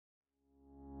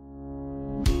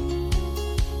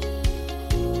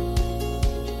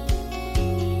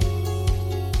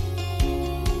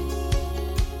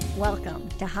Welcome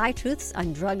to High Truths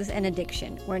on Drugs and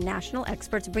Addiction, where national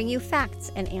experts bring you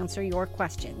facts and answer your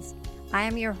questions. I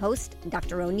am your host,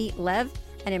 Dr. Ronit Lev,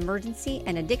 an emergency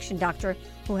and addiction doctor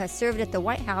who has served at the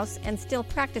White House and still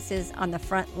practices on the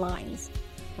front lines.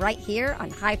 Right here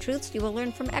on High Truths, you will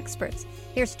learn from experts,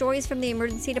 hear stories from the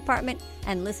emergency department,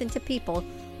 and listen to people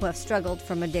who have struggled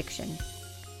from addiction.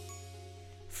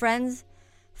 Friends,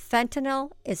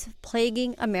 fentanyl is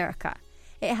plaguing America.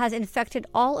 It has infected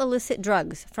all illicit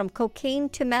drugs, from cocaine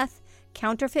to meth,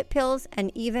 counterfeit pills,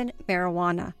 and even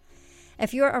marijuana.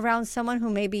 If you're around someone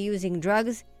who may be using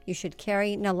drugs, you should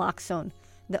carry naloxone,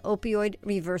 the opioid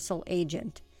reversal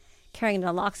agent. Carrying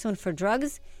naloxone for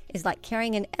drugs is like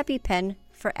carrying an EpiPen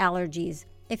for allergies.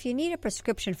 If you need a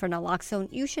prescription for naloxone,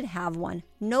 you should have one.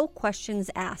 No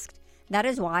questions asked. That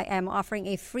is why I am offering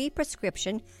a free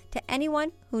prescription to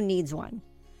anyone who needs one.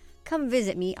 Come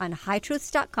visit me on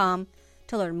hightruths.com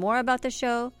to learn more about the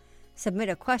show, submit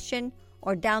a question,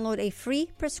 or download a free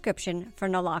prescription for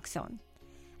naloxone.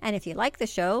 And if you like the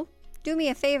show, do me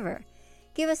a favor.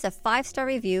 Give us a 5-star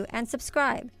review and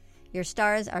subscribe. Your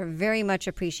stars are very much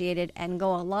appreciated and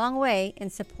go a long way in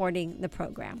supporting the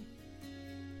program.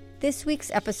 This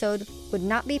week's episode would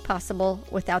not be possible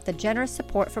without the generous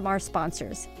support from our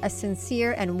sponsors. A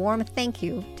sincere and warm thank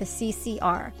you to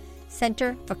CCR,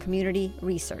 Center for Community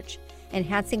Research,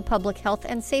 enhancing public health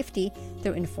and safety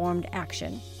through informed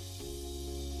action.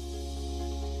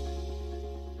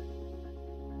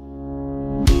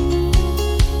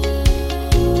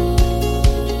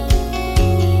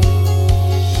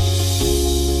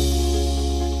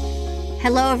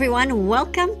 Hello, everyone.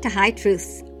 Welcome to High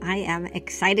Truths. I am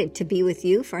excited to be with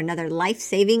you for another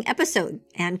life-saving episode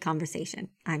and conversation.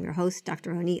 I'm your host,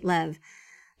 Dr. Ronit Lev.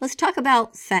 Let's talk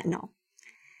about fentanyl.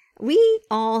 We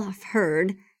all have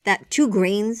heard that 2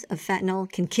 grains of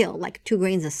fentanyl can kill, like 2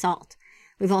 grains of salt.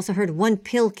 We've also heard 1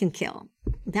 pill can kill.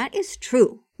 That is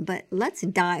true, but let's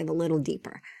dive a little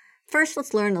deeper. First,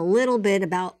 let's learn a little bit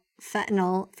about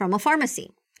fentanyl from a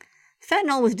pharmacy.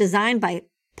 Fentanyl was designed by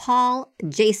Paul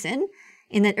Janssen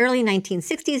in the early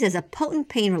 1960s as a potent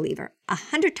pain reliever,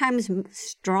 100 times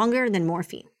stronger than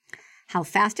morphine. How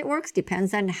fast it works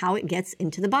depends on how it gets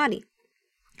into the body.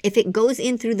 If it goes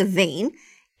in through the vein,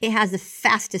 it has the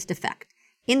fastest effect.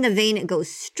 In the vein, it goes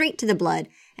straight to the blood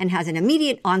and has an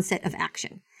immediate onset of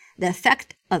action. The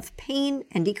effect of pain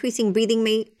and decreasing breathing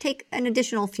may take an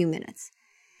additional few minutes.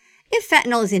 If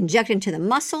fentanyl is injected into the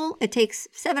muscle, it takes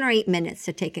 7 or 8 minutes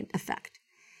to take effect.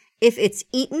 If it's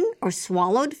eaten or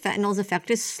swallowed, fentanyl's effect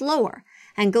is slower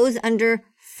and goes under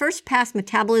first-pass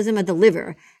metabolism of the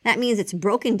liver. That means it's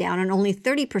broken down and only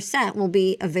 30% will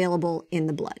be available in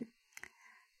the blood.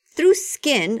 Through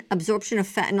skin, absorption of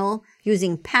fentanyl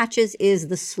using patches is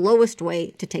the slowest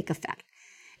way to take effect.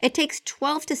 It takes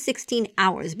 12 to 16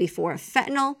 hours before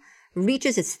fentanyl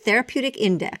reaches its therapeutic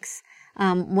index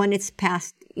when it's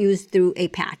used through a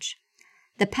patch.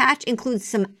 The patch includes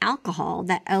some alcohol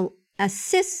that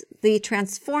assists the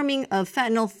transforming of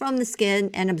fentanyl from the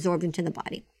skin and absorbed into the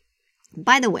body.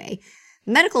 By the way,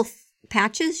 medical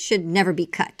patches should never be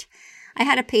cut. I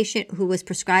had a patient who was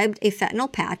prescribed a fentanyl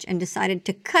patch and decided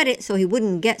to cut it so he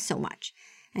wouldn't get so much.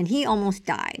 And he almost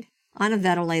died on a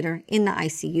ventilator in the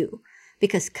ICU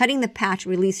because cutting the patch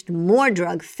released more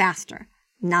drug faster,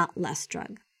 not less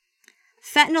drug.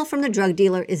 Fentanyl from the drug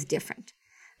dealer is different.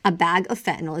 A bag of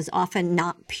fentanyl is often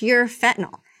not pure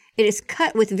fentanyl. It is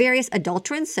cut with various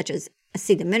adulterants such as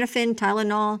acetaminophen,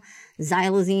 Tylenol,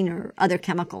 xylazine, or other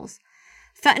chemicals.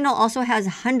 Fentanyl also has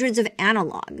hundreds of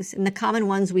analogs, and the common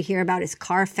ones we hear about is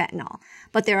carfentanil,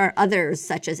 but there are others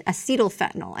such as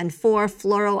acetylfentanyl and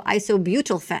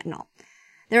 4-fluoroisobutylfentanyl.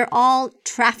 They're all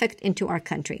trafficked into our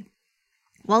country.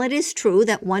 While it is true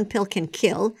that 1 pill can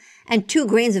kill and 2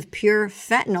 grains of pure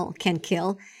fentanyl can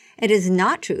kill, it is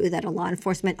not true that a law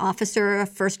enforcement officer, a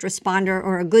first responder,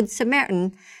 or a good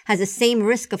Samaritan has the same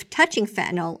risk of touching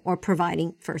fentanyl or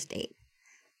providing first aid.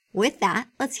 With that,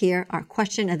 let's hear our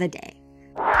question of the day.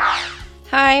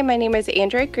 Hi, my name is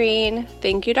Andrea Green.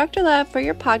 Thank you, Dr. Lev, for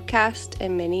your podcast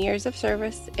and many years of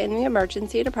service in the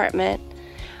emergency department.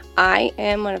 I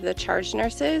am one of the charge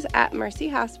nurses at Mercy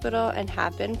Hospital and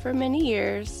have been for many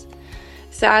years.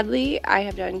 Sadly, I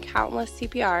have done countless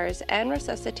CPRs and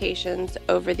resuscitations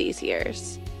over these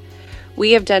years.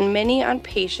 We have done many on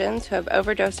patients who have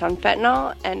overdosed on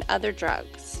fentanyl and other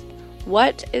drugs.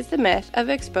 What is the myth of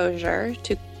exposure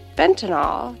to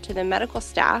fentanyl to the medical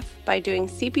staff by doing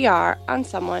CPR on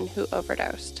someone who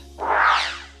overdosed?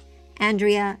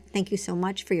 Andrea, thank you so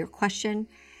much for your question.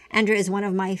 Andrea is one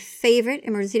of my favorite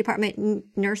emergency department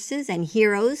nurses and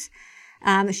heroes.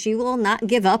 She will not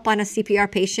give up on a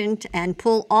CPR patient and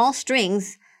pull all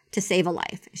strings to save a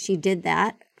life. She did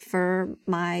that for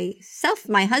my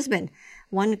husband.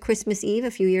 One Christmas Eve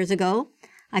a few years ago,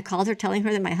 I called her telling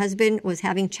her that my husband was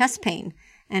having chest pain,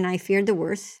 and I feared the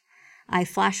worst. I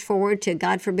flashed forward to,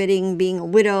 God forbidding, being a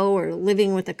widow or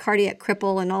living with a cardiac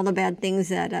cripple and all the bad things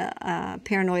that a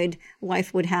paranoid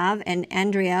wife would have. And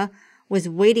Andrea was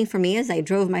waiting for me as I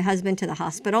drove my husband to the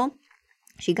hospital.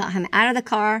 She got him out of the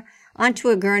car, onto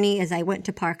a gurney as I went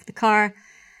to park the car.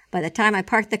 By the time I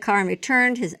parked the car and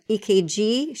returned, his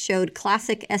EKG showed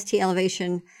classic ST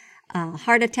elevation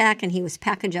heart attack, and he was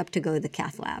packaged up to go to the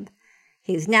cath lab.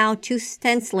 He's now 2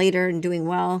 stents later and doing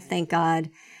well, thank God.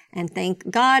 And thank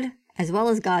God, as well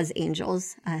as God's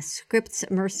angels, Scripps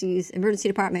Mercy's emergency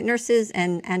department nurses,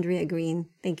 and Andrea Green.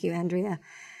 Thank you, Andrea.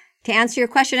 To answer your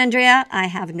question, Andrea, I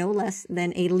have no less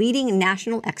than a leading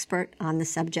national expert on the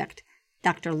subject,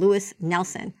 Dr. Lewis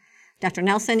Nelson. Dr.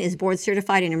 Nelson is board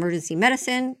certified in emergency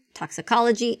medicine,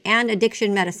 toxicology, and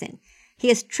addiction medicine. He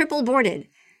is triple boarded.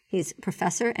 He's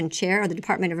professor and chair of the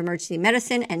Department of Emergency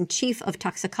Medicine and chief of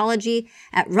toxicology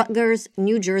at Rutgers,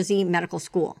 New Jersey Medical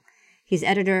School. He's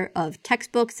editor of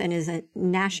textbooks and is a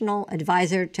national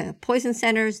advisor to poison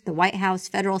centers, the White House,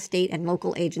 federal, state, and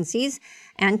local agencies,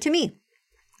 and to me.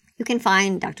 You can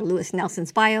find Dr. Lewis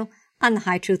Nelson's bio on the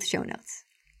High Truth show notes.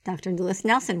 Dr. Lewis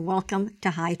Nelson, welcome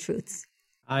to High Truths.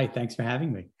 Hi, thanks for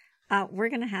having me. We're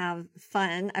going to have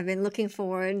fun. I've been looking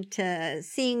forward to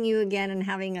seeing you again and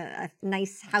having a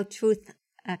nice How Truth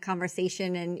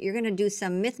conversation, and you're going to do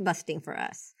some myth busting for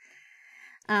us.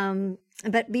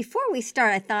 But before we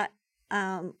start, I thought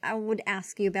I would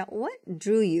ask you about what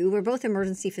drew you. We're both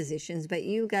emergency physicians, but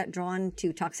you got drawn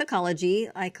to toxicology.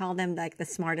 I call them like the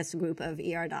smartest group of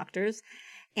ER doctors.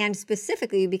 And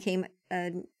specifically, you became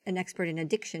an expert in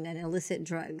addiction and illicit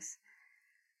drugs.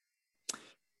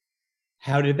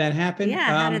 How did that happen? Yeah,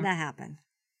 how did that happen?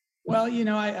 Well,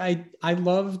 I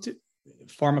loved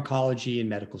pharmacology in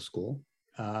medical school.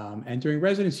 And during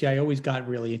residency, I always got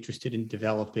really interested in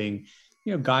developing,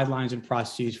 guidelines and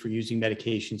processes for using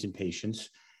medications in patients.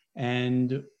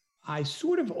 And I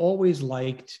sort of always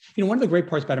liked, one of the great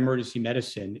parts about emergency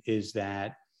medicine is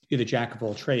that you're the jack of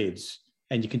all trades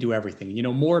and you can do everything. You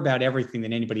know more about everything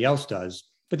than anybody else does.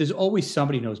 But there's always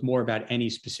somebody who knows more about any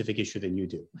specific issue than you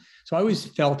do. So I always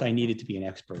felt I needed to be an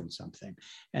expert in something.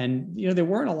 And, there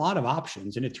weren't a lot of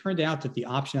options. And it turned out that the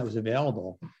option that was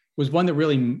available was one that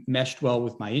really meshed well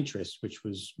with my interests, which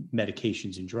was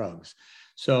medications and drugs.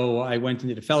 So I went and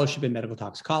did a fellowship in medical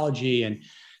toxicology, and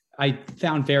I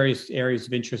found various areas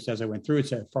of interest as I went through it.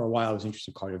 So for a while, I was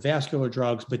interested in cardiovascular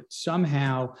drugs, but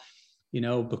somehow,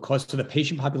 because of the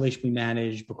patient population we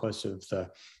manage, because of the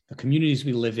communities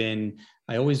we live in,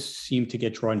 I always seem to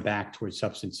get drawn back towards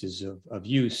substances of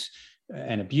use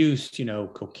and abuse,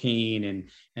 cocaine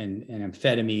and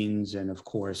amphetamines, and of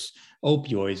course,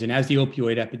 opioids. And as the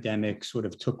opioid epidemic sort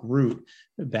of took root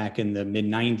back in the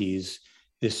mid-90s,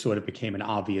 this sort of became an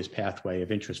obvious pathway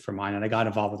of interest for mine. And I got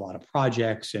involved with a lot of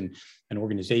projects and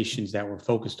organizations that were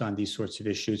focused on these sorts of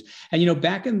issues. And,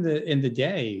 back in the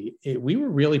day, we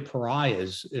were really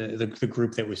pariahs, the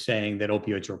group that was saying that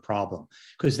opioids are a problem,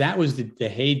 because that was the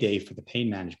heyday for the pain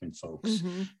management folks.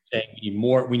 Mm-hmm. Saying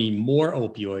we need more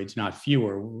opioids, not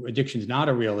fewer. Addiction is not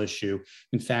a real issue.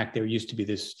 In fact, there used to be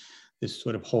this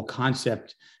sort of whole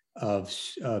concept of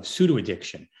pseudo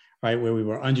addiction, right, where we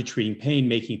were undertreating pain,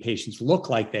 making patients look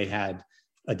like they had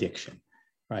addiction,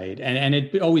 right? And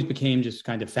it always became just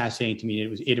kind of fascinating to me. It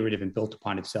was iterative and built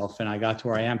upon itself. And I got to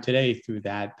where I am today through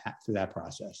that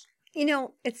process.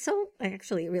 It's so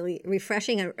actually really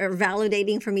refreshing or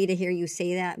validating for me to hear you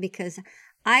say that, because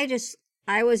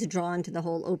I was drawn to the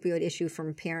whole opioid issue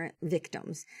from parent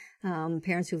victims,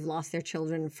 parents who've lost their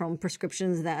children from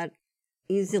prescriptions that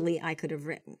easily I could have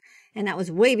written. And that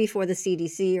was way before the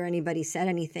CDC or anybody said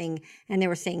anything. And they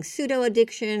were saying pseudo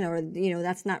addiction, or,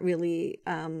 that's not really,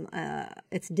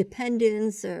 it's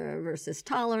dependence versus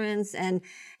tolerance. And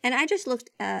I just looked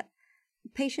at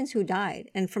patients who died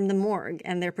and from the morgue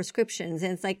and their prescriptions.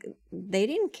 And it's like, they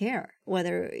didn't care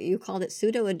whether you called it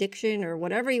pseudo addiction or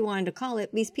whatever you wanted to call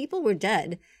it. These people were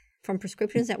dead from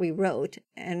prescriptions that we wrote.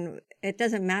 And it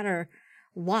doesn't matter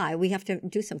why. We have to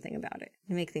do something about it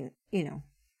and make things,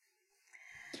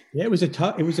 Yeah, it was a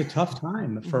tough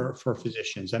time for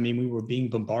physicians. I mean, we were being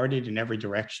bombarded in every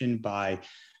direction by,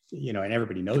 and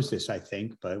everybody knows this, I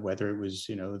think, but whether it was,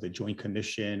 the Joint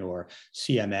Commission or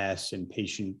CMS and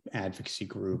patient advocacy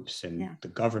groups and the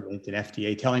government and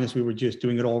FDA telling us we were just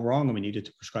doing it all wrong and we needed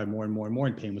to prescribe more and more and more,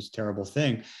 and pain was a terrible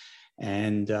thing.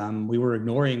 And we were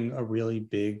ignoring a really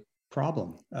big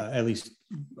problem. At least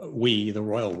the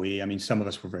royal we. I mean, some of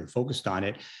us were very focused on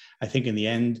it. I think in the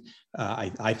end,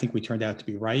 I think we turned out to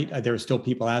be right. There are still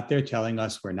people out there telling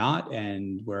us we're not,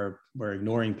 and we're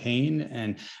ignoring pain.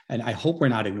 And I hope we're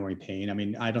not ignoring pain. I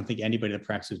mean, I don't think anybody that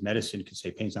practices medicine can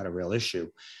say pain's not a real issue.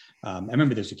 I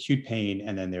remember there's acute pain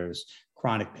and then there's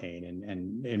chronic pain.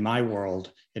 And in my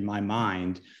world, in my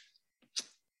mind,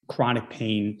 chronic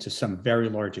pain to some very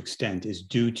large extent is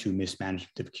due to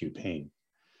mismanagement of acute pain.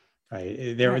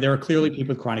 Right. There are clearly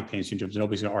people with chronic pain syndromes.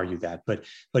 Nobody's going to argue that, but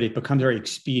it becomes very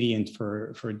expedient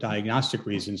for diagnostic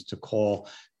reasons to call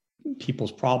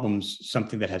people's problems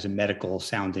something that has a medical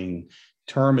sounding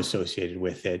term associated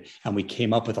with it. And we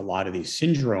came up with a lot of these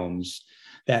syndromes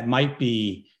that might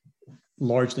be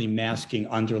largely masking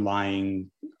underlying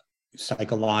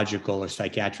psychological or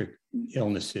psychiatric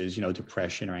illnesses,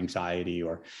 depression or anxiety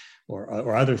or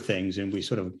other things. And we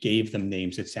sort of gave them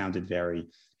names that sounded very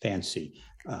fancy.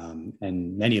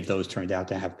 And many of those turned out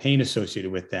to have pain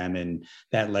associated with them. And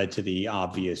that led to the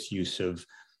obvious use of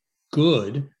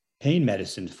good pain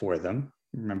medicines for them.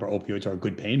 Remember, opioids are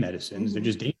good pain medicines. Mm-hmm. They're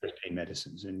just dangerous pain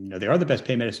medicines. And they are the best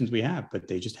pain medicines we have, but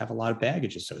they just have a lot of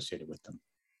baggage associated with them.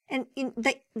 And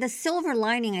the silver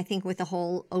lining, I think, with the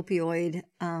whole opioid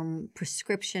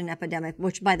prescription epidemic,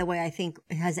 which, by the way, I think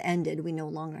has ended. We no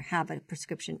longer have a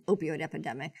prescription opioid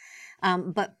epidemic.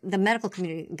 But the medical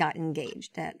community got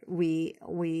engaged. That we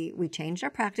changed our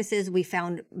practices. We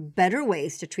found better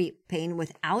ways to treat pain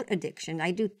without addiction.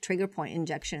 I do trigger point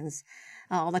injections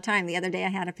all the time. The other day, I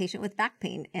had a patient with back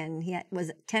pain, and he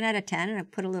was 10 out of 10, and I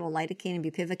put a little lidocaine and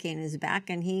bupivacaine in his back,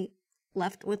 and he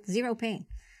left with zero pain.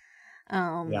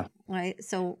 Right.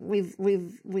 So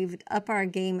we've upped our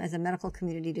game as a medical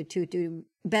community to do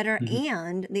better. Mm-hmm.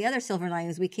 And the other silver lining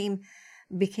is we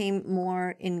became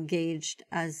more engaged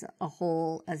as a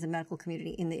whole, as a medical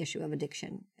community, in the issue of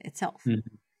addiction itself.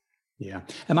 Mm-hmm. Yeah.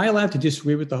 Am I allowed to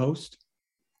disagree with the host?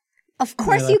 Of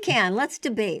course you can. Let's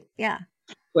debate. Yeah.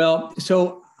 Well,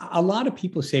 so a lot of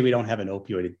people say we don't have an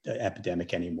opioid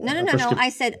epidemic anymore. No. I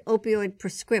said opioid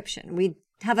prescription. We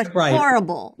have a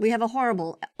horrible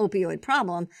opioid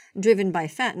problem driven by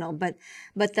fentanyl, but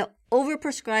the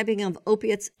overprescribing of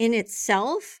opiates in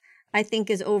itself, I think,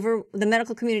 is over. The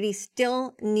medical community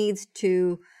still needs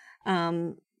to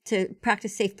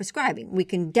practice safe prescribing. We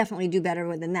can definitely do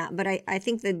better than that. But I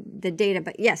think the data,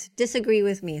 but yes, disagree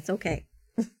with me. It's okay.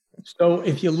 So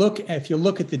if you look at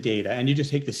the data, and you just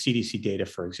take the CDC data,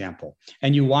 for example,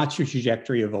 and you watch your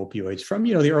trajectory of opioids from,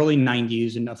 the early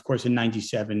 90s, and of course in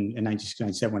 97 and 96,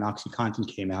 97 when OxyContin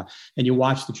came out, and you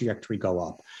watch the trajectory go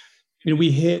up.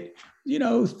 We hit,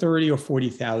 30 or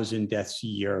 40,000 deaths a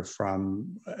year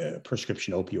from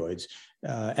prescription opioids.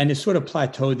 And it sort of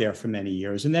plateaued there for many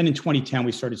years. And then in 2010,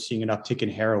 we started seeing an uptick in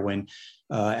heroin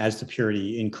as the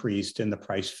purity increased and the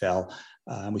price fell.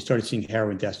 We started seeing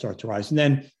heroin deaths start to rise. And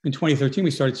then in 2013,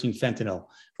 we started seeing fentanyl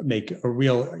make a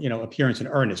real, appearance in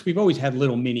earnest. We've always had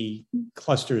little mini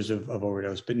clusters of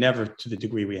overdose, but never to the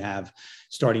degree we have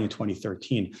starting in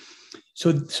 2013.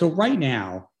 So right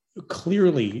now,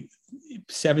 clearly,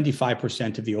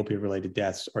 75% of the opioid-related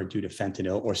deaths are due to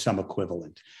fentanyl or some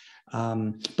equivalent.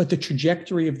 But the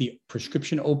trajectory of the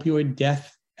prescription opioid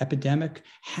death epidemic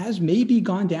has maybe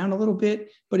gone down a little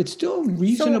bit, but it's still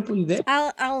reasonably there.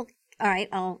 All right,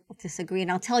 I'll disagree,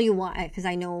 and I'll tell you why, because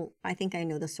I think I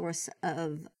know the source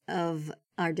of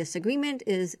our disagreement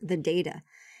is the data.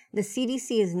 The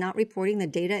CDC is not reporting the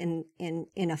data in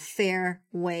a fair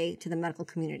way to the medical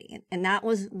community. And that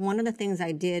was one of the things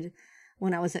I did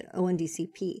when I was at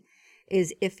ONDCP,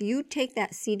 is if you take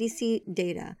that CDC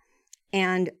data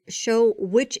and show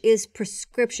which is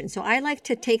prescription. So I like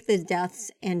to take the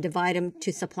deaths and divide them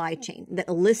to supply chain. The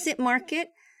illicit market,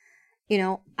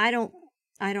 I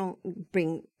don't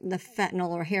bring the fentanyl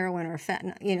or heroin or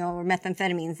or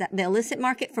methamphetamines, that the illicit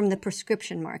market from the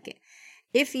prescription market.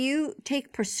 If you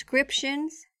take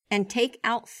prescriptions and take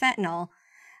out fentanyl,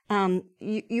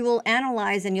 you will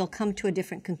analyze and you'll come to a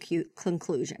different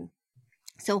conclusion.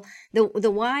 So the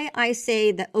why I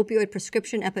say the opioid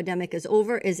prescription epidemic is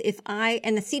over is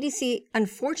and the CDC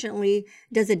unfortunately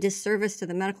does a disservice to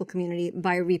the medical community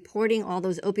by reporting all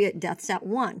those opiate deaths at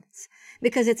once,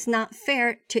 because it's not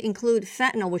fair to include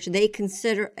fentanyl, which they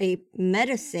consider a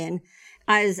medicine,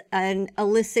 as an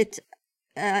illicit,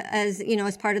 as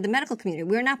part of the medical community.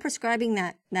 We're not prescribing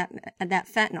that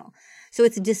fentanyl. So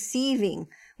it's deceiving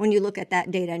when you look at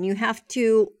that data, and you have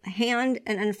to and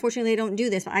unfortunately they don't do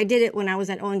this, but I did it when I was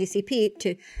at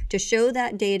ONDCP to show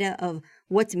that data of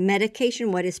what's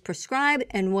medication, what is prescribed,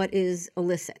 and what is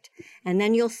illicit. And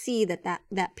then you'll see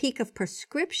that peak of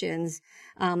prescriptions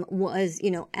was,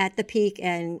 at the peak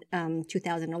in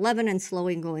 2011 and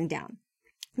slowly going down.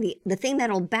 The thing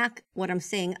that'll back what I'm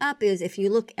saying up is if you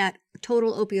look at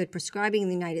total opioid prescribing in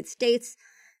the United States,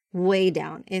 way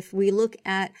down. If we look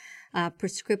at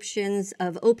prescriptions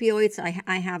of opioids,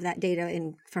 I have that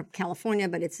data from California,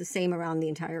 but it's the same around the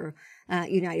entire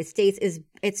United States.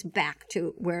 It's back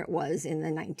to where it was in the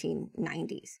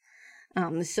 1990s.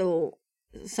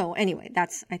 So anyway,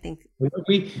 I think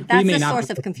that's the source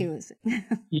of confusion.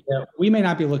 Yeah, we may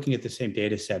not be looking at the same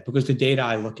data set because the data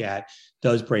I look at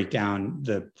does break down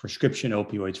the prescription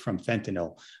opioids from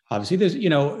fentanyl. Obviously, there's,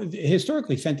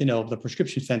 historically the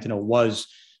prescription fentanyl was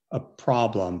a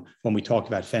problem when we talk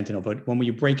about fentanyl, but when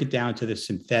you break it down to the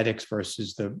synthetics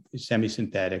versus the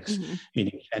semi-synthetics,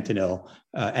 meaning fentanyl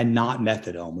and not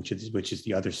methadone, which is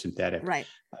the other synthetic, right?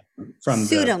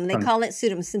 They call it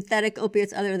Pseudim, synthetic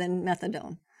opiates other than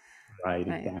methadone. Right,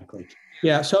 exactly.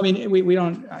 Yeah, so I mean,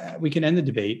 we can end the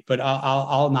debate, but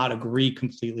I'll not agree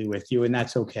completely with you, and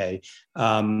that's okay.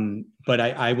 But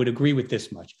I would agree with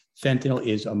this much: fentanyl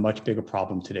is a much bigger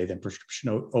problem today than prescription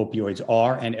opioids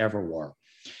are and ever were.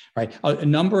 Right. A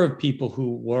number of people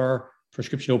who were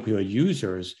prescription opioid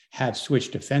users have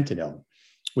switched to fentanyl,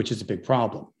 which is a big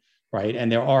problem. Right.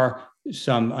 And there are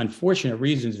some unfortunate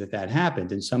reasons that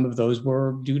happened. And some of those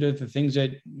were due to the things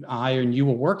that I and you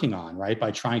were working on, right?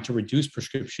 By trying to reduce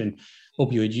prescription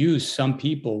opioid use, some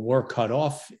people were cut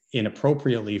off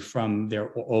inappropriately from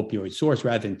their opioid source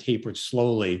rather than tapered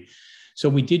slowly. So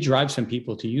we did drive some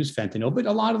people to use fentanyl, but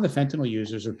a lot of the fentanyl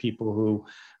users are people who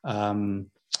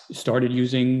started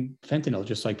using fentanyl,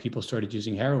 just like people started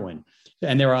using heroin.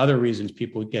 And there are other reasons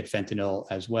people get fentanyl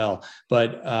as well.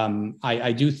 But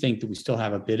I do think that we still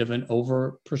have a bit of an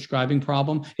over-prescribing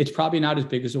problem. It's probably not as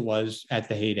big as it was at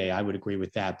the heyday. I would agree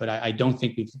with that. But I don't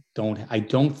think we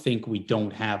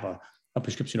don't have a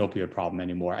prescription opioid problem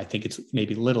anymore. I think it's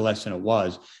maybe a little less than it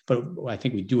was, but I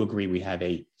think we do agree we have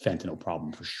a fentanyl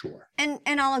problem for sure. And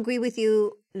I'll agree with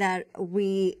you that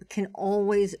we can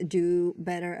always do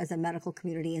better as a medical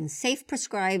community in safe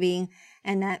prescribing.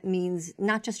 And that means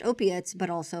not just opiates, but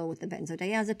also with the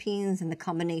benzodiazepines and the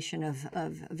combination of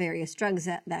various drugs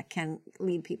that can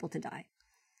lead people to die.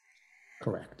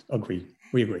 Correct. Agree.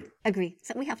 We agree. Agree.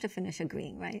 So we have to finish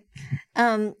agreeing, right?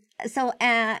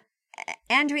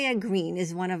 Andrea Green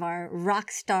is one of our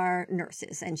rock star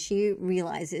nurses, and she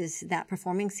realizes that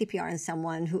performing CPR on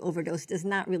someone who overdosed does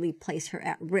not really place her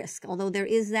at risk, although there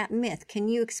is that myth. Can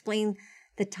you explain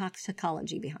the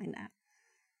toxicology behind that?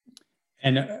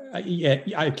 And yeah,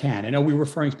 I can. And are we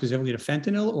referring specifically to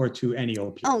fentanyl or to any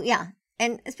opioid? Oh, yeah.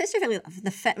 And specifically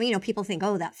people think,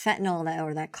 that fentanyl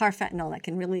or that carfentanil that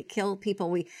can really kill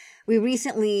people. We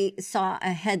recently saw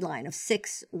a headline of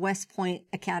 6 West Point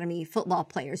Academy football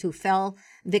players who fell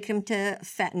victim to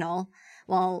fentanyl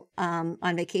while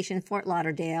on vacation in Fort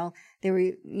Lauderdale. They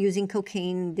were using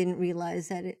cocaine, didn't realize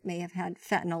that it may have had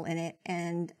fentanyl in it.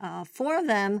 And 4 of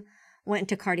them went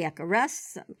into cardiac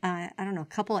arrests. I don't know, a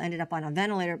couple ended up on a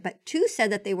ventilator, but 2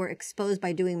 said that they were exposed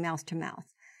by doing mouth to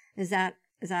mouth. Is that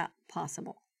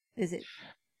possible? Is it?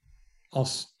 I'll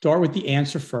start with the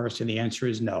answer first, and the answer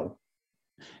is no.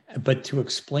 But to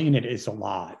explain it is a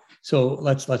lot. So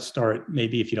let's start.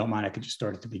 Maybe if you don't mind, I could just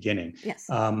start at the beginning. Yes.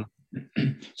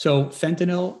 So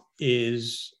fentanyl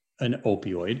is an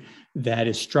opioid that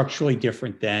is structurally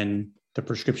different than the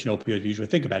prescription opioid we usually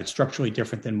think about. It's structurally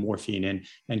different than morphine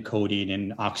and codeine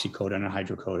and oxycodone and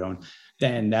hydrocodone.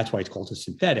 Then that's why it's called a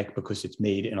synthetic, because it's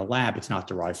made in a lab. It's not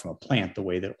derived from a plant the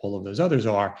way that all of those others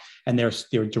are. And they're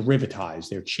derivatized.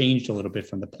 They're changed a little bit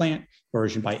from the plant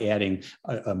version by adding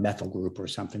a methyl group or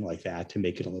something like that to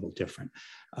make it a little different.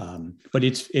 But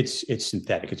it's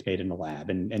synthetic. It's made in the lab.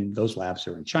 And those labs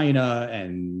are in China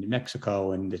and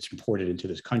Mexico, and it's imported into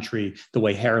this country the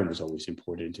way heroin was always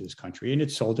imported into this country, and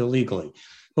it's sold illegally.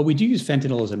 But we do use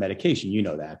fentanyl as a medication. You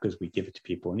know that because we give it to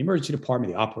people in the emergency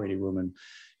department, the operating room, and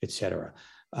et cetera.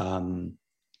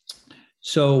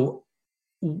 So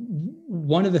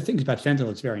one of the things about fentanyl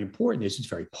that's very important is it's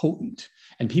very potent.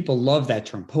 And people love that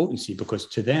term potency because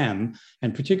to them,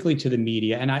 and particularly to the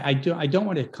media, and I don't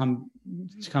want to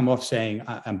come off saying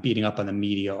I'm beating up on the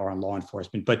media or on law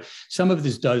enforcement, but some of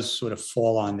this does sort of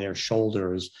fall on their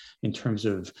shoulders in terms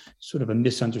of sort of a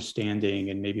misunderstanding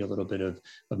and maybe a little bit of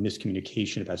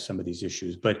miscommunication about some of these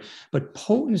issues. But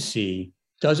potency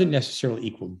doesn't necessarily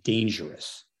equal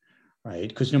dangerous, right?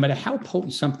 Because no matter how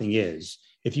potent something is,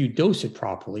 if you dose it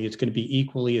properly, it's going to be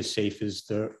equally as safe as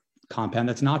the compound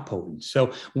that's not potent.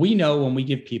 So we know when we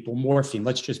give people morphine,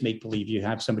 let's just make believe you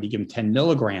have somebody give them 10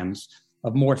 milligrams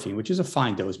of morphine, which is a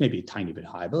fine dose, maybe a tiny bit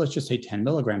high, but let's just say 10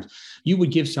 milligrams, you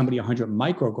would give somebody 100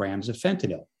 micrograms of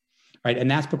fentanyl, right? And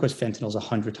that's because fentanyl is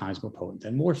 100 times more potent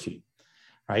than morphine,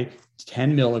 right?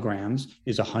 10 milligrams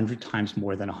is 100 times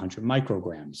more than 100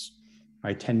 micrograms,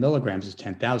 right? 10 milligrams is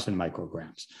 10,000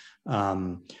 micrograms.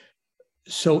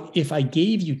 So if I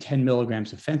gave you 10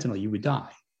 milligrams of fentanyl, you would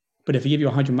die. But if I give you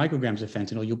 100 micrograms of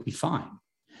fentanyl, you'll be fine.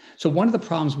 So one of the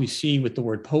problems we see with the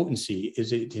word potency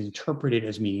is it's interpreted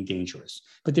as meaning dangerous.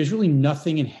 But there's really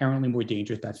nothing inherently more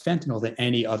dangerous about fentanyl than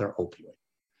any other opioid.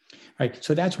 Right?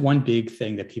 So that's one big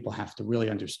thing that people have to really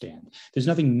understand. There's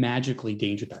nothing magically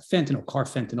dangerous about fentanyl,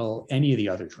 carfentanil, any of the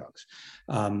other drugs.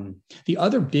 The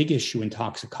other big issue in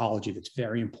toxicology that's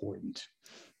very important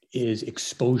is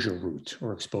exposure route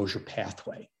or exposure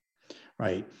pathway,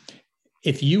 right?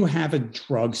 If you have a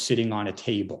drug sitting on a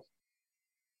table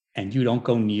and you don't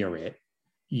go near it,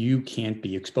 you can't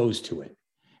be exposed to it.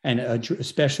 And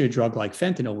especially a drug like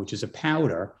fentanyl, which is a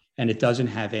powder, and it doesn't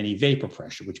have any vapor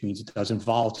pressure, which means it doesn't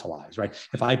volatilize, right?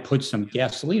 If I put some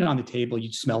gasoline on the table,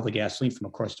 you'd smell the gasoline from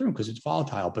across the room because it's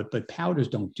volatile, but powders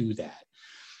don't do that.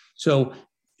 So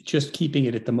just keeping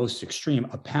it at the most extreme,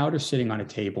 a powder sitting on a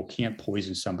table can't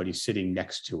poison somebody sitting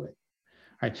next to it,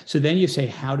 right? So then you say,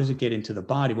 how does it get into the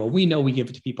body? Well, we know we give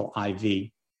it to people IV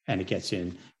and it gets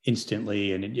in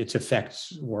instantly and its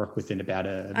effects work within about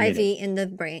a minute. IV in the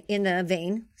brain, in the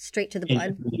vein, straight to the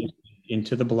blood.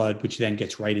 Into the blood, which then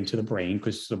gets right into the brain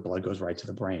because the blood goes right to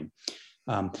the brain.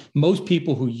 Most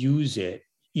people who use it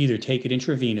either take it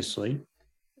intravenously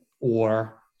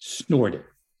or snort it.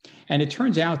 And it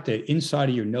turns out that inside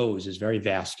of your nose is very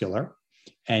vascular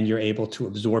and you're able to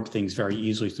absorb things very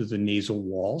easily through the nasal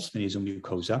walls, the nasal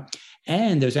mucosa.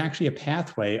 And there's actually a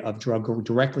pathway of drug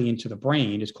directly into the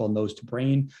brain. It's called nose to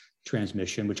brain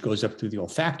transmission, which goes up through the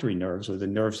olfactory nerves or the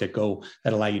nerves that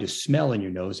allow you to smell in your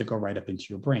nose that go right up into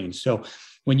your brain. So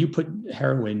when you put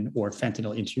heroin or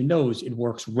fentanyl into your nose, it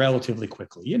works relatively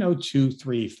quickly, 2,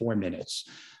 3, 4 minutes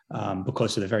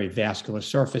because of the very vascular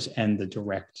surface and the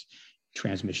direct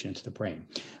transmission into the brain.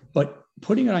 But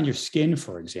putting it on your skin,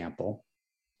 for example,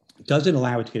 doesn't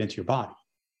allow it to get into your body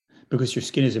because your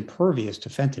skin is impervious to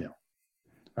fentanyl,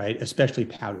 right? Especially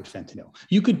powdered fentanyl.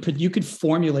 You could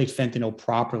formulate fentanyl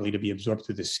properly to be absorbed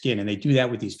through the skin, and they do that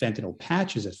with these fentanyl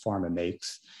patches that pharma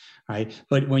makes, right?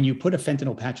 But when you put a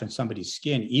fentanyl patch on somebody's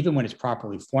skin, even when it's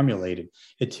properly formulated,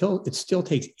 it still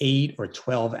takes 8 or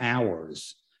 12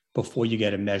 hours before you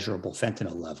get a measurable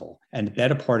fentanyl level, and the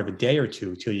better part of a day or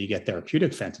two till you get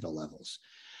therapeutic fentanyl levels.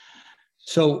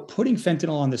 So putting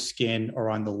fentanyl on the skin or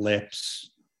on the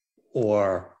lips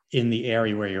or in the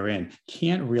area where you're in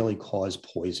can't really cause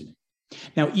poisoning.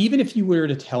 Now, even if you were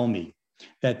to tell me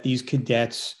that these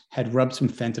cadets had rubbed some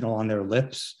fentanyl on their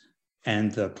lips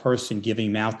and the person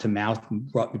giving mouth to mouth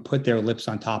put their lips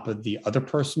on top of the other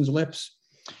person's lips,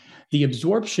 the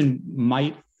absorption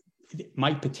might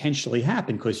potentially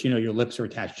happen because, your lips are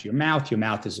attached to your mouth. Your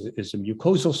mouth is a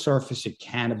mucosal surface. It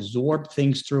can absorb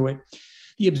things through it.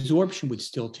 The absorption would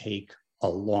still take a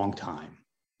long time,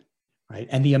 right?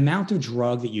 And the amount of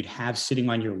drug that you'd have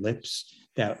sitting on your lips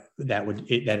that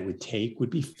it would take would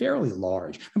be fairly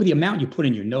large. Remember, the amount you put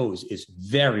in your nose is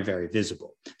very, very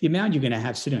visible. The amount you're going to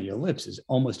have sitting on your lips is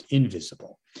almost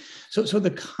invisible. So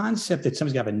the concept that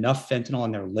somebody's got enough fentanyl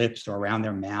on their lips or around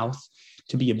their mouth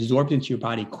to be absorbed into your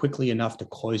body quickly enough to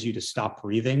cause you to stop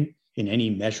breathing in any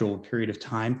measurable period of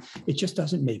time, it just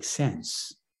doesn't make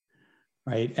sense,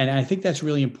 right? And I think that's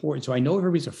really important. So I know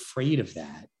everybody's afraid of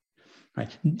that, right?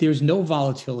 There's no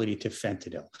volatility to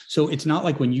fentanyl. So it's not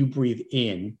like when you breathe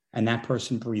in and that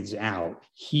person breathes out,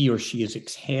 he or she is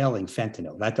exhaling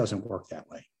fentanyl. That doesn't work that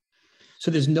way.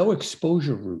 So there's no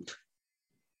exposure route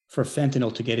for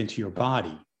fentanyl to get into your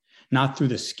body, not through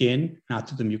the skin, not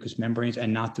through the mucous membranes,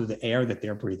 and not through the air that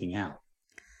they're breathing out.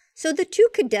 So the 2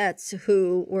 cadets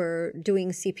who were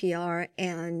doing CPR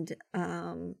and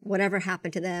whatever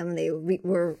happened to them, they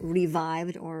were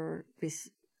revived or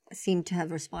seemed to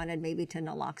have responded maybe to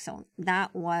naloxone.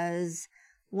 That was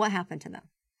what happened to them.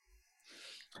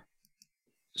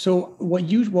 So what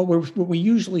we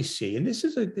usually see, and this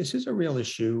is a real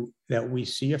issue that we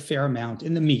see a fair amount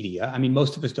in the media. I mean,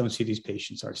 most of us don't see these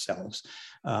patients ourselves,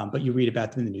 but you read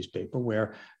about them in the newspaper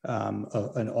where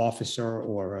an officer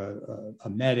or a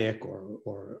medic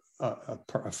or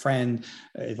a friend,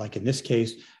 like in this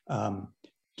case,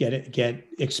 get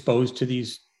exposed to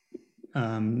these.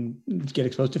 Get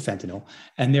exposed to fentanyl,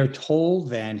 and they're told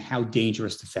then how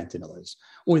dangerous the fentanyl is,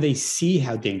 or they see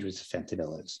how dangerous the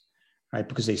fentanyl is, right?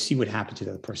 Because they see what happened to the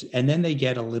other person, and then they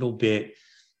get a little bit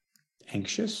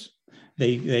anxious.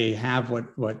 They have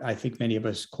what I think many of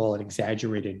us call an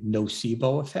exaggerated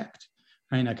nocebo effect,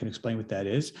 right? And I can explain what that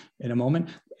is in a moment.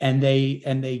 And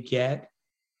they get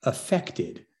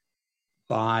affected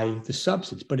by the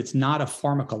substance, but it's not a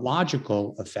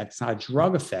pharmacological effect. It's not a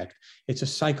drug effect. It's a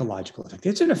psychological effect.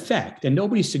 It's an effect, and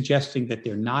nobody's suggesting that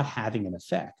they're not having an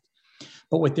effect.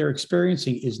 But what they're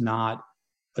experiencing is not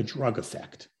a drug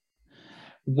effect.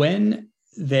 When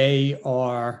they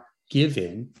are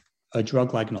given a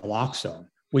drug like naloxone,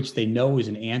 which they know is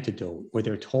an antidote, or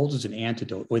they're told is an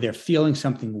antidote, or they're feeling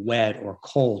something wet or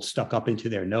cold stuck up into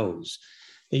their nose,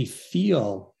 they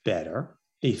feel better,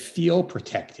 they feel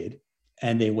protected,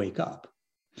 and they wake up.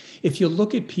 If you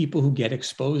look at people who get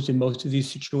exposed in most of these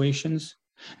situations,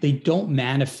 they don't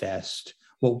manifest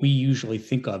what we usually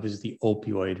think of as the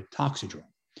opioid toxidrome.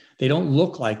 They don't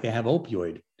look like they have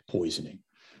opioid poisoning.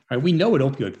 Right? We know what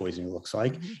opioid poisoning looks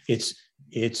like. It's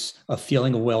a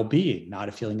feeling of well-being, not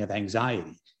a feeling of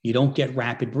anxiety. You don't get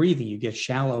rapid breathing, you get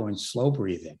shallow and slow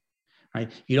breathing.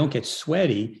 Right? You don't get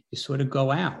sweaty, you sort of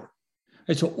go out.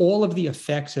 And so all of the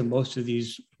effects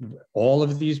that all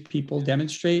of these people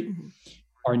demonstrate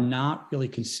are not really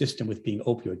consistent with being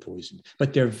opioid poisoned,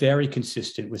 but they're very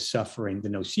consistent with suffering the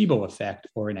nocebo effect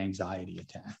or an anxiety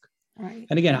attack. Right.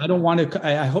 And again,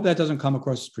 I hope that doesn't come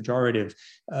across as pejorative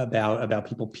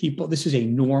about people. This is a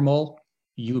normal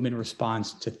human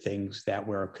response to things that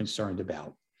we're concerned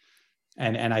about.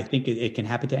 And I think it can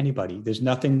happen to anybody. There's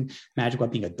nothing magical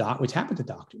about being a doctor. It's happened to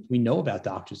doctors. We know about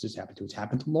doctors it's happened to. It's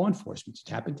happened to law enforcement.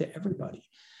 It's happened to everybody.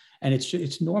 And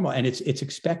it's normal and it's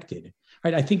expected.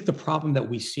 Right? I think the problem that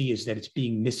we see is that it's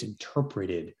being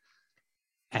misinterpreted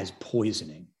as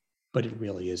poisoning, but it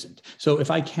really isn't. So if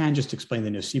I can just explain the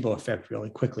nocebo effect really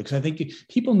quickly, because I think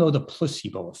people know the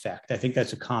placebo effect. I think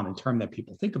that's a common term that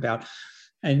people think about.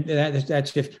 And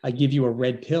that's if I give you a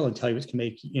red pill and tell you it's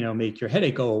going to make your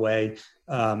headache go away.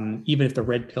 Even if the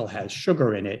red pill has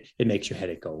sugar in it, it makes your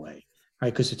headache go away,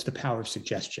 right? Because it's the power of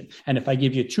suggestion. And if I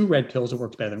give you 2 red pills, it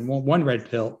works better than one red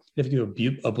pill. If you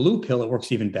do a blue pill, it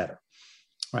works even better,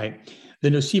 right? The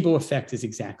nocebo effect is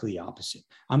exactly the opposite.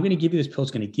 I'm going to give you this pill.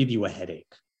 It's going to give you a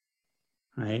headache,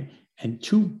 right? And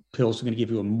 2 pills are going to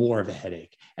give you more of a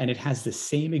headache. And it has the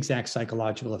same exact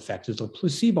psychological effect as the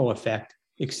placebo effect,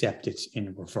 except it's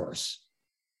in reverse.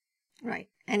 Right.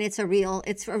 And it's a real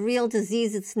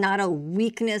disease. It's not a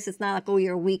weakness. It's not like, oh,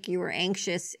 you're weak, you were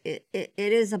anxious. It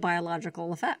is a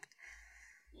biological effect.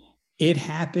 It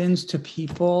happens to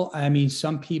people. I mean,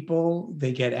 some people,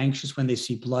 they get anxious when they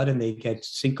see blood and they get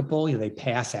syncopal, they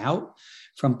pass out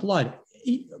from blood.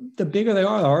 The bigger they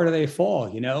are, the harder they fall.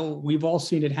 We've all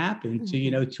seen it happen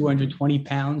to, 220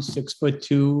 pounds,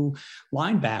 6'2"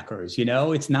 linebackers.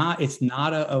 It's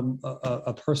not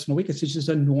a personal weakness. It's just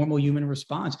a normal human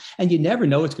response. And you never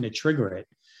know it's going to trigger it.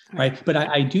 Right. But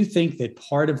I do think that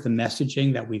part of the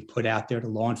messaging that we've put out there to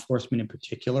law enforcement in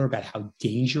particular about how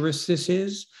dangerous this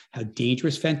is, how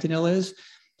dangerous fentanyl is,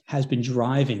 has been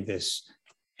driving this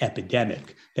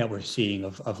epidemic that we're seeing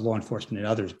of law enforcement and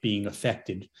others being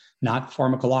affected, not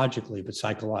pharmacologically, but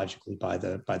psychologically by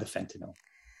the fentanyl.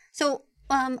 So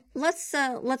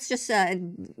let's just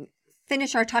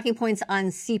finish our talking points on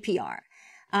CPR.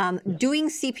 Doing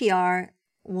CPR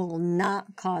will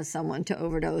not cause someone to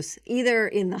overdose, either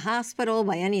in the hospital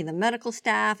by any of the medical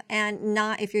staff, and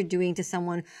not if you're doing to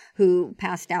someone who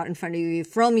passed out in front of you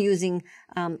from using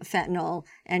fentanyl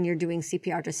and you're doing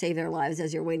CPR to save their lives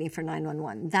as you're waiting for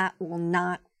 911. That will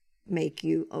not make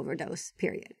you overdose,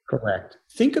 period. Correct.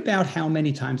 Think about how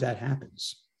many times that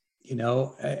happens.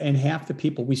 And half the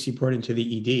people we see brought into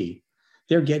the ED,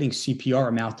 they're getting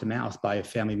CPR mouth to mouth by a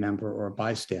family member or a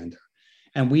bystander.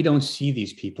 And we don't see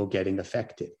these people getting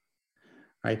affected,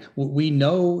 right? We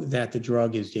know that the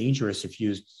drug is dangerous if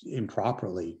used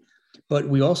improperly, but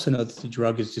we also know that the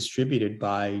drug is distributed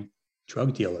by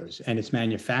drug dealers and it's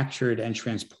manufactured and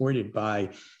transported by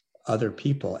other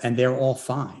people, and they're all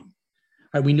fine.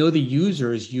 Right? We know the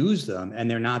users use them and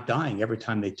they're not dying every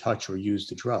time they touch or use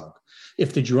the drug.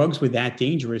 If the drugs were that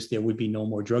dangerous, there would be no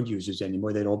more drug users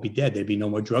anymore. They'd all be dead. There'd be no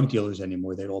more drug dealers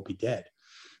anymore. They'd all be dead.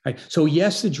 Right. So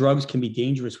yes, the drugs can be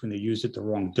dangerous when they're used at the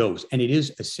wrong dose, and it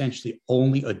is essentially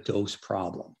only a dose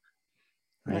problem.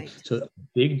 Right. So a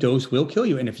big dose will kill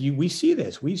you. And we see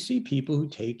this, we see people who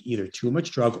take either too much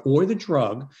drug or the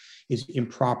drug is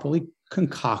improperly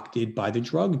concocted by the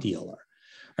drug dealer.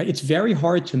 Right. It's very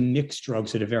hard to mix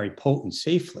drugs that are very potent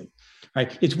safely.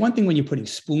 Right. It's one thing when you're putting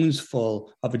spoons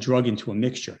full of a drug into a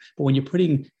mixture, but when you're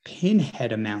putting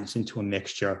pinhead amounts into a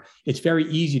mixture, it's very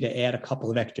easy to add a couple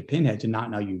of extra pinheads and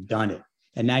not know you've done it.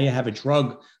 And now you have a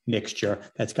drug mixture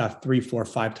that's got 3, 4,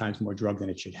 5 times more drug than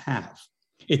it should have.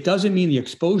 It doesn't mean the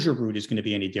exposure route is going to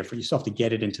be any different. You still have to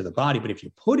get it into the body, but if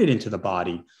you put it into the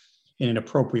body, in an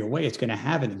appropriate way, it's going to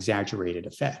have an exaggerated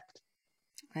effect.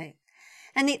 Right.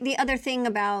 And the other thing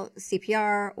about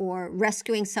CPR or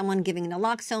rescuing someone, giving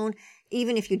naloxone,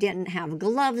 even if you didn't have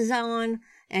gloves on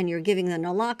and you're giving the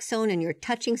naloxone and you're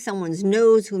touching someone's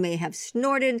nose who may have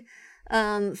snorted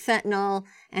fentanyl,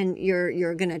 and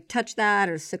you're going to touch that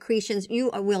or secretions,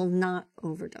 you will not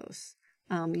overdose.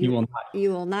 You will not.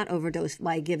 You will not overdose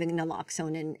by giving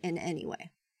naloxone in any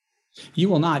way. You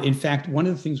will not. In fact, one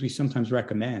of the things we sometimes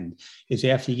recommend is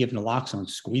after you give naloxone,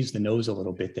 squeeze the nose a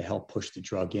little bit to help push the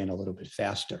drug in a little bit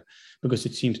faster, because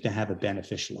it seems to have a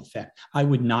beneficial effect. I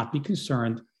would not be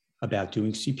concerned about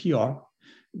doing CPR,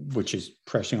 which is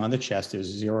pressing on the chest. There's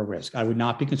zero risk. I would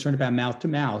not be concerned about mouth to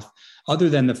mouth, other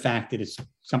than the fact that it's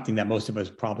something that most of us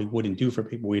probably wouldn't do for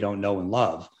people we don't know and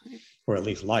love, or at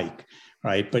least like.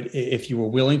 Right. But if you were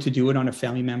willing to do it on a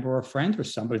family member or a friend or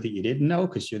somebody that you didn't know,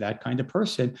 because you're that kind of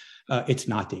person, it's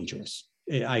not dangerous.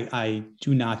 I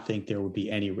do not think there would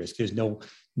be any risk. There's no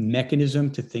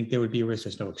mechanism to think there would be a risk.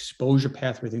 There's no exposure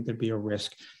pathway to think there'd be a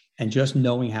risk. And just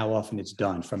knowing how often it's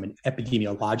done from an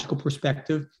epidemiological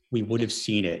perspective, we would have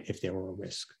seen it if there were a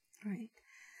risk. Right.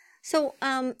 So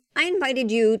I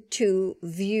invited you to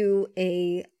view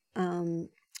a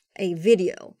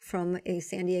video from a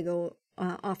San Diego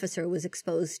officer was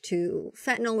exposed to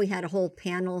fentanyl. We had a whole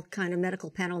panel, kind of medical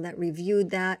panel, that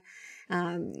reviewed that.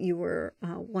 You were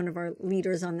one of our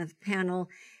leaders on the panel.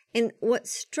 And what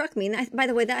struck me, and by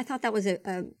the way, I thought that was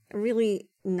a really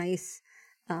nice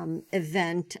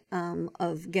event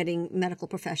of getting medical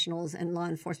professionals and law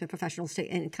enforcement professionals to,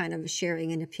 and kind of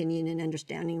sharing an opinion and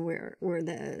understanding where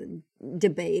the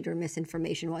debate or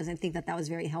misinformation was. I think that was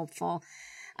very helpful.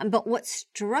 But what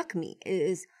struck me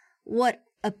is what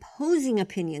opposing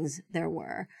opinions there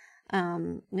were.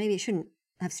 Maybe it shouldn't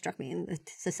have struck me in the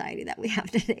society that we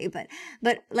have today,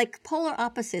 but like polar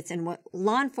opposites, and what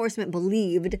law enforcement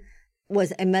believed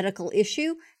was a medical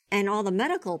issue, and all the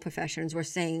medical professions were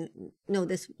saying, no,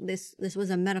 this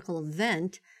was a medical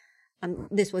event.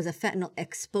 This was a fentanyl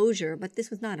exposure, but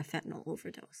this was not a fentanyl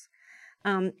overdose.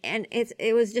 And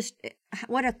it was just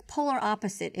what a polar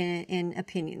opposite in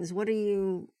opinions.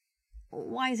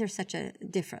 Why is there such a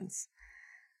difference?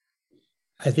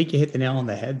 I think you hit the nail on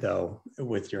the head, though,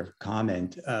 with your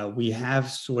comment. We have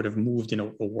sort of moved in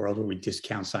a world where we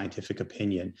discount scientific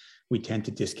opinion. We tend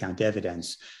to discount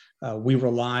evidence. We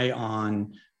rely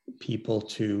on people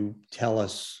to tell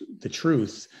us the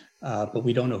truth, but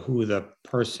we don't know who the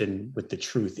person with the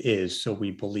truth is, so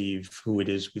we believe who it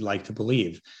is we like to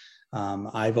believe.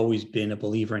 I've always been a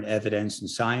believer in evidence and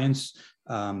science,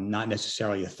 not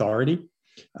necessarily authority.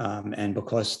 And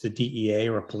because the DEA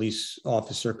or a police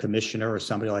officer, commissioner, or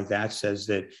somebody like that says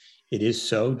that it is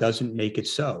so, doesn't make it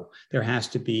so. There has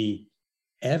to be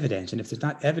evidence. And if there's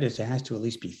not evidence, there has to at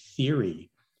least be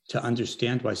theory to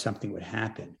understand why something would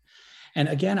happen. And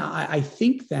again, I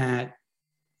think that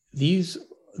these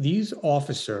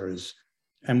officers,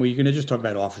 and we're going to just talk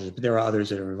about officers, but there are others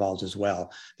that are involved as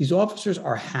well. These officers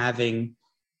are having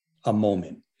a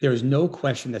moment. There is no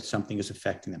question that something is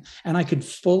affecting them. And I could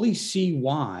fully see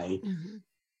why,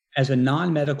 as a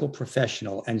non-medical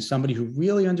professional and somebody who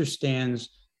really understands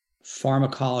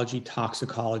pharmacology,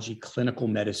 toxicology, clinical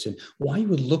medicine, why you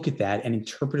would look at that and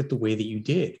interpret it the way that you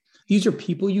did. These are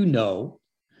people you know.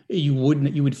 You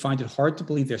would find it hard to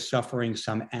believe they're suffering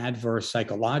some adverse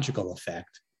psychological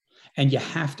effect, and you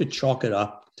have to chalk it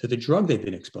up to the drug they've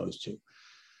been exposed to.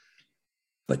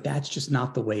 But that's just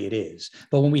not the way it is.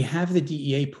 But when we have the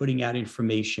DEA putting out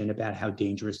information about how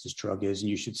dangerous this drug is and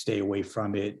you should stay away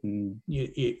from it, and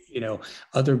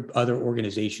other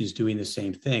organizations doing the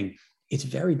same thing, it's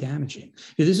very damaging.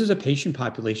 This is a patient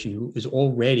population who is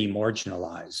already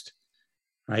marginalized,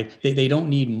 right? They don't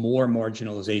need more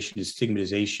marginalization and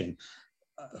stigmatization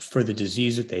for the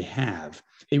disease that they have.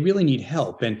 They really need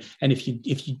help. And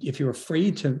if you're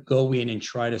afraid to go in and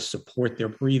try to support their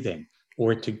breathing,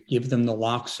 or to give them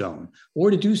naloxone, or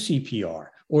to do CPR,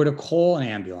 or to call an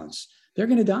ambulance, they're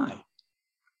going to die,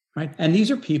 right? And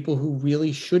these are people who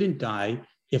really shouldn't die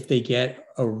if they get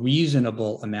a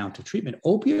reasonable amount of treatment.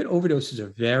 Opioid overdoses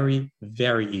are very,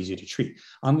 very easy to treat.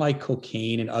 Unlike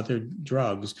cocaine and other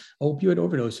drugs, opioid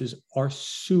overdoses are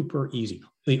super easy.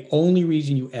 The only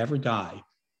reason you ever die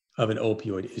of an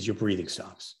opioid is your breathing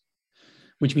stops,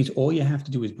 which means all you have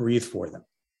to do is breathe for them.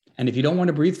 And if you don't want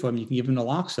to breathe for them, you can give them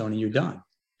naloxone and you're done.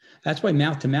 That's why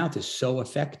mouth-to-mouth is so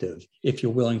effective if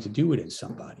you're willing to do it in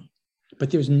somebody.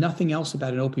 But there's nothing else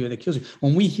about an opioid that kills you.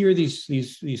 When we hear these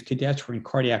cadets were in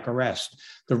cardiac arrest,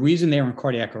 the reason they were in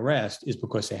cardiac arrest is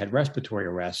because they had respiratory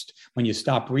arrest. When you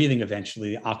stop breathing,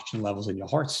 eventually the oxygen levels in your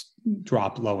heart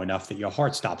drop low enough that your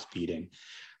heart stops beating,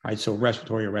 right? So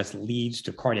respiratory arrest leads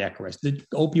to cardiac arrest. The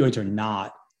opioids are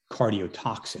not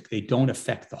cardiotoxic. They don't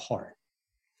affect the heart.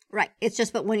 Right. It's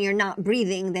just, but when you're not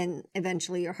breathing, then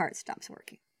eventually your heart stops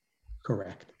working.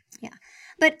 Correct. Yeah.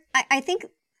 But I think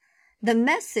the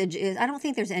message is, I don't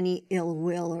think there's any ill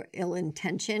will or ill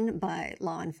intention by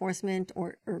law enforcement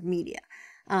or media.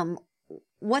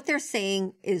 What they're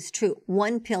saying is true.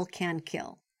 One pill can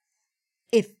kill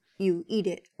if you eat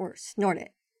it or snort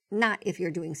it, not if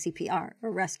you're doing CPR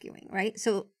or rescuing, right?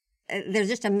 So there's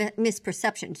just a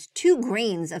misperception. 2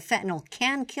 grains of fentanyl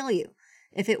can kill you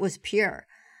if it was pure.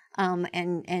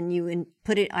 And you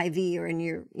put it IV or in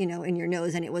your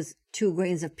nose, and it was 2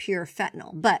 grains of pure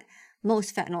fentanyl. But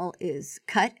most fentanyl is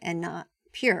cut and not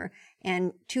pure,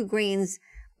 and 2 grains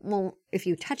won't, if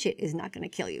you touch it, is not going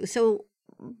to kill you. So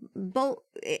both,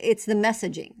 it's the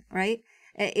messaging, right?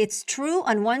 It's true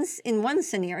in one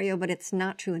scenario, but it's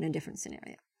not true in a different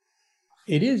scenario.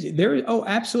 It is there. Oh,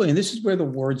 absolutely. And this is where the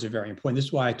words are very important. This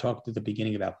is why I talked at the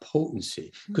beginning about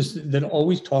potency, because they'll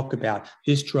always talk about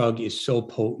this drug is so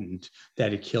potent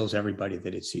that it kills everybody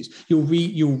that it sees. You'll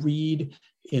read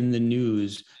in the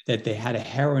news that they had a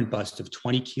heroin bust of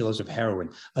 20 kilos of heroin,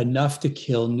 enough to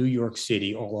kill New York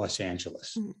City or Los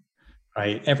Angeles,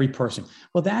 right? Every person.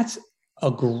 Well, that's a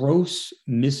gross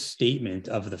misstatement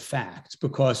of the facts,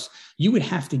 because you would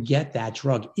have to get that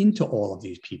drug into all of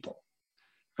these people.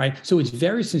 Right. So it's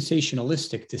very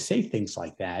sensationalistic to say things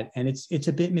like that. And it's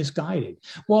a bit misguided.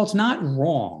 Well, it's not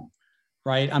wrong.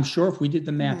 Right. I'm sure if we did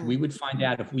the math, we would find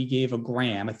out if we gave a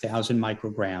gram, 1,000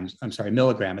 micrograms,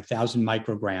 1,000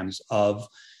 micrograms of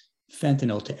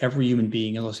fentanyl to every human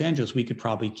being in Los Angeles, we could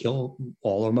probably kill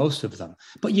all or most of them.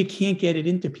 But you can't get it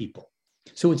into people.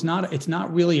 So it's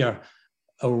not really a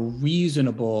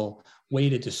reasonable way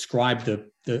to describe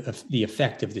the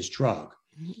effect of this drug.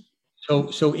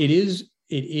 So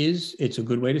it's a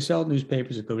good way to sell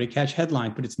newspapers, a good way to catch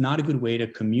headlines, but it's not a good way to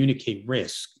communicate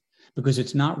risk, because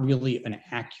it's not really an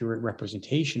accurate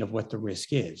representation of what the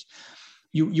risk is.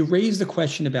 You raise the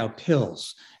question about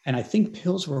pills, and I think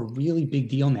pills are a really big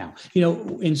deal now.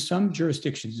 In some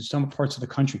jurisdictions, in some parts of the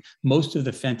country, most of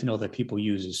the fentanyl that people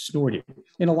use is snorted.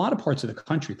 In a lot of parts of the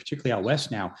country, particularly out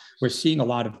west now, we're seeing a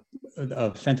lot of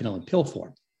fentanyl in pill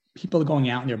form. People are going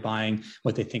out and they're buying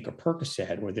what they think are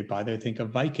Percocet, or they think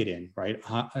of Vicodin, right?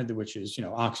 Which is,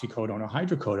 oxycodone or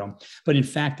hydrocodone. But in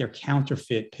fact, they're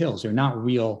counterfeit pills. They're not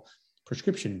real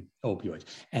prescription opioids.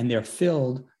 And they're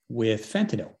filled with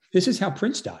fentanyl. This is how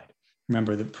Prince died.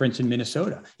 Remember the Prince in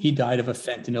Minnesota? He died of a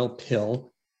fentanyl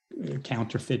pill,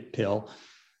 counterfeit pill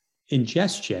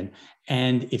ingestion.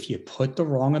 And if you put the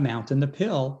wrong amount in the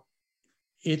pill,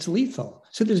 it's lethal.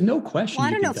 So there's no question. Well,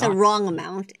 I don't know if it's the wrong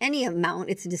amount. Any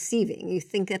amount, it's deceiving. You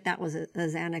think that was a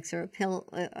Xanax or a pill,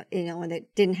 and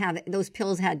it didn't have it. Those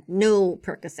pills had no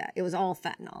Percocet. It was all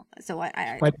fentanyl. So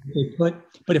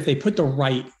But if they put the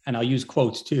right, and I'll use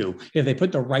quotes too, if they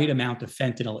put the right amount of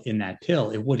fentanyl in that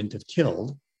pill, it wouldn't have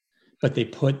killed. But they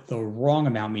put the wrong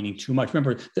amount, meaning too much.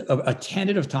 Remember, a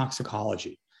tenet of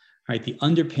toxicology, right? The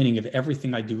underpinning of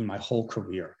everything I do in my whole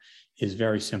career is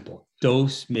very simple.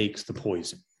 Dose makes the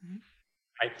poison.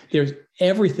 Right?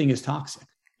 Everything is toxic.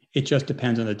 It just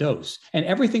depends on the dose. And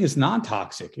everything is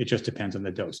non-toxic. It just depends on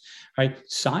the dose. Right?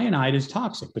 Cyanide is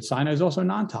toxic, but cyanide is also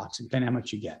non-toxic, depending on how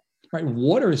much you get. Right?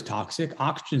 Water is toxic,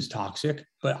 oxygen is toxic,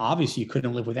 but obviously you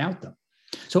couldn't live without them.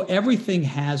 So everything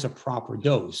has a proper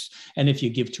dose. And if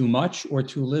you give too much or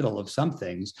too little of some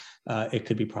things, it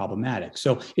could be problematic.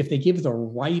 So if they give the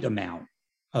right amount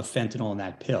of fentanyl in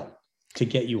that pill to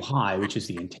get you high, which is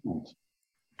the intent.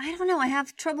 I don't know. I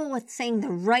have trouble with saying the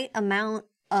right amount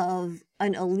of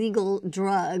an illegal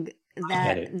drug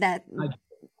that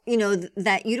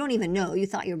you don't even know. You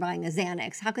thought you were buying a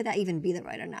Xanax. How could that even be the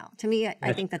right amount? To me,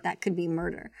 I think that could be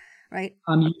murder, right?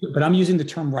 But I'm using the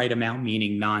term right amount,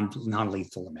 meaning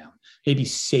non-lethal amount, maybe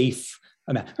safe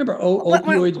amount. Remember,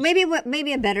 opioids.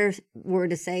 Maybe a better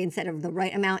word to say instead of the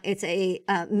right amount, it's a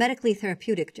medically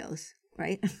therapeutic dose.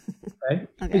 Right. Okay.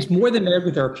 It's more than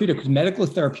medical therapeutic, because medical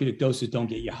therapeutic doses don't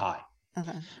get you high.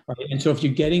 Okay. Right. And so if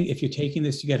you're taking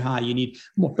this to get high, you need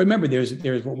more. But remember, there's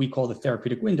what we call the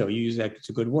therapeutic window. You use that; it's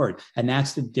a good word, and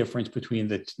that's the difference between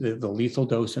the lethal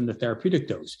dose and the therapeutic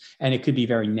dose. And it could be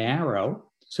very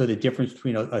narrow. So the difference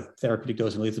between a therapeutic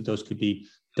dose and lethal dose could be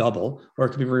double, or it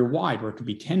could be very wide, or it could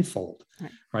be tenfold,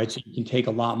 right? So you can take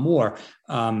a lot more.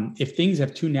 If things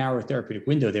have too narrow a therapeutic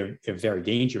window, they're very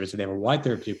dangerous. If they have a wide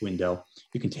therapeutic window,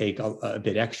 you can take a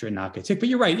bit extra and not get sick. But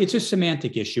you're right, it's a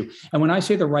semantic issue. And when I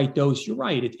say the right dose, you're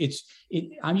right.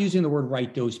 I'm using the word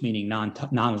right dose, meaning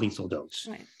non-lethal dose.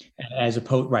 Right. As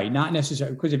opposed, right, not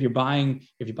necessarily, because if you're buying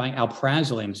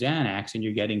alprazolam, Xanax, and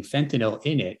you're getting fentanyl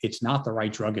in it, it's not the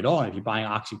right drug at all. If you're buying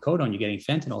oxycodone, you're getting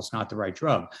fentanyl, it's not the right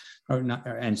drug,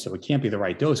 and so it can't be the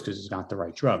right dose because it's not the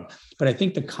right drug. But I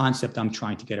think the concept I'm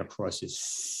trying to get across is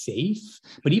safe,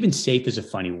 but even safe is a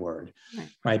funny word,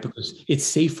 right? Because it's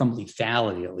safe from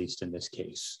lethality, at least in this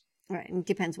case. Right. It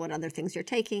depends what other things you're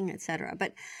taking, et cetera.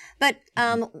 But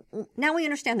now we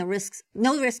understand the risks,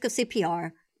 no risk of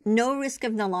CPR, no risk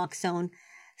of naloxone.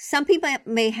 Some people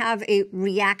may have a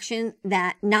reaction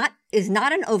that is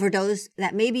not an overdose,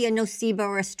 that may be a nocebo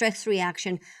or a stress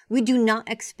reaction. We do not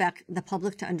expect the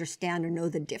public to understand or know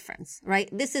the difference, right?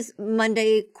 This is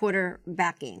Monday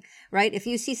quarterbacking, right? If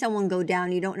you see someone go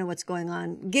down, you don't know what's going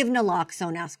on, give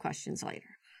naloxone, ask questions later.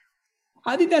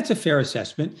 I think that's a fair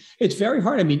assessment. It's very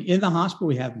hard. I mean, in the hospital,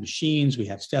 we have machines, we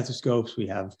have stethoscopes, we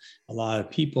have a lot of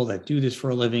people that do this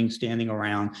for a living standing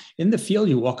around. In the field,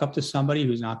 you walk up to somebody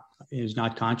who's not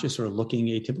conscious or looking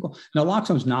atypical.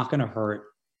 Naloxone is not going to hurt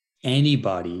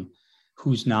anybody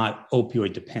who's not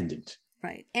opioid dependent.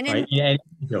 Right. And in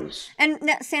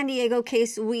that San Diego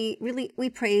case, we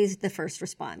praised the first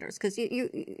responders because you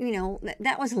know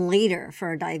that was later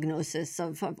for a diagnosis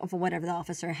of whatever the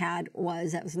officer had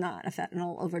that was not a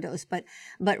fentanyl overdose, but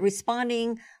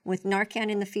responding with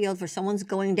Narcan in the field where someone's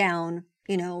going down,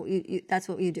 you that's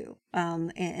what you do.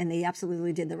 And they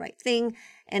absolutely did the right thing.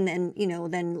 And then,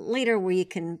 then later we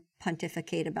can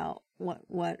pontificate about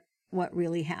what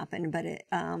really happened.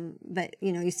 But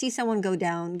you see someone go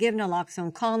down, give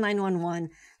naloxone, call 911,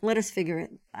 let us figure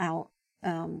it out,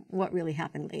 what really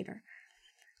happened later.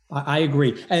 I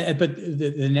agree. But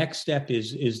the next step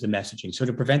is the messaging. So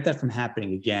to prevent that from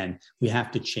happening again, we have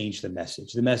to change the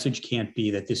message. The message can't be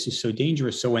that this is so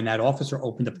dangerous. So when that officer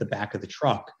opened up the back of the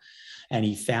truck and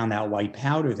he found that white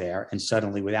powder there, and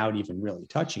suddenly without even really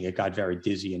touching it, got very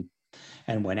dizzy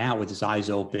and went out with his eyes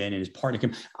open, and his partner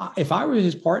came. If I was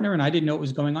his partner and I didn't know what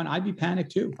was going on, I'd be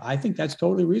panicked too. I think that's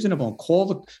totally reasonable.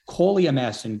 Call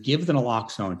EMS and give the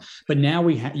naloxone. But now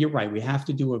you're right. We have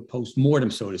to do a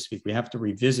post-mortem, so to speak. We have to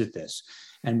revisit this,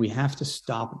 and we have to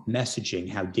stop messaging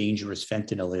how dangerous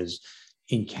fentanyl is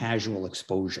in casual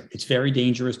exposure. It's very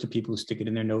dangerous to people who stick it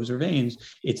in their nose or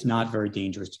veins. It's not very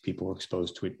dangerous to people who are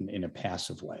exposed to it in a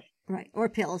passive way. Right. Or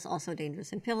pills, also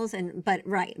dangerous in pills. But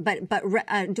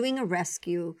doing a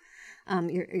rescue,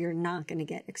 you're not going to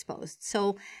get exposed.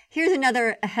 So here's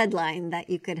another headline that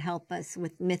you could help us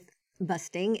with myth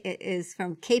busting. It is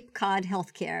from Cape Cod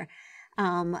Healthcare.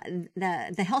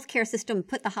 The healthcare system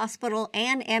put the hospital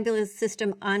and ambulance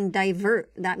system on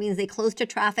divert. That means they closed to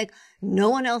traffic. No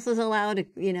one else is allowed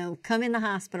to, come in the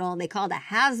hospital. They called a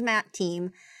hazmat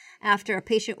team after a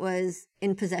patient was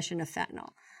in possession of fentanyl.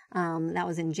 That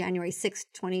was in January 6th,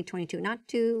 2022, not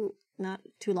too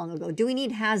long ago. Do we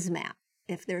need hazmat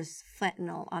if there's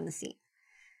fentanyl on the scene?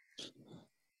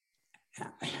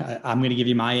 I'm going to give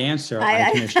you my answer.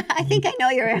 I think I know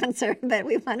your answer, but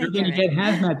we want to hear it. You're going to get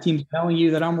hazmat teams telling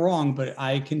you that I'm wrong, but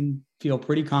I can feel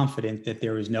pretty confident that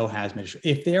there is no hazmat issue.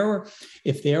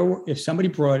 If somebody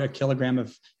brought a kilogram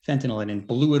of fentanyl in and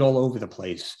blew it all over the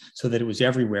place so that it was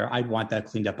everywhere, I'd want that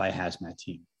cleaned up by a hazmat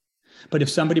team. But if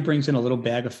somebody brings in a little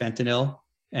bag of fentanyl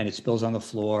and it spills on the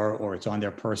floor or it's on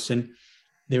their person,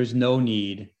 there's no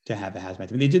need to have a hazmat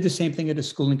team. They did the same thing at a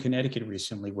school in Connecticut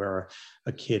recently where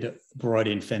a kid brought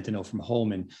in fentanyl from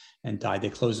home and died. They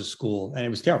closed the school, and it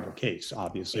was a terrible case,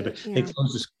 obviously, but They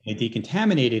closed the school, they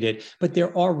decontaminated it, but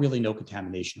there are really no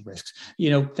contamination risks.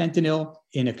 Fentanyl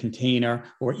in a container,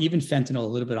 or even fentanyl a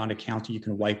little bit on a counter, you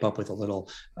can wipe up with a little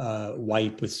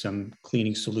wipe with some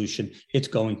cleaning solution. It's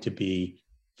going to be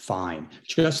fine.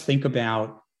 Just think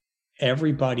about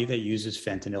everybody that uses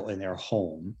fentanyl in their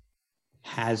home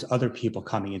has other people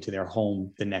coming into their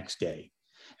home the next day.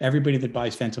 Everybody that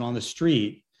buys fentanyl on the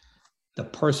street, the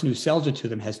person who sells it to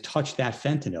them has touched that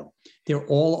fentanyl. They're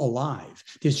all alive.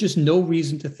 There's just no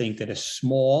reason to think that a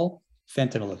small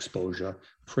fentanyl exposure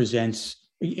presents,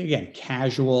 again,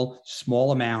 casual,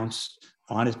 small amounts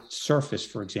on a surface,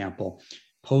 for example,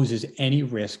 poses any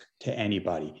risk to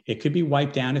anybody. It could be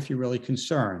wiped down if you're really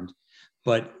concerned,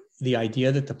 but the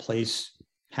idea that the place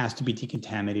has to be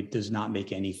decontaminated does not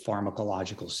make any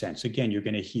pharmacological sense. Again, you're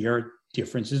going to hear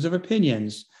differences of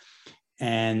opinions.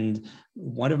 And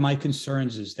one of my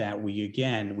concerns is that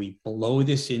we blow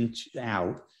this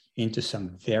out into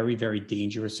some very, very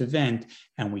dangerous event,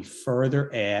 and we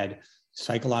further add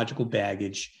psychological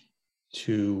baggage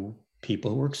to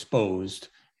people who are exposed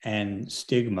and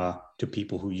stigma to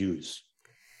people who use.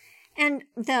 And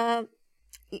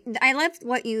I love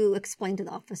what you explained to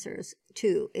the officers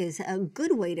too, is a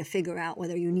good way to figure out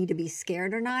whether you need to be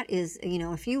scared or not is,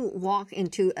 if you walk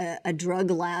into a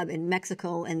drug lab in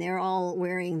Mexico and they're all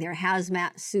wearing their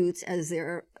hazmat suits as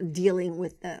they're dealing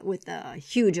with the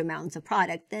huge amounts of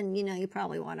product, then, you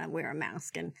probably want to wear a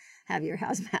mask and have your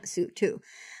hazmat suit too.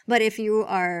 But if you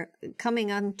are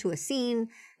coming onto a scene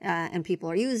and people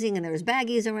are using and there's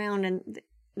baggies around, and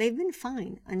they've been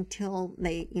fine until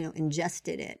they,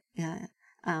 ingested it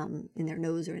in their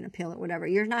nose or in a pill or whatever.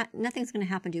 Nothing's going to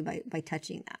happen to you by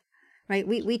touching that, right?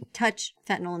 We touch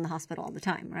fentanyl in the hospital all the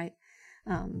time, right?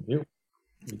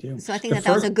 We do. So I think that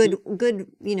was a good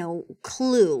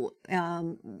clue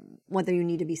whether you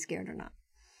need to be scared or not.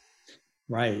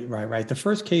 Right. The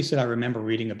first case that I remember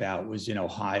reading about was in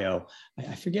Ohio.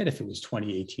 I forget if it was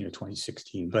 2018 or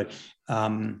 2016, but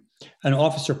an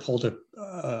officer pulled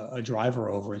a driver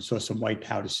over and saw some white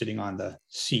powder sitting on the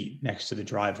seat next to the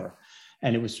driver.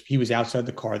 And he was outside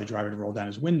the car. The driver had rolled down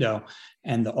his window,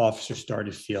 and the officer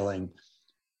started feeling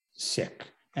sick.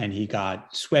 And he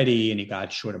got sweaty and he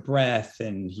got short of breath,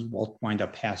 and he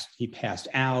passed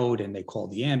out, and they called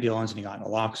the ambulance, and he got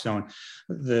naloxone.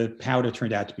 The powder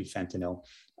turned out to be fentanyl,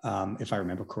 if I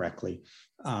remember correctly.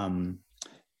 And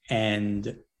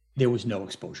there was no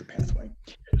exposure pathway.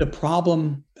 The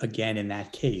problem, again, in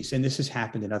that case, and this has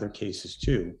happened in other cases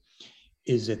too,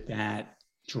 is that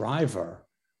driver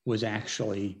was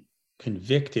actually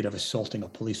convicted of assaulting a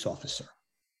police officer.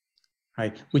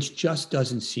 Right, which just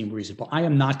doesn't seem reasonable. I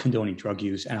am not condoning drug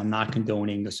use, and I'm not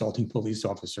condoning assaulting police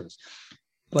officers.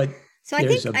 But so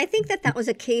I think that was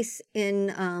a case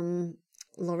in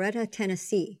Loretta,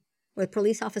 Tennessee, where a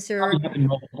police officer happened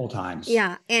multiple times.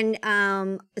 Yeah, and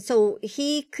so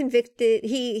he convicted.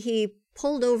 He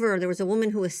pulled over. There was a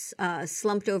woman who was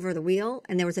slumped over the wheel,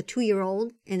 and there was a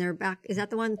 2-year-old in her back. Is that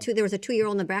the one? There was a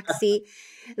 2-year-old in the back seat.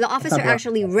 The officer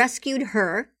actually rescued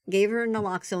her, gave her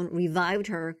naloxone, revived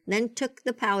her, then took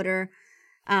the powder,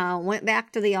 went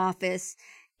back to the office,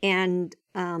 and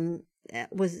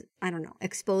was, I don't know,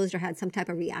 exposed or had some type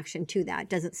of reaction to that.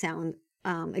 Doesn't sound.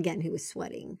 Again, he was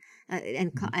sweating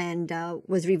and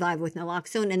was revived with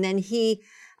naloxone, and then he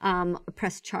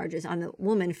pressed charges on the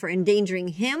woman for endangering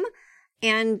him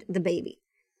and the baby.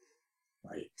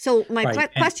 Right. So my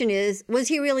question is, was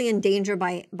he really in danger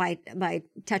by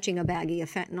touching a baggie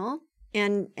of fentanyl?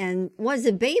 And was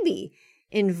the baby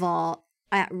involved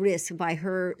at risk by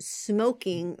her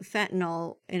smoking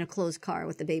fentanyl in a closed car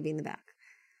with the baby in the back?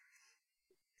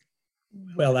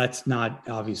 Well, that's not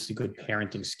obviously good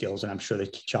parenting skills, and I'm sure the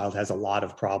child has a lot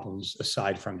of problems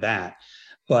aside from that.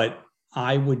 But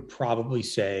I would probably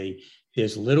say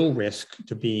there's little risk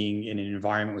to being in an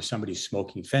environment where somebody's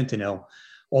smoking fentanyl,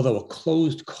 although a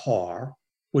closed car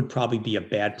would probably be a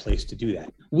bad place to do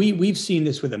that. We've seen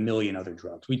this with a million other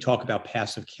drugs. We talk about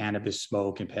passive cannabis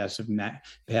smoke and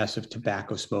passive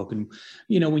tobacco smoke. And,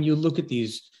 when you look at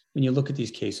these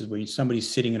cases where somebody's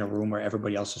sitting in a room where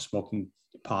everybody else is smoking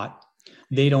pot,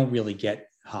 they don't really get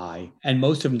high. And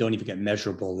most of them don't even get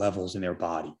measurable levels in their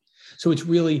body. So it's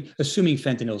really, assuming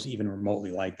fentanyl is even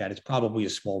remotely like that, it's probably a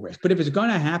small risk. But if it's going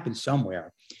to happen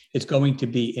somewhere, it's going to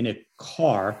be in a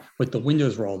car with the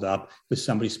windows rolled up with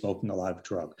somebody smoking a lot of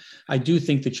drug. I do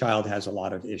think the child has a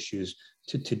lot of issues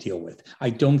to deal with. I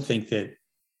don't think that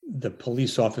the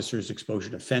police officer's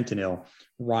exposure to fentanyl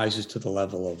rises to the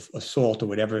level of assault or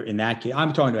whatever in that case.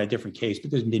 I'm talking about a different case, but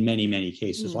there's been many, many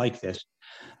cases like this.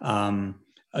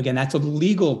 Again, that's a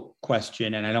legal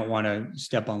question, and I don't want to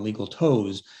step on legal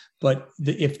toes, but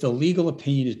if the legal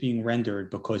opinion is being rendered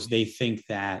because they think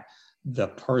that the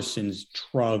person's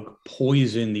drug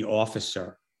poisoned the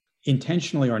officer,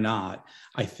 intentionally or not,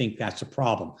 I think that's a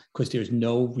problem, because there's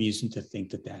no reason to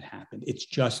think that happened.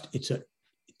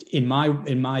 In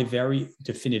my very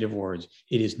definitive words,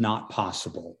 it is not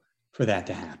possible for that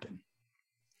to happen.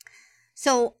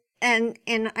 So, and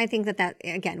I think that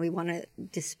again, we want to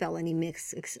dispel any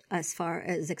mix as far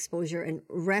as exposure and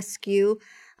rescue.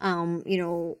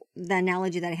 The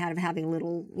analogy that I had of having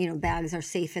little, bags are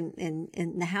safe in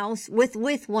the house with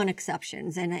one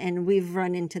exception. And we've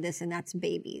run into this, and that's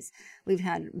babies. We've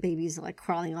had babies like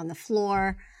crawling on the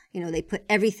floor. They put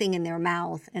everything in their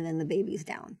mouth and then the baby's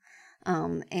down.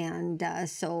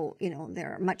 So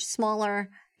they're much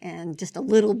smaller, and just a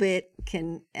little bit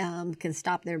can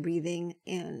stop their breathing.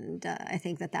 And I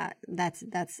think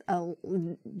that's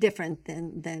different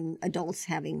than adults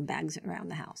having bags around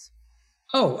the house.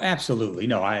 Oh, absolutely.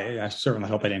 No, I certainly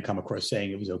hope I didn't come across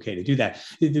saying it was okay to do that.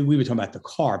 We were talking about the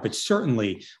car, but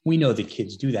certainly we know that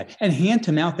kids do that. And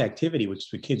hand-to-mouth activity, which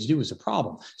the kids do, is a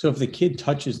problem. So if the kid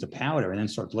touches the powder and then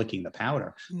starts licking the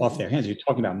powder off their hands, you're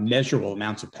talking about measurable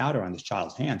amounts of powder on this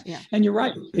child's hands. Yeah. And you're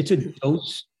right. It's a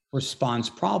dose response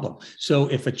problem. So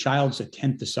if a child's a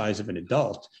tenth the size of an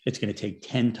adult, it's going to take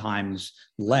 10 times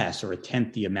less or a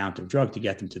tenth the amount of drug to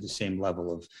get them to the same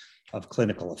level of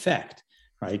clinical effect.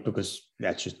 Right, because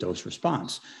that's just dose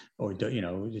response, or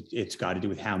it's got to do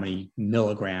with how many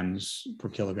milligrams per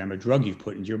kilogram of drug you've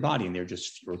put into your body, and they're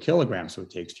just fewer kilograms, so it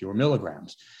takes fewer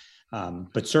milligrams.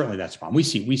 But certainly that's a problem. We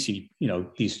see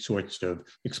these sorts of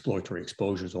exploratory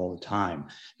exposures all the time,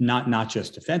 not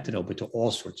just to fentanyl, but to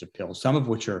all sorts of pills, some of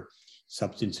which are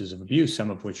substances of abuse, some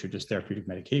of which are just therapeutic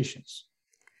medications.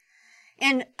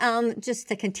 And just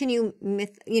to continue,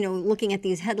 looking at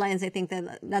these headlines, I think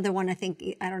that the other one,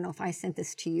 I don't know if I sent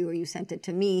this to you or you sent it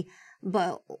to me,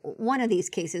 but one of these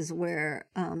cases where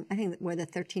where the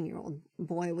 13-year-old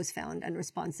boy was found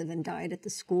unresponsive and died at the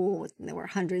school. There were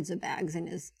hundreds of bags in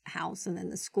his house and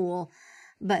then the school.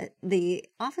 But the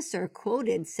officer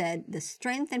quoted said, "The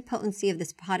strength and potency of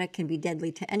this product can be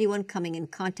deadly to anyone coming in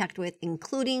contact with,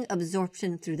 including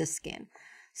absorption through the skin."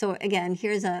 So again,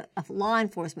 here's a law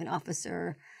enforcement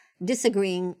officer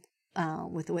disagreeing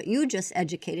with what you just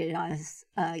educated us,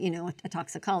 a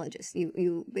toxicologist.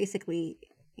 You basically,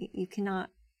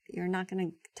 you're not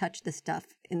going to touch the stuff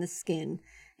in the skin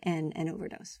and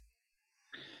overdose.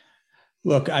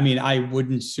 Look, I mean, I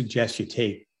wouldn't suggest you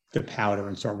take the powder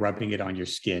and start rubbing it on your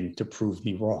skin to prove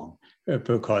me wrong,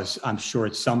 because I'm sure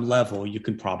at some level you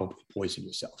can probably poison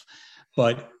yourself.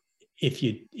 But if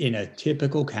you in a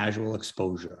typical casual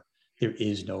exposure, there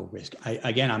is no risk.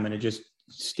 I'm going to just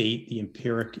state the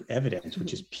empiric evidence,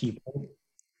 which is people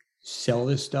sell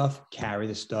this stuff, carry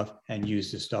this stuff, and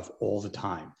use this stuff all the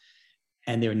time.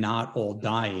 And they're not all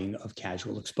dying of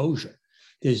casual exposure.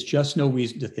 There's just no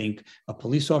reason to think a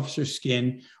police officer's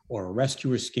skin or a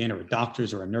rescuer's skin or a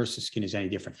doctor's or a nurse's skin is any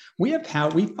different. We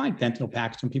find fentanyl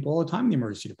packets on people all the time in the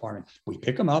emergency department. We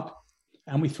pick them up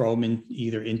and we throw them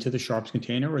either into the sharps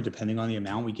container, or depending on the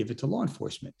amount, we give it to law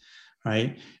enforcement,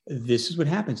 right? This is what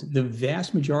happens. The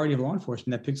vast majority of law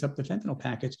enforcement that picks up the fentanyl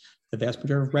packets, the vast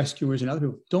majority of rescuers and other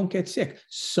people don't get sick.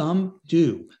 Some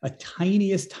do, a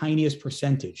tiniest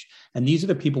percentage. And these are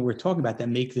the people we're talking about that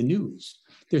make the news.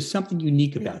 There's something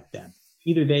unique about them.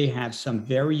 Either they have some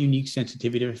very unique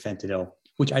sensitivity to fentanyl,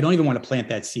 which I don't even want to plant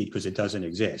that seed because it doesn't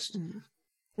exist.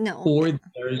 No. Or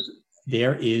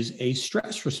there is a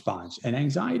stress response, an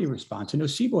anxiety response, a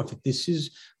nocebo effect. This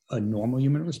is a normal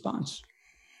human response.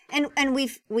 And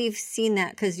we've seen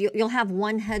that, because you'll have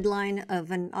one headline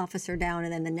of an officer down,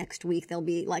 and then the next week there'll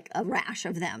be like a rash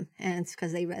of them, and it's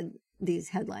because they read these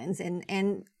headlines,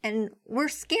 and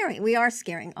we are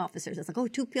scaring officers. It's like, oh,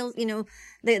 2 pills, the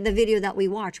video that we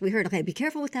watched, we heard, okay, be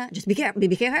careful with that, just be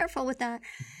careful with that.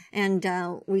 And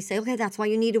we say, okay, that's why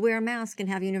you need to wear a mask and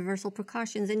have universal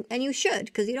precautions, and you should,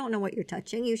 because you don't know what you're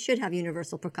touching. You should have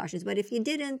universal precautions, but if you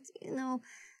didn't,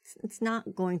 it's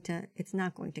not going to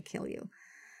kill you.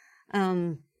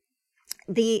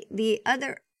 The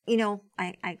other,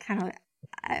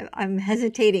 I'm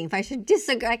hesitating if I should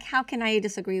disagree. Like, how can I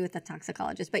disagree with the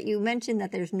toxicologist? But you mentioned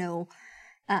that there's no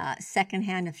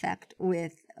secondhand effect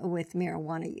with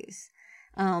marijuana use,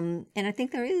 and I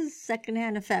think there is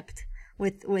secondhand effect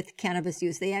with cannabis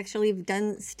use. They actually have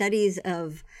done studies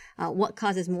of what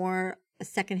causes more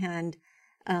secondhand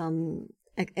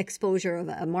exposure of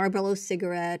a Marlboro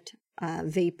cigarette,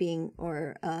 vaping,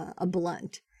 or a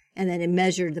blunt. And then it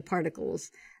measured the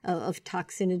particles of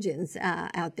toxinogens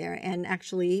out there. And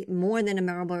actually, more than a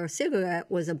Marlboro cigarette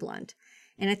was a blunt.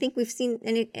 And I think we've seen,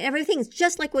 and everything's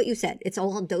just like what you said. It's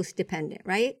all dose dependent,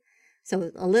 right?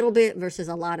 So a little bit versus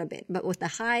a lot of it. But with the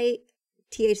high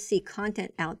THC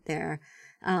content out there,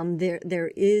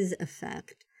 there is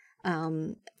effect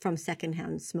from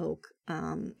secondhand smoke.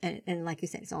 And like you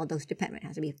said, it's all dose dependent. It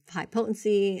has to be high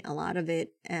potency, a lot of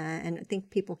it. And I think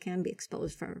people can be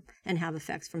exposed from and have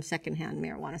effects from secondhand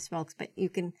marijuana smokes. But you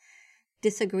can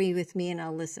disagree with me and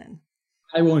I'll listen.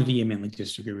 I won't vehemently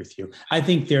disagree with you. I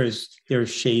think there's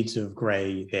shades of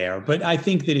gray there, but I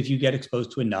think that if you get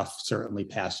exposed to enough, certainly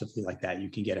passively like that, you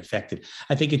can get affected.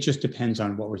 I think it just depends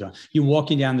on what we're doing. You're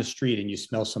walking down the street and you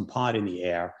smell some pot in the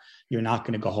air, you're not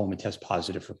going to go home and test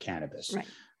positive for cannabis. Right.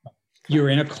 You're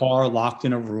in a car locked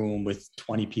in a room with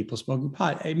 20 people smoking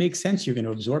pot. It makes sense you're going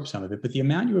to absorb some of it, but the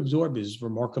amount you absorb is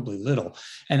remarkably little.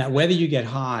 And whether you get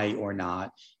high or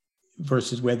not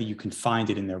versus whether you can find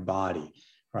it in their body,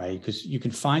 right? Because you can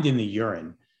find it in the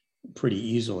urine, pretty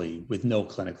easily with no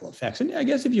clinical effects. And I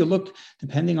guess if you look,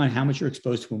 depending on how much you're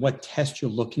exposed to and what test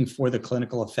you're looking for the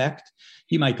clinical effect,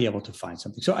 you might be able to find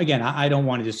something. So again, I don't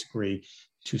want to disagree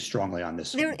too strongly on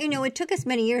this. It took us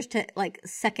many years to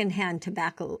secondhand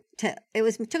tobacco.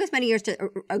 It took us many years to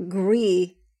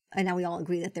agree, and now we all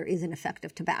agree that there is an effect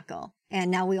of tobacco, and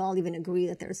now we all even agree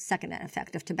that there's a secondhand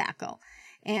effect of tobacco,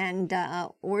 and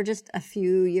we're just a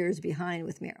few years behind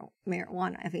with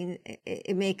marijuana. I mean,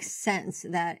 it makes sense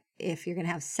that if you're going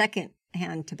to have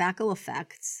secondhand tobacco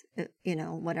effects,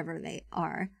 whatever they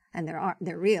are, and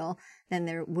they're real, then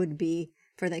there would be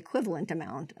for the equivalent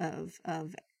amount of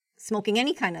smoking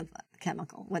any kind of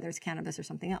chemical, whether it's cannabis or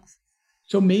something else.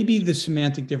 So maybe the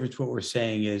semantic difference, what we're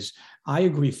saying is, I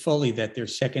agree fully that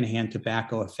there's secondhand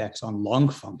tobacco effects on lung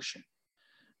function,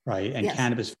 right? And yes,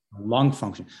 cannabis lung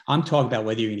function. I'm talking about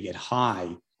whether you're going to get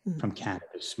high from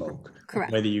cannabis smoke.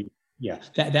 Correct.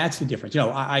 That's the difference.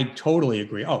 I totally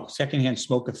agree. Secondhand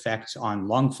smoke effects on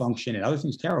lung function and other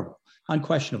things, terrible,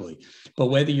 unquestionably. But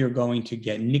whether you're going to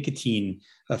get nicotine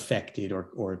affected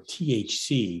or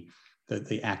THC,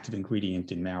 the active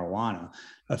ingredient in marijuana,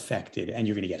 affected, and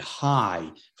you're going to get high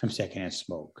from secondhand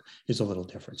smoke is a little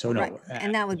different. So no, right.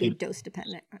 And that would be dose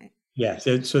dependent, right? Yeah,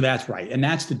 so that's right. And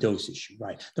that's the dose issue,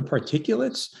 right? The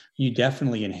particulates you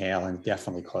definitely inhale and it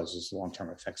definitely causes long-term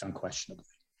effects, unquestionably.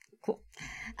 Cool.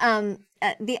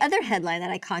 The other headline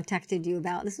that I contacted you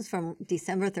about, this is from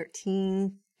December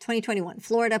 13, 2021.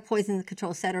 Florida Poison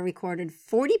Control Center recorded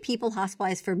 40 people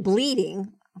hospitalized for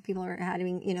bleeding. People are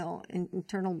having,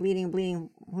 internal bleeding,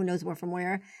 who knows where from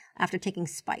where, after taking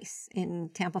spice in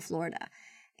Tampa, Florida.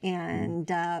 And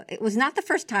it was not the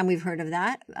first time we've heard of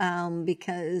that,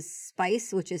 because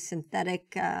spice, which is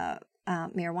synthetic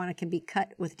marijuana, can be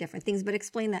cut with different things. But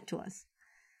explain that to us.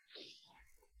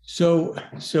 So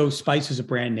spice is a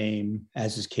brand name,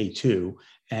 as is K2.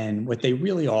 And what they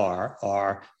really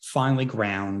are finely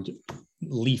ground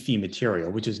leafy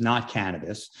material, which is not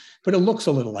cannabis, but it looks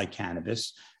a little like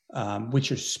cannabis,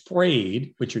 which are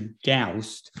sprayed, which are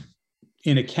doused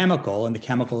in a chemical, and the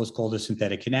chemical is called a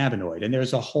synthetic cannabinoid. And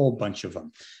there's a whole bunch of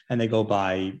them, and they go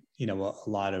by, a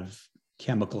lot of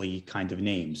chemically kind of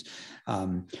names.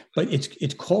 But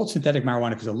it's called synthetic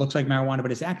marijuana because it looks like marijuana,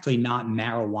 but it's actually not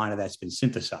marijuana that's been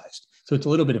synthesized. So it's a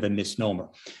little bit of a misnomer.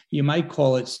 You might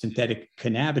call it synthetic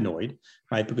cannabinoid,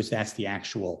 right? Because that's the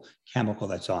actual chemical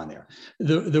that's on there.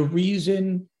 The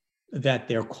reason that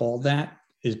they're called that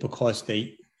is because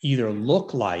they either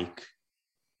look like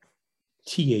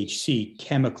THC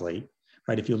chemically,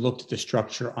 right? If you looked at the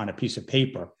structure on a piece of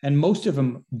paper, and most of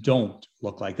them don't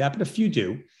look like that, but a few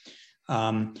do.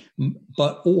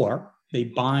 Or they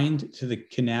bind to the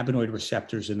cannabinoid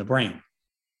receptors in the brain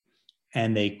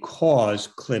and they cause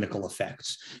clinical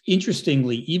effects.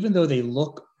 Interestingly, even though they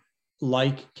look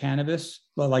like cannabis,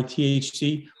 like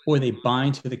THC, or they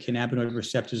bind to the cannabinoid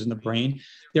receptors in the brain,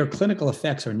 their clinical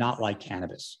effects are not like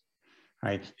cannabis.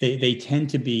 Right? They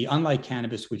tend to be, unlike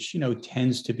cannabis, which,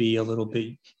 tends to be a little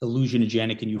bit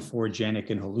hallucinogenic and euphorogenic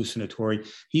and hallucinatory.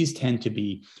 These tend to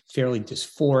be fairly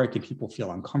dysphoric and people feel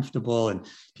uncomfortable and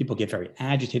people get very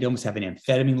agitated, almost have an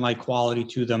amphetamine-like quality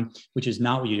to them, which is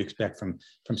not what you'd expect from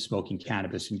smoking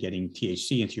cannabis and getting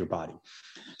THC into your body.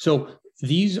 So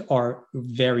these are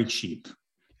very cheap.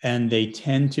 And they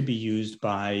tend to be used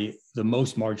by the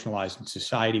most marginalized in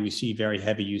society. We see very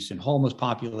heavy use in homeless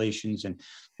populations and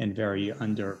very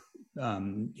under,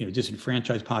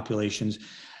 disenfranchised populations.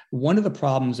 One of the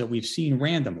problems that we've seen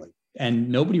randomly, and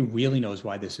nobody really knows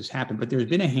why this has happened, but there's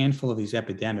been a handful of these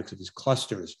epidemics, of these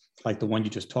clusters, like the one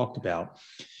you just talked about,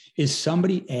 is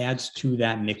somebody adds to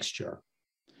that mixture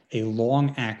a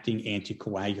long-acting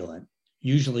anticoagulant,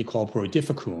 usually called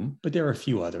brodifacoum, but there are a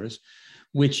few others,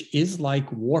 which is like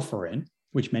warfarin,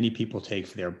 which many people take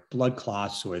for their blood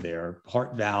clots or their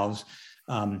heart valves.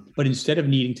 But instead of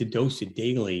needing to dose it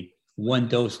daily, one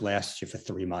dose lasts you for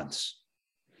 3 months.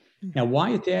 Now, why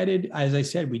it's added, as I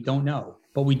said, we don't know,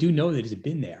 but we do know that it's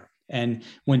been there. And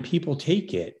when people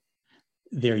take it,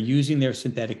 they're using their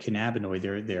synthetic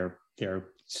cannabinoid, their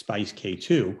spice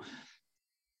K2,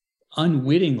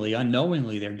 unwittingly,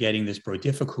 unknowingly, they're getting this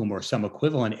brodifacoum or some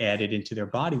equivalent added into their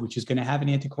body, which is going to have an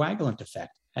anticoagulant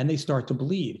effect. And they start to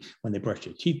bleed. When they brush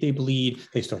their teeth, they bleed.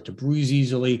 They start to bruise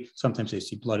easily. Sometimes they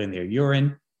see blood in their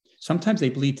urine. Sometimes they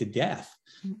bleed to death,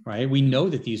 right? We know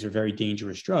that these are very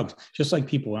dangerous drugs. Just like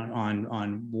people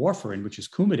on warfarin, which is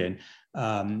Coumadin,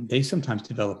 they sometimes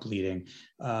develop bleeding.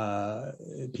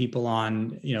 People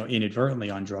on, inadvertently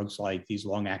on drugs like these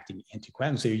long-acting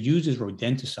anticoagulants, they're used as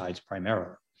rodenticides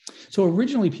primarily. So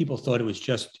originally people thought it was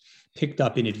just picked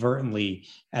up inadvertently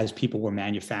as people were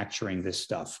manufacturing this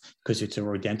stuff because it's a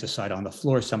rodenticide on the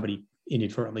floor. Somebody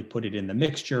inadvertently put it in the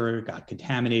mixture, got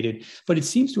contaminated. But it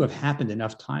seems to have happened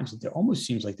enough times that there almost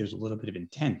seems like there's a little bit of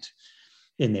intent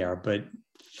in there. But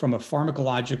from a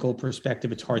pharmacological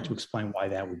perspective, it's hard to explain why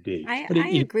that would be. I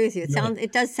It agree with you.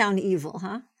 It does sound evil,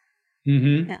 huh?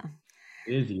 Mm-hmm. Yeah.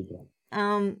 It is evil.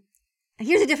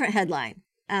 Here's a different headline.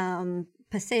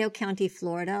 Paseo County,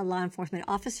 Florida, law enforcement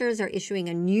officers are issuing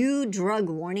a new drug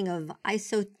warning of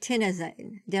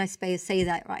isotinazine. Did I say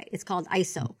that right? It's called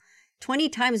ISO. 20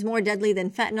 times more deadly than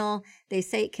fentanyl. They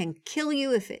say it can kill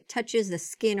you if it touches the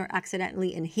skin or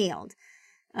accidentally inhaled.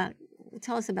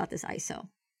 Tell us about this ISO.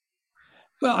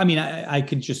 Well, I mean, I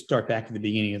could just start back at the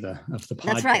beginning of the podcast.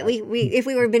 That's right. If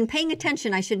we were been paying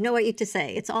attention, I should know what you to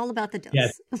say. It's all about the dose.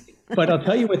 Yes, but I'll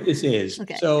tell you what this is.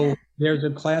 Okay. So there's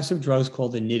a class of drugs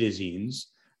called the nitazines,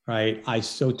 right?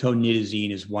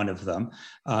 Isotonitazine is one of them,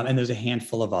 and there's a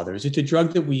handful of others. It's a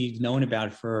drug that we've known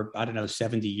about for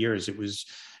 70 years.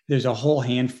 There's a whole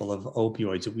handful of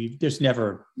opioids that there's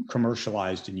never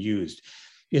commercialized and used.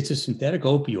 It's a synthetic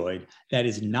opioid that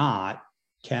is not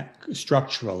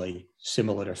structurally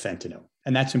similar to fentanyl.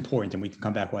 And that's important. And we can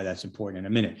come back why that's important in a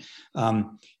minute.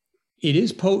 It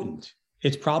is potent.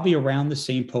 It's probably around the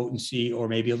same potency or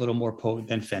maybe a little more potent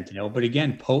than fentanyl. But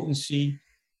again, potency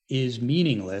is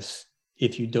meaningless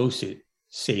if you dose it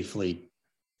safely.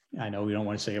 I know we don't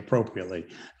want to say appropriately,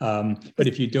 but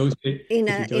if you dose it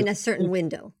in a certain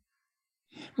window.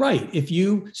 Right.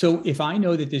 If I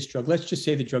know that this drug, let's just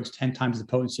say the drug's 10 times the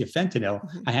potency of fentanyl,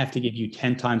 mm-hmm. I have to give you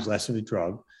 10 times less of the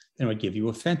drug than I would give you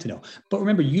a fentanyl. But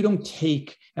remember, you don't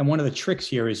take, and one of the tricks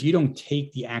here is you don't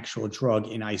take the actual drug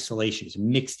in isolation. It's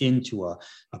mixed into a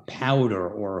powder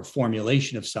or a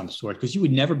formulation of some sort, because you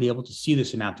would never be able to see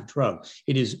this amount of drug.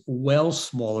 It is well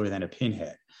smaller than a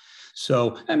pinhead.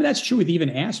 So, I mean, that's true with even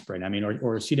aspirin,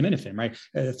 or acetaminophen, right?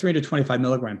 A 325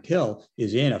 milligram pill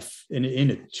is in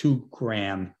a 2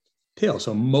 gram pill.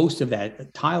 So most of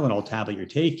that Tylenol tablet you're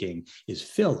taking is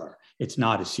filler. It's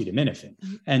not acetaminophen.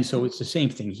 And so it's the same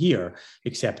thing here,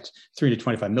 except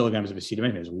 325 milligrams of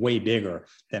acetaminophen is way bigger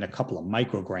than a couple of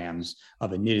micrograms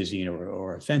of a nitazine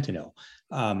or a fentanyl.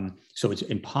 So it's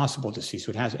impossible to see. So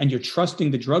it has, and you're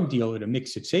trusting the drug dealer to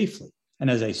mix it safely. And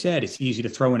as I said, it's easy to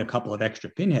throw in a couple of extra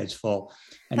pinheads full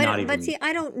and not even. But see,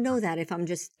 I don't know that if I'm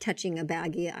just touching a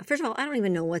baggie. First of all, I don't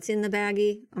even know what's in the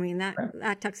baggie. I mean,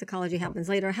 that toxicology happens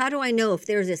later. How do I know if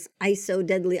there's this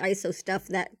deadly ISO stuff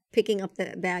that picking up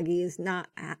the baggie is not,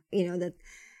 that,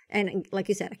 and like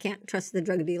you said, I can't trust the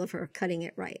drug dealer for cutting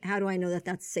it right. How do I know that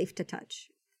that's safe to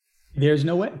touch? There's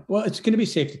no way. Well, it's going to be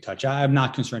safe to touch. I'm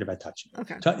not concerned about touching it.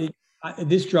 Okay.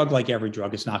 This drug, like every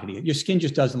drug, it's not going to get, your skin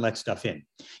just doesn't let stuff in.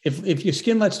 If your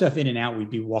skin let stuff in and out, we'd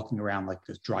be walking around like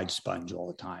this dried sponge all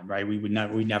the time, right? We'd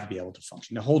never be able to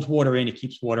function. It holds water in, it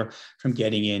keeps water from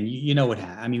getting in. You know what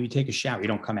happens. I mean, we take a shower, you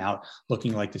don't come out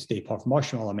looking like the Stay Puft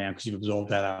Marshmallow Man because you've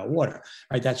absorbed that out of water,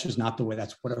 right? That's just not the way,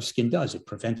 that's what our skin does. It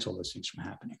prevents all those things from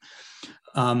happening.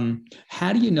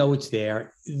 How do you know it's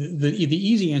there? The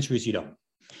easy answer is you don't.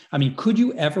 I mean, could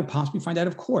you ever possibly find out?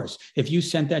 Of course, if you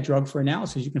sent that drug for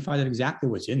analysis, you can find out exactly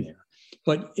what's in there.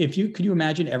 But could you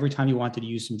imagine every time you wanted to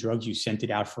use some drugs, you sent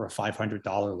it out for a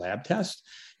 $500 lab test?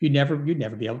 You'd never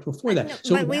be able to afford that.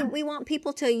 But we want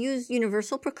people to use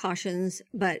universal precautions,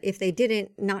 but if they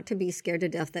didn't, not to be scared to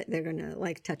death that they're going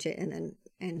to touch it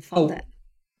and fall dead.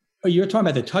 Oh, you're talking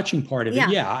about the touching part of it.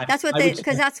 Yeah. That's what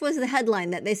because that was the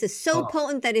headline, that this is so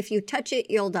potent that if you touch it,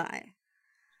 you'll die.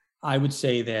 I would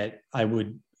say that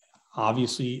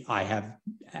obviously, I have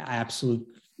absolute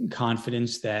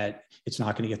confidence that it's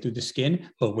not going to get through the skin,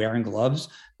 but wearing gloves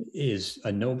is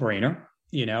a no-brainer.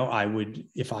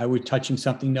 If I were touching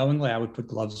something knowingly, I would put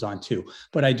gloves on too.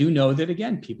 But I do know that,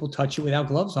 again, people touch it without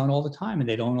gloves on all the time, and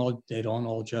they don't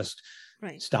all just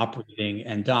stop breathing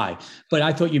and die. But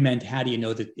I thought you meant, how do you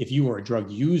know that if you were a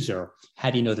drug user, how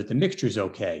do you know that the mixture is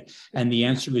okay? And the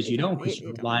answer is you don't, because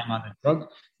you're relying on the drug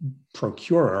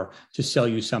procurer to sell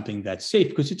you something that's safe,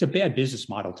 because it's a bad business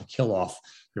model to kill off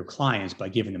your clients by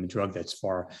giving them a drug that's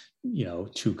far,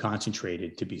 too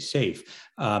concentrated to be safe.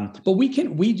 But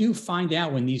we do find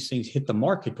out when these things hit the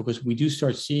market, because we do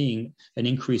start seeing an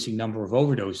increasing number of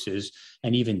overdoses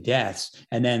and even deaths.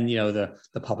 And then,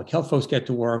 the public health folks get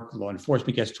to work, law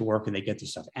enforcement gets to work, and they get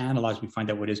this stuff analyzed. We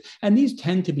find out what it is. And these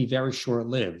tend to be very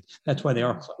short-lived. That's why they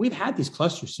are. We've had these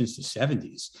clusters since the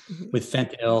 70s with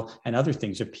fentanyl and other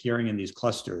things appearing in these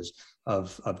clusters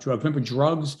of drugs. Remember,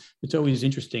 drugs, it's always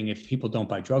interesting if people don't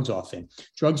buy drugs often.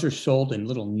 Drugs are sold in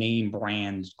little name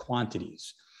brand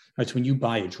quantities. Right? So when you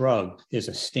buy a drug, there's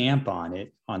a stamp on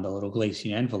it, on the little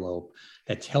glycine envelope,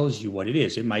 that tells you what it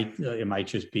is. It might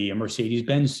just be a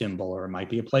Mercedes-Benz symbol, or it might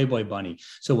be a Playboy bunny.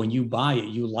 So when you buy it,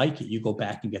 you like it, you go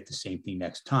back and get the same thing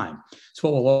next time.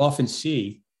 So what we'll often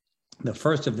see, the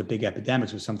first of the big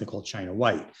epidemics was something called China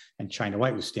White, and China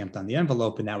White was stamped on the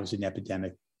envelope, and that was an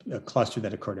epidemic, a cluster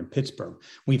that occurred in Pittsburgh.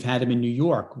 We've had them in New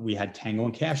York. We had Tango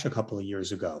and Cash a couple of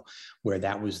years ago, where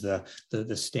that was the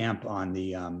stamp on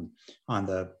the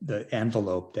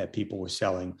envelope that people were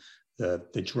selling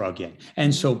the drug in.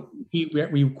 And so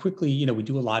we quickly, we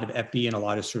do a lot of FB and a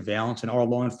lot of surveillance, and our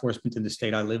law enforcement in the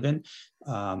state I live in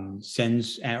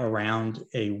sends around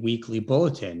a weekly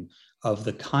bulletin of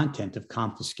the content of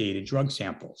confiscated drug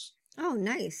samples. Oh,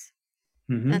 nice.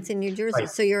 Mm-hmm. That's in New Jersey. Right.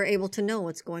 So you're able to know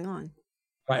what's going on.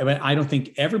 Right. I don't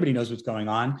think everybody knows what's going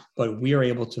on, but we are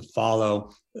able to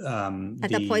follow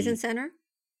at the poison center.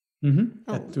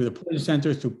 Mm-hmm. Through the poison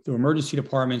centers, through emergency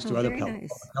departments, through other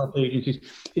health agencies.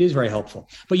 It is very helpful.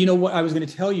 But you know what? I was going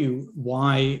to tell you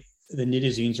why the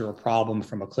nitazines are a problem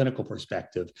from a clinical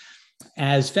perspective.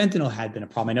 As fentanyl had been a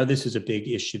problem, I know this is a big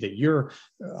issue that you're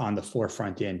on the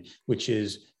forefront in, which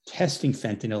is testing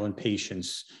fentanyl in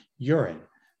patients' urine.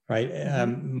 Right.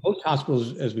 Mm-hmm. Most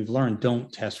hospitals, as we've learned, don't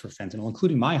test for fentanyl,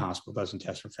 including my hospital doesn't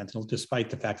test for fentanyl, despite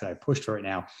the fact that I pushed for it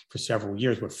now for several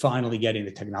years. We're finally getting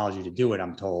the technology to do it,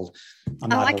 I'm told.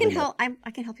 I can help.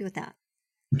 I can help you with that.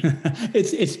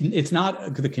 It's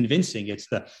not the convincing. It's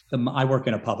the I work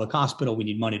in a public hospital. We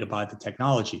need money to buy the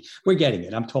technology. We're getting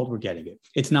it. I'm told we're getting it.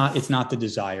 It's not the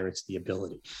desire. It's the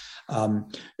ability.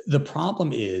 The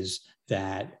problem is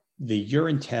that the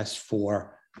urine tests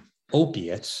for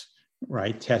opiates,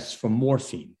 right, tests for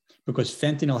morphine, because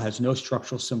fentanyl has no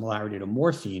structural similarity to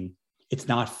morphine. It's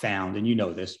not found, and you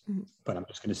know this, but I'm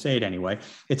just going to say it anyway.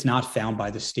 It's not found by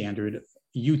the standard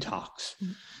UTOX.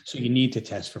 So you need to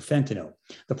test for fentanyl.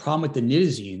 The problem with the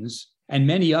nitazines and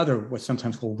many other what's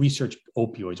sometimes called research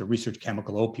opioids or research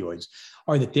chemical opioids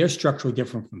are that they're structurally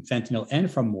different from fentanyl and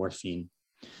from morphine.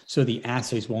 So the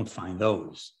assays won't find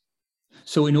those.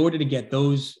 So in order to get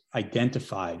those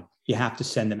identified, you have to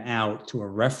send them out to a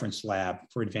reference lab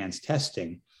for advanced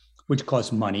testing, which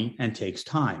costs money and takes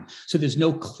time. So there's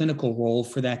no clinical role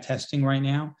for that testing right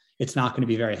now. It's not going to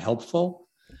be very helpful.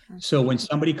 So when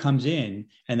somebody comes in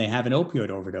and they have an opioid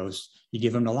overdose, you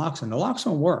give them naloxone.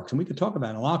 Naloxone works, and we could talk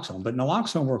about naloxone, but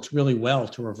naloxone works really well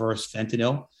to reverse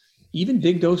fentanyl, even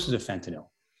big doses of fentanyl,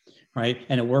 right?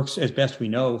 And it works, as best we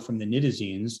know from the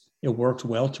nitazines, it works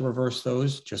well to reverse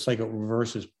those, just like it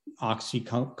reverses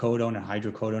oxycodone and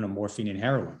hydrocodone and morphine and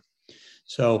heroin.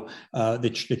 So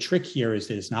the trick here is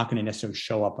that it's not going to necessarily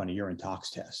show up on a urine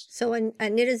tox test. So a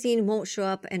nitazine won't show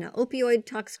up in an opioid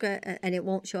tox, and it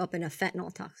won't show up in a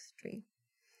fentanyl tox stream,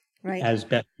 right? As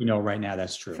best we know right now,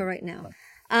 that's true. For right now.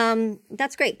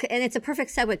 That's great. And it's a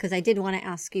perfect segue because I did want to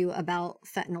ask you about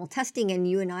fentanyl testing, and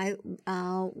you and I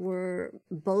were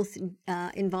both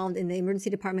involved in the emergency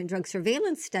department drug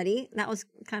surveillance study. That was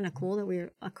kind of cool that we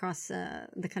were across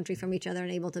the country from each other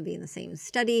and able to be in the same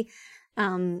study.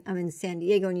 I'm in San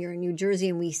Diego and you're in New Jersey,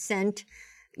 and we sent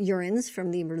urines from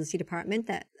the emergency department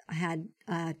that had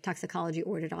toxicology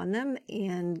ordered on them,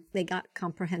 and they got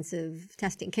comprehensive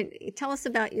testing. Can you tell us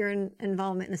about your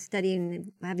involvement in the study,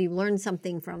 and have you learned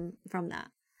something from that?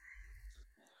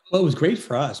 Well, it was great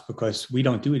for us because we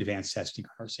don't do advanced testing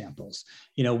on our samples.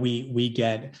 We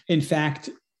get, in fact,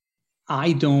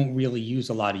 I don't really use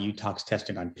a lot of UTOX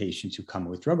testing on patients who come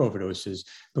with drug overdoses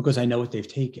because I know what they've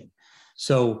taken.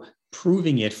 So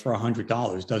proving it for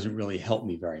 $100 doesn't really help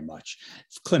me very much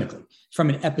clinically. From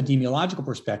an epidemiological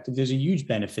perspective, there's a huge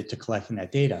benefit to collecting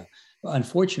that data.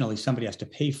 Unfortunately, somebody has to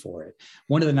pay for it.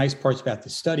 One of the nice parts about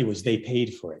this study was they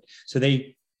paid for it. So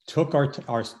they took our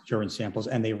urine samples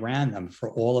and they ran them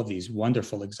for all of these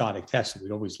wonderful exotic tests that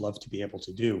we'd always love to be able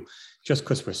to do just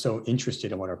because we're so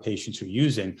interested in what our patients are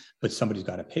using, but somebody's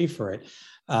got to pay for it.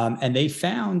 And they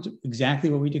found exactly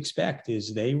what we'd expect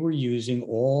is they were using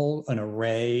an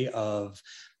array of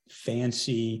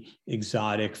fancy,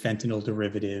 exotic fentanyl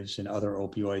derivatives and other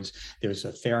opioids. There's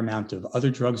a fair amount of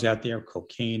other drugs out there,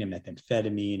 cocaine and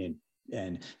methamphetamine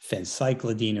and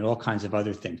phencyclidine and all kinds of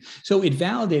other things. So it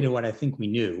validated what I think we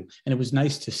knew, and it was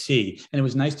nice to see. And it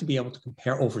was nice to be able to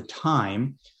compare over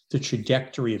time the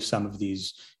trajectory of some of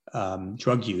these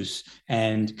drug use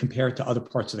and compare it to other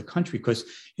parts of the country. Because,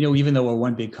 even though we're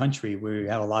one big country, we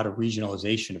have a lot of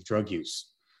regionalization of drug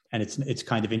use. And it's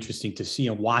kind of interesting to see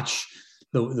and watch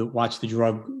the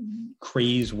drug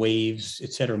craze waves,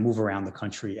 et cetera, move around the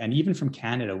country. And even from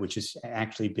Canada, which has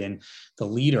actually been the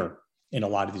leader in a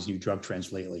lot of these new drug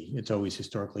trends lately. It's always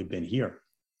historically been here.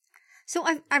 So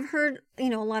I've heard, a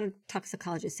lot of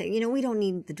toxicologists say, we don't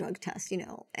need the drug test,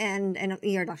 and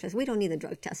ER doctors, we don't need the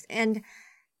drug test. And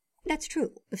that's true.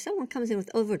 If someone comes in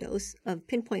with overdose of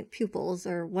pinpoint pupils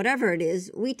or whatever it is,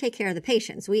 we take care of the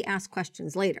patients. We ask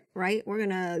questions later, right? We're going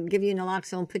to give you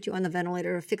naloxone, put you on the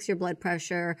ventilator, fix your blood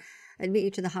pressure, admit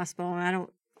you to the hospital. And I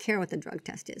don't care what the drug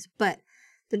test is. But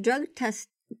the drug test,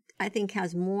 I think,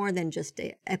 has more than just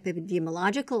a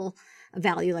epidemiological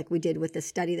value like we did with the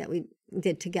study that we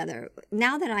did together.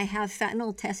 Now that I have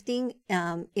fentanyl testing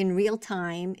in real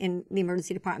time in the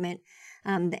emergency department,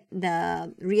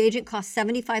 the reagent costs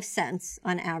 75 cents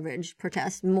on average per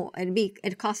test. More,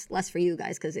 it costs less for you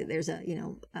guys because there's a,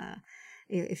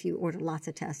 if you order lots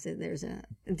of tests, there's a,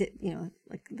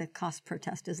 like the cost per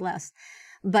test is less.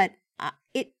 But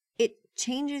it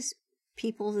changes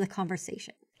the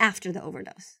conversation after the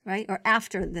overdose, right? Or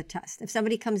after the test. If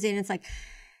somebody comes in, it's like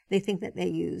they think that they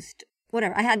used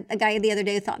whatever. I had a guy the other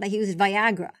day who thought that he used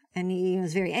Viagra and he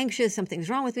was very anxious. Something's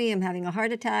wrong with me. I'm having a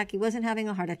heart attack. He wasn't having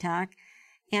a heart attack.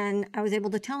 And I was able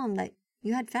to tell him that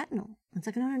you had fentanyl. It's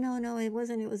like, no, it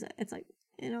wasn't. It's like,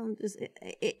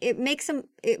 it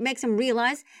makes him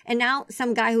realize. And now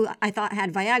some guy who I thought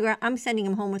had Viagra, I'm sending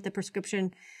him home with the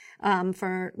prescription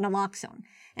for naloxone.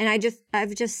 And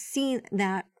I've just seen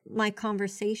that my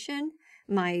conversation,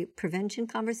 my prevention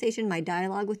conversation, my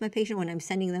dialogue with my patient when I'm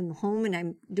sending them home and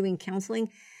I'm doing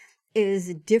counseling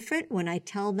is different when I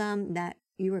tell them that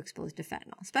you were exposed to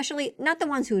fentanyl, especially not the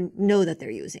ones who know that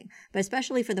they're using, but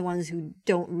especially for the ones who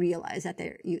don't realize that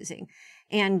they're using.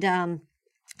 And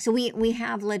so we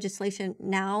have legislation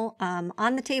now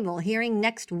on the table, hearing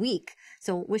next week.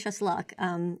 So wish us luck.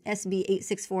 SB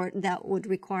 864 that would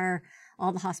require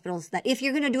all the hospitals that if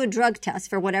you're going to do a drug test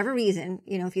for whatever reason,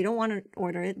 if you don't want to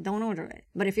order it, don't order it.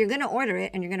 But if you're going to order it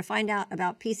and you're going to find out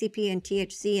about PCP and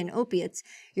THC and opiates,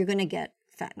 you're going to get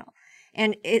fentanyl.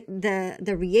 And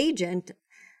the reagent,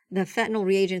 the fentanyl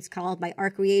reagent's called by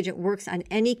ARC reagent, works on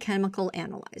any chemical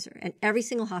analyzer. And every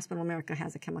single hospital in America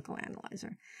has a chemical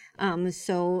analyzer.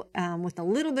 So with a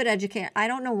little bit of education, I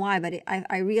don't know why, but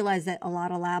I realize that a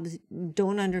lot of labs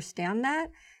don't understand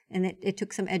that. And it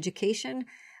took some education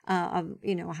of,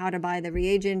 how to buy the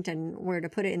reagent and where to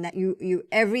put it. And that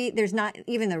there's not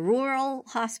even the rural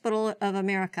hospital of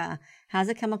America has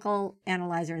a chemical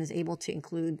analyzer and is able to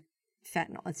include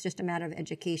fentanyl. It's just a matter of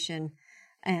education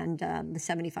and the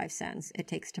 75 cents it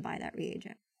takes to buy that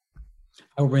reagent.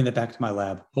 I will bring that back to my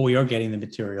lab, but we are getting the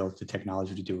material, the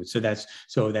technology to do it. So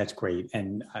that's great.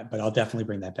 But I'll definitely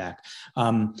bring that back.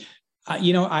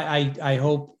 I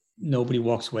hope nobody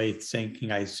walks away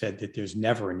thinking I said that there's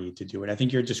never a need to do it. I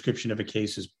think your description of a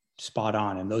case is spot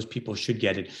on, and those people should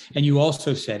get it. And you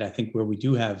also said, I think where we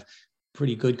do have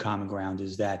pretty good common ground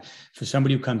is that for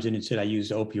somebody who comes in and said, I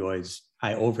used opioids,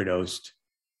 I overdosed,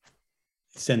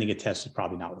 sending a test is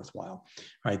probably not worthwhile,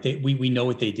 right? We know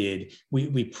what they did.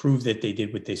 We proved that they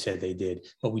did what they said they did,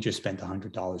 but we just spent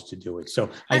 $100 to do it. So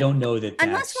I don't know that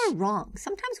unless we're wrong.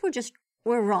 Sometimes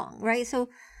we're wrong, right? So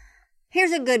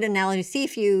here's a good analogy. See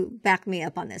if you back me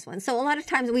up on this one. So a lot of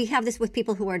times we have this with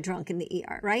people who are drunk in the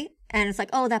ER, right? And it's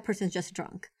like, oh, that person's just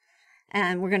drunk.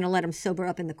 And we're going to let them sober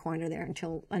up in the corner there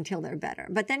until they're better.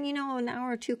 But then, an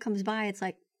hour or two comes by. It's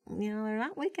like, they're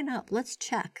not waking up. Let's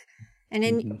check.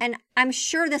 And I'm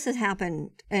sure this has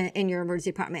happened in your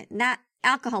emergency department. That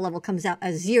alcohol level comes out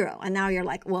as 0. And now you're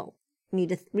like, well, need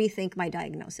to rethink my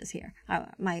diagnosis here.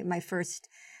 My first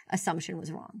assumption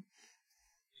was wrong.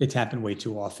 It's happened way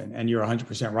too often. And you're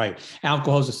 100% right.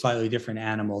 Alcohol is a slightly different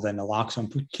animal than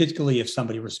naloxone, particularly if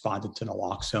somebody responded to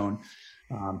naloxone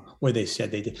where they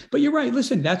said they did. But you're right.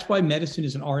 Listen, that's why medicine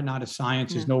is an art, not a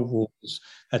science. There's no rules.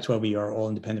 That's why we are all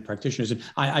independent practitioners. And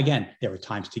again, there are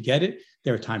times to get it.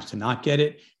 There are times to not get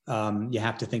it. You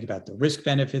have to think about the risk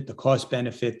benefit, the cost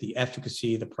benefit, the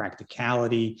efficacy, the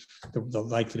practicality, the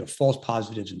likelihood of false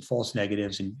positives and false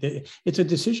negatives. And it's a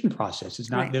decision process. It's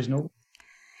not, There's no,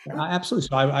 absolutely.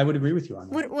 So I would agree with you on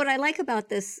that. What I like about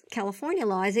this California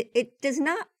law is it does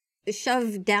not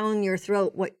shove down your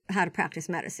throat how to practice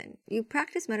medicine. You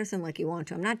practice medicine like you want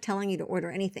to. I'm not telling you to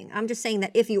order anything. I'm just saying that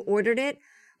if you ordered it,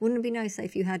 wouldn't it be nice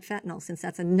if you had fentanyl, since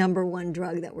that's a number one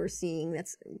drug that we're seeing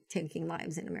that's taking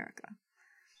lives in America?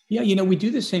 Yeah, we do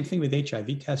the same thing with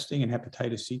HIV testing and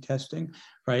hepatitis C testing,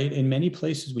 right? In many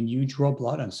places, when you draw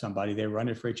blood on somebody, they run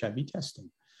it for HIV testing,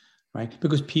 right?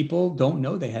 Because people don't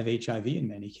know they have HIV in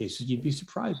many cases. You'd be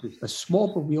surprised. A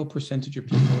small but real percentage of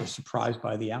people are surprised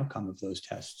by the outcome of those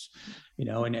tests,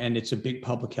 and it's a big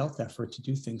public health effort to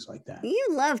do things like that. You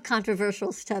love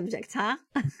controversial subjects, huh?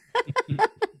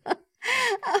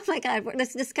 Oh my God,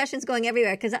 this discussion's going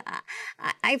everywhere because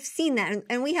I've seen that.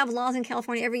 And we have laws in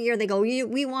California every year. They go,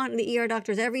 we want the ER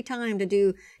doctors every time to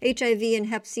do HIV and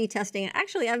Hep C testing. And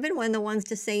actually, I've been one of the ones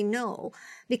to say no,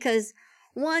 because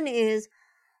one is,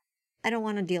 I don't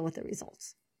want to deal with the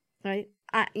results, right?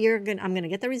 I'm going to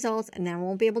get the results and then I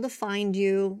won't be able to find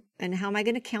you. And how am I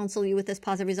going to counsel you with this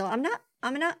positive result?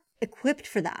 I'm not equipped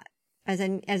for that as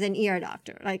an ER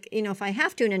doctor. Like, if I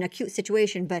have to in an acute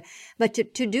situation, but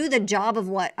to do the job of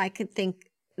what I could think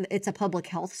it's a public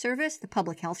health service, the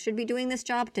public health should be doing this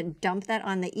job, to dump that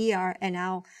on the ER and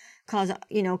now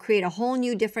create a whole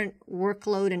new different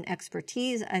workload and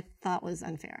expertise, I thought was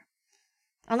unfair.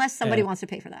 Unless somebody wants to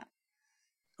pay for that.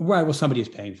 Right. Well, somebody is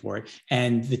paying for it,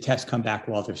 and the tests come back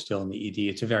while they're still in the ED.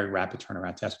 It's a very rapid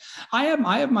turnaround test. I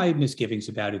have my misgivings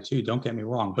about it too. Don't get me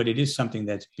wrong, but it is something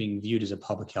that's being viewed as a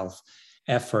public health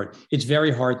effort. It's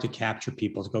very hard to capture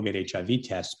people to go get HIV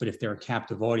tests, but if they're a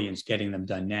captive audience, getting them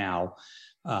done now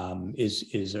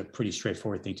is a pretty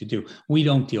straightforward thing to do. We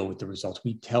don't deal with the results.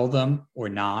 We tell them or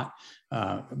not.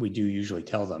 We do usually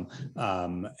tell them,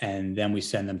 and then we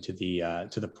send them to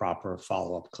the proper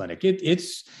follow-up clinic.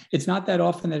 It's not that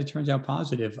often that it turns out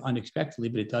positive unexpectedly,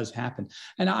 but it does happen.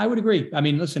 And I would agree. I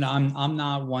mean, listen, I'm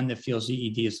not one that feels the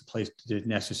ED is the place to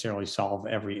necessarily solve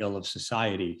every ill of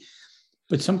society,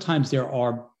 but sometimes there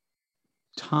are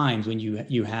times when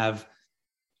you have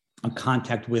a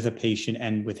contact with a patient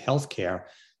and with healthcare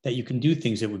that you can do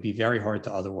things that would be very hard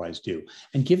to otherwise do.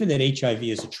 And given that HIV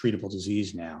is a treatable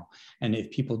disease now, and if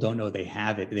people don't know they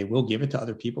have it, they will give it to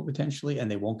other people potentially,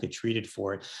 and they won't get treated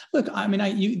for it. Look, I mean,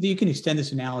 you can extend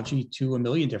this analogy to a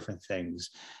million different things.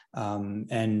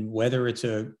 And whether it's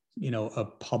a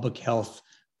public health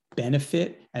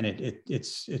benefit and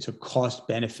it's a cost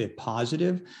benefit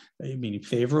positive, meaning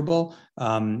favorable,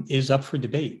 is up for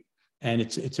debate. And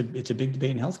it's a big debate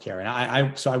in healthcare. And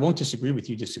I won't disagree with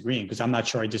you disagreeing, because I'm not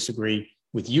sure I disagree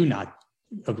with you not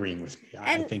agreeing with me.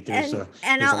 I think there's a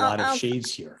lot of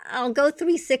shades here. I'll go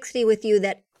 360 with you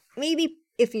that maybe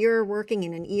if you're working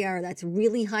in an ER that's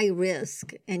really high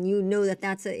risk and you know that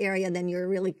that's an area, then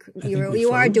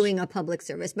you are doing a public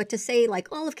service. But to say like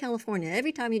all of California,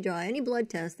 every time you draw any blood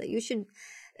test that you should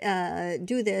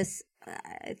do this,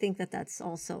 I think that's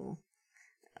also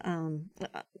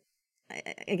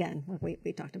again, what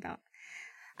we talked about.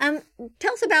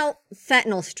 Tell us about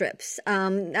fentanyl strips.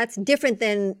 That's different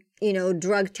than,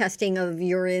 drug testing of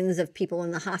urines of people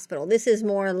in the hospital. This is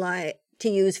more like to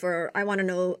use for, I want to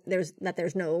know there's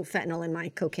no fentanyl in my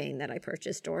cocaine that I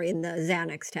purchased or in the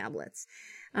Xanax tablets.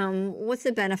 What's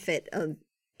the benefit of,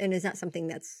 and is that something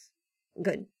that's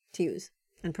good to use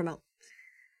and promote?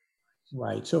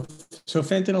 Right. So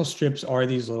fentanyl strips are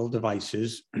these little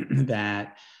devices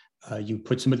that you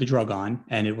put some of the drug on,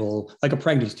 and it will, like a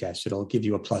pregnancy test, it'll give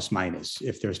you a plus minus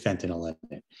if there's fentanyl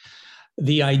in it.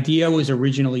 The idea was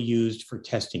originally used for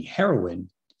testing heroin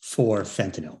for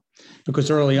fentanyl,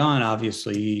 because early on,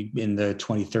 obviously, in the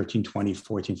 2013,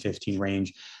 2014, 15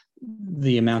 range,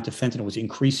 the amount of fentanyl was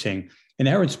increasing in the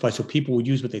heroin supply. So people would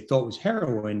use what they thought was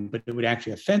heroin, but it would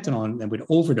actually have fentanyl and would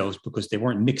overdose because they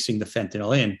weren't mixing the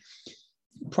fentanyl in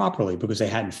properly, because they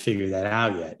hadn't figured that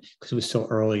out yet, because it was so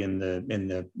early in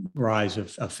the rise of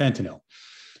fentanyl.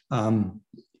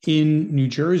 In New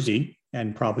Jersey,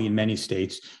 and probably in many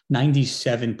states,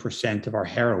 97% of our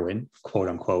heroin, quote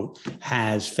unquote,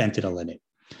 has fentanyl in it.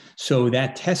 So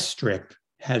that test strip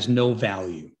has no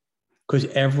value, because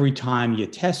every time you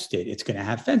test it, it's going to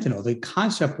have fentanyl. The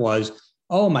concept was,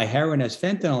 oh, my heroin has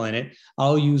fentanyl in it,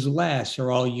 I'll use less,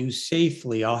 or I'll use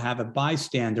safely, I'll have a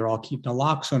bystander, I'll keep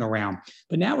naloxone around.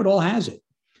 But now it all has it.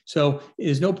 So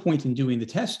there's no point in doing the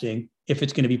testing if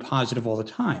it's going to be positive all the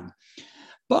time.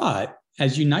 But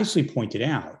as you nicely pointed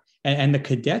out, and the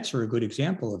cadets are a good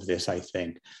example of this, I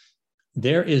think,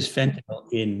 there is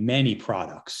fentanyl in many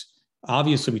products.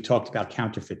 Obviously, we talked about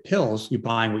counterfeit pills. You're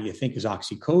buying what you think is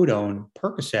oxycodone,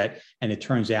 Percocet, and it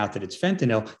turns out that it's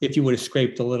fentanyl. If you would have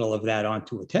scraped a little of that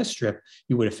onto a test strip,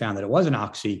 you would have found that it wasn't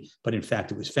oxy, but in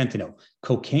fact, it was fentanyl.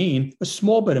 Cocaine, a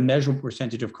small but a measurable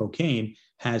percentage of cocaine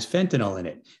has fentanyl in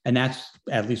it. And that's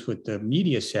at least what the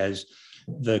media says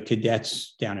the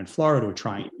cadets down in Florida were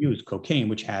trying to use, cocaine,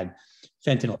 which had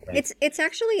fentanyl. It's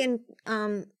actually in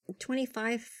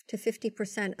 25 to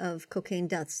 50% of cocaine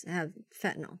deaths have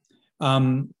fentanyl.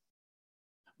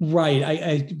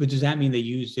 Right. But does that mean they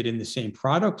used it in the same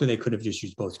product, or they could have just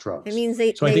used both drugs? It means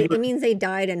they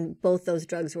died and both those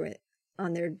drugs were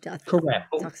on their death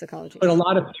Correct. toxicology. But a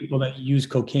lot of people that use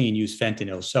cocaine use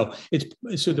fentanyl. So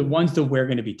the ones that we're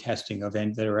going to be testing of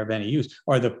that are of any use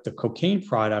are the cocaine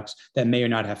products that may or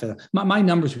not have fentanyl. My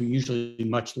numbers were usually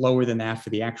much lower than that for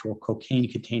the actual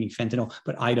cocaine containing fentanyl,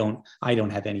 but I don't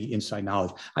have any inside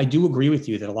knowledge. I do agree with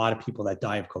you that a lot of people that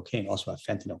die of cocaine also have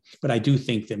fentanyl, but I do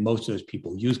think that most of those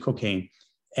people use cocaine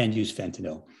and use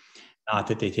fentanyl. Not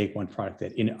that they take one product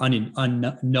that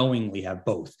unknowingly have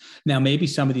both. Now, maybe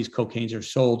some of these cocaines are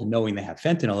sold knowing they have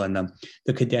fentanyl in them.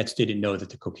 The cadets didn't know that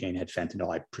the cocaine had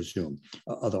fentanyl, I presume,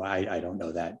 although I don't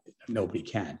know that. Nobody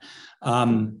can.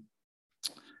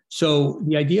 So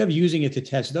the idea of using it to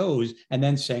test those and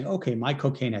then saying, okay, my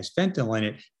cocaine has fentanyl in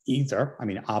it,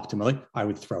 optimally, I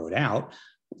would throw it out,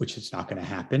 which is not going to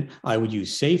happen. I would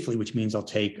use safely, which means I'll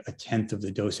take a tenth of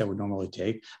the dose I would normally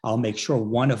take. I'll make sure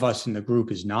one of us in the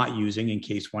group is not using in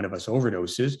case one of us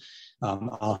overdoses.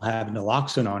 I'll have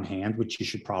naloxone on hand, which you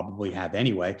should probably have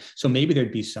anyway. So maybe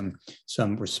there'd be some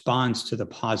response to the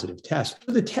positive test.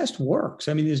 But the test works.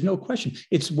 I mean, there's no question.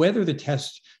 It's whether the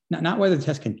test, not whether the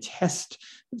test can test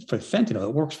for fentanyl,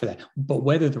 it works for that, but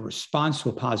whether the response to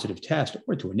a positive test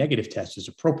or to a negative test is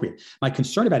appropriate. My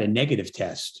concern about a negative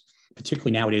test,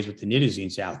 particularly nowadays with the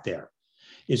nitazines out there,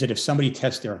 is that if somebody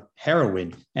tests their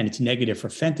heroin and it's negative for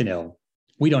fentanyl,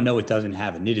 we don't know it doesn't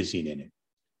have a nitazene in it,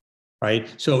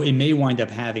 right? So it may wind up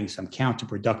having some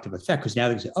counterproductive effect because now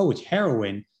they say, oh, it's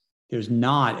heroin. There's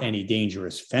not any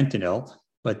dangerous fentanyl,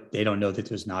 but they don't know that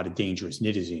there's not a dangerous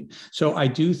nitazene. So I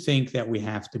do think that we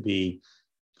have to be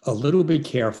a little bit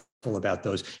careful about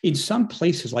those. In some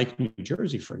places like New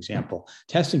Jersey, for example,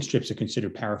 testing strips are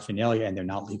considered paraphernalia and they're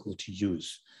not legal to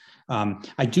use.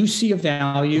 I do see a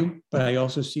value, but I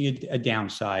also see a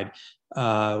downside.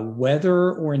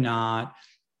 Whether or not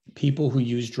people who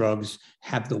use drugs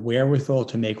have the wherewithal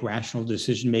to make rational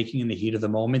decision-making in the heat of the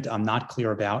moment, I'm not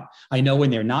clear about. I know when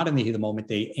they're not in the heat of the moment,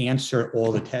 they answer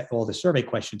all the survey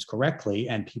questions correctly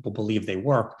and people believe they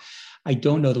work. I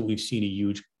don't know that we've seen a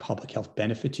huge public health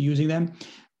benefit to using them,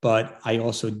 but I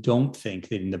also don't think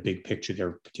that in the big picture,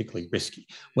 they're particularly risky.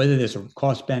 Whether there's a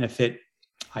cost benefit,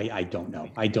 I don't know.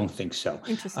 I don't think so.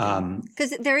 Interesting.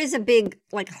 Because there is a big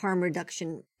harm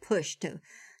reduction push to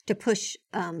push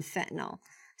fentanyl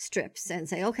strips and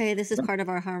say, okay, this is part of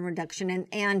our harm reduction.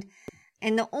 And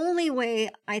the only way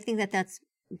I think that that's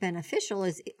beneficial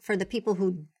is for the people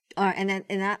who are, and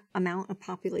that amount of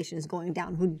population is going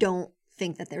down, who don't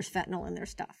think that there's fentanyl in their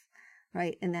stuff.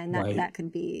 Right. And then that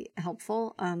could be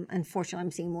helpful. Unfortunately,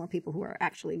 I'm seeing more people who are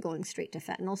actually going straight to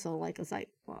fentanyl. So it's like,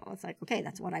 okay,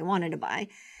 that's what I wanted to buy.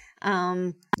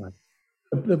 And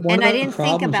I didn't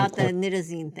think about the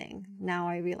nitazene thing. Now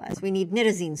I realize we need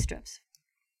nitazene strips.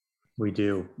 We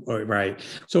do. Right.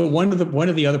 So one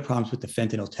of the other problems with the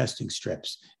fentanyl testing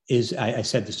strips is, I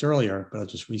said this earlier, but I'll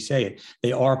just re-say it.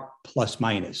 They are plus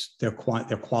minus. They're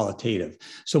qualitative.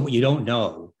 So what you don't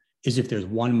know is if there's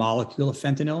one molecule of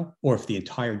fentanyl or if the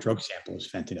entire drug sample is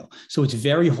fentanyl. So it's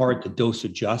very hard to dose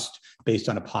adjust based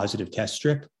on a positive test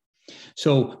strip.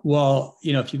 So,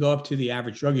 if you go up to the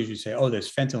average drug user, you say, oh,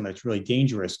 there's fentanyl that's really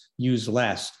dangerous, use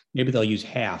less. Maybe they'll use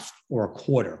half or a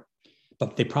quarter,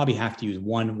 but they probably have to use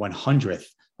 1/100th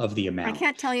of the amount. I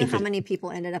can't tell you how many people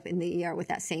ended up in the ER with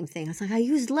that same thing. It's like, I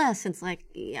used less. It's like,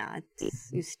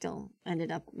 you still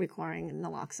ended up requiring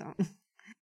naloxone.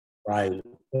 Right.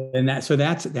 And that's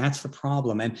the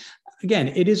problem. And again,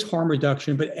 it is harm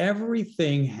reduction, but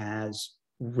everything has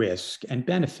risk and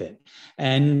benefit.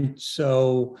 And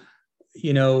so,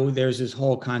 there's this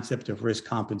whole concept of risk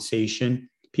compensation.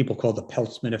 People call the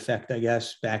Peltzman effect, I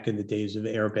guess, back in the days of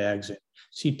airbags and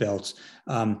seatbelts.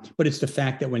 But it's the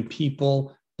fact that when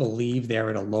people believe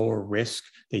they're at a lower risk,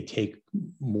 they take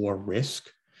more risk.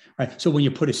 Right. So when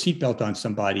you put a seatbelt on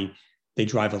somebody, they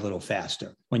drive a little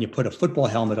faster. When you put a football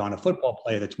helmet on a football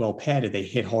player that's well padded, they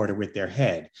hit harder with their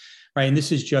head, right? And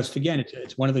this is just, again,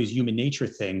 it's one of those human nature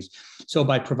things. So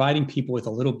by providing people with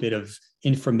a little bit of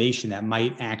information that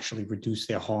might actually reduce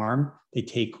their harm, they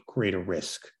take greater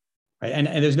risk, right? And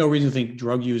there's no reason to think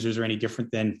drug users are any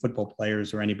different than football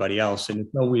players or anybody else. And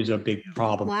it's always a big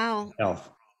problem. Wow. Health.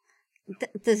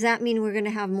 Does that mean we're going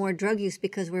to have more drug use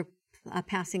because we're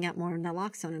passing out more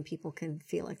naloxone and people can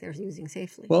feel like they're using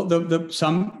safely? Well,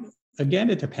 again,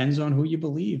 it depends on who you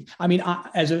believe. I mean,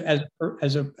 as a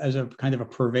kind of a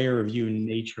purveyor of human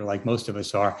nature, like most of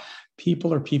us are,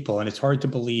 people are people, and it's hard to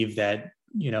believe that,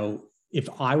 if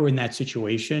I were in that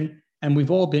situation, and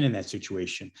we've all been in that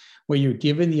situation, where you're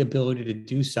given the ability to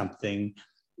do something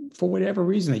for whatever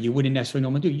reason that you wouldn't necessarily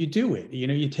normally do, you do it.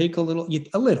 You take a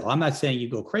little. I'm not saying you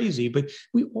go crazy, but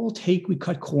we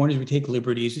cut corners, we take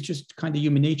liberties. It's just kind of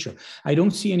human nature. I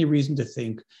don't see any reason to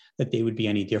think that they would be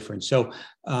any different. So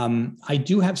I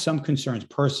do have some concerns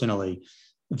personally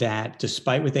that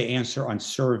despite what they answer on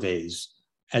surveys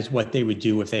as what they would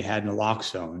do if they had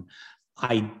naloxone,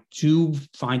 I do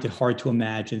find it hard to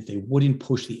imagine that they wouldn't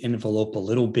push the envelope a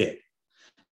little bit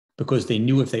because they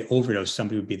knew if they overdosed,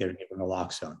 somebody would be there to give them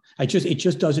naloxone. It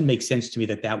just doesn't make sense to me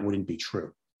that wouldn't be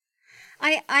true.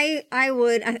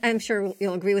 I'm sure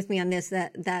you'll agree with me on this,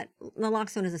 that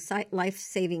naloxone is a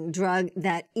life-saving drug,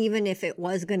 that even if it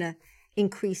was going to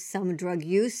increase some drug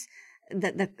use,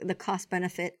 that the cost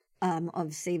benefit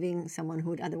of saving someone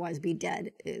who would otherwise be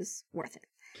dead is worth it.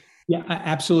 Yeah,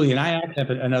 absolutely. And I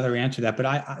have another answer to that, but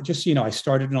I just, I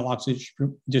started an naloxone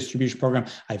distribution program.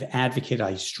 I've advocated,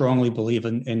 I strongly believe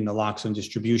in naloxone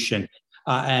distribution.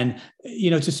 And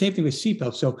it's the same thing with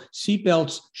seatbelts. So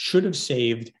seatbelts should have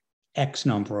saved X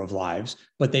number of lives,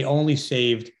 but they only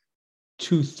saved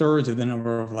 2/3 of the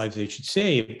number of lives they should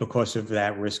save because of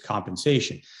that risk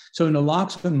compensation. So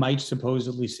naloxone might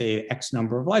supposedly save X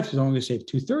number of lives. It's only going to save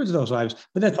 2/3 of those lives,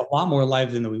 but that's a lot more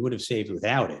lives than we would have saved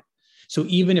without it. So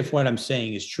even if what I'm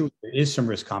saying is true, there is some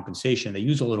risk compensation. They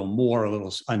use a little more, a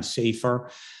little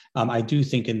unsafer. I do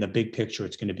think in the big picture,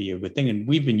 it's going to be a good thing. And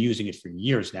we've been using it for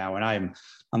years now, and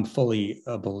I'm fully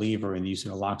a believer in using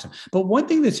naloxone. But one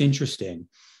thing that's interesting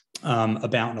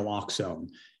about naloxone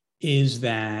is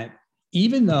that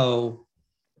even though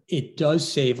it does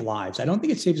save lives, I don't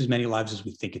think it saves as many lives as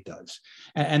we think it does.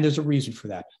 And there's a reason for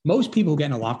that. Most people who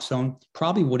get naloxone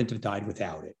probably wouldn't have died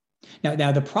without it.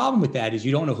 Now, the problem with that is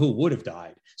you don't know who would have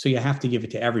died. So you have to give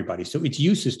it to everybody. So its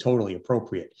use is totally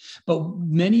appropriate. But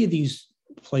many of these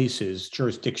places,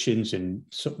 jurisdictions, and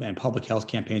public health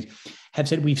campaigns have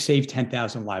said we've saved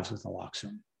 10,000 lives with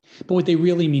naloxone. But what they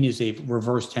really mean is they've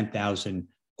reversed 10,000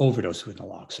 overdose with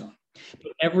naloxone.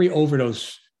 But every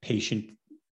overdose patient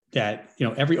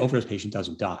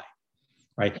doesn't die,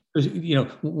 right?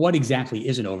 What exactly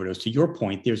is an overdose? To your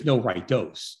point, there's no right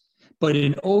dose. But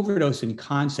an overdose in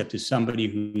concept is somebody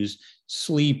who's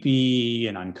sleepy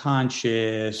and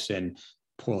unconscious and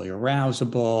poorly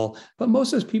arousable. But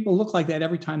most of those people look like that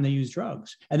every time they use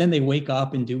drugs. And then they wake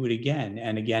up and do it again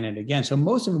and again and again. So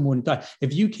most of them wouldn't die.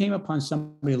 If you came upon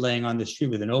somebody laying on the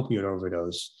street with an opioid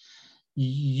overdose,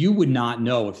 you would not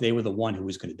know if they were the one who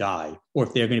was going to die, or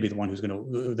if they're going to be the one who's going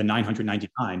to, the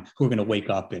 999 who are going to wake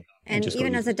up and just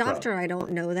even as a doctor, I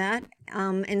don't know that.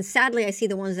 And sadly, I see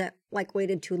the ones that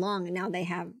waited too long, and now they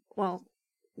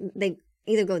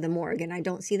either go to the morgue and I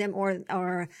don't see them,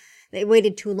 or they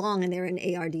waited too long and they're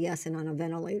in ARDS and on a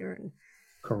ventilator.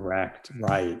 Correct.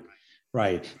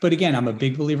 Right. But again, I'm a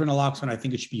big believer in naloxone. I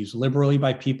think it should be used liberally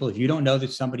by people. If you don't know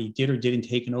that somebody did or didn't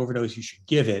take an overdose, you should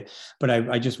give it. But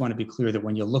I just want to be clear that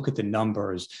when you look at the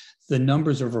numbers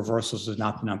of reversals is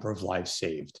not the number of lives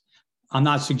saved. I'm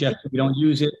not suggesting we don't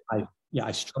use it.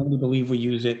 I strongly believe we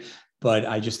use it, but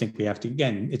I just think we have to,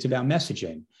 again, it's about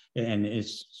messaging, and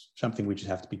it's something we just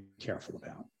have to be careful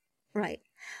about. Right.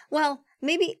 Well,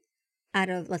 maybe out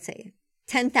of, let's say,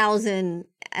 10,000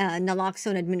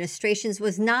 naloxone administrations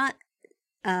was not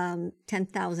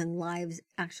 10,000 lives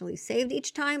actually saved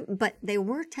each time, but there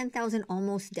were 10,000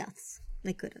 almost deaths.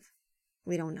 They could have.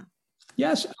 We don't know.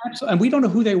 Yes, absolutely. And we don't know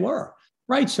who they were.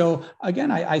 Right. So again,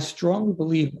 I strongly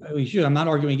believe, I'm not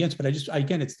arguing against, but it's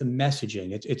the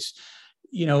messaging. It's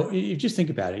you just think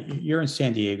about it. You're in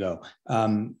San Diego.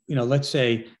 Let's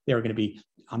say there are going to be,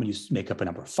 I'm going to make up a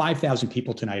number, 5,000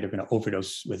 people tonight are going to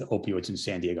overdose with opioids in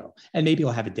San Diego, and maybe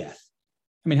you'll have a death.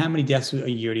 I mean, how many deaths a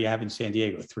year do you have in San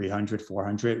Diego? 300,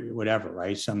 400, whatever,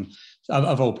 right? Some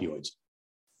of opioids.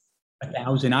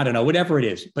 1,000, I don't know, whatever it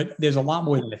is. But there's a lot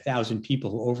more than 1,000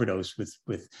 people who overdose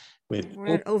with.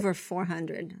 We're at over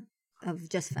 400 of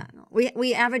just fentanyl.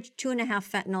 We average 2.5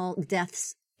 fentanyl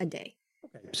deaths a day.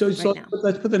 Okay. So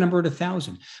let's put the number at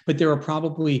 1,000. But there are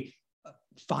probably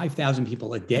 5,000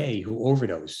 people a day who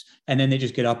overdose, and then they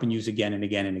just get up and use again and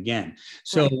again and again.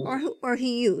 So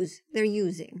they're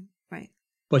using, right?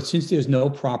 But since there's no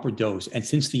proper dose, and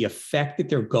since the effect that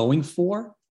they're going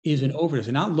for is an overdose,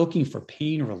 they're not looking for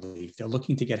pain relief, they're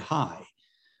looking to get high,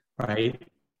 right?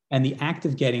 And the act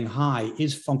of getting high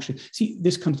is function. See,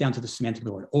 this comes down to the semantic of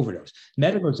the word overdose.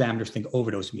 Medical examiners think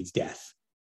overdose means death.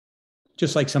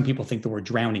 Just like some people think the word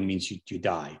drowning means you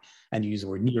die, and you use the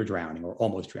word near drowning or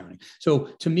almost drowning. So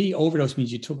to me, overdose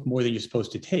means you took more than you're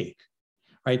supposed to take,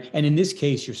 right? And in this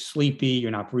case, you're sleepy,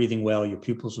 you're not breathing well, your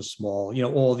pupils are small,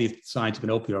 all the signs of an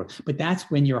opioid. But that's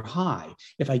when you're high.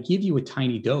 If I give you a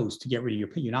tiny dose to get rid of your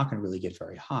pain, you're not going to really get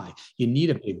very high. You need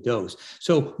a big dose.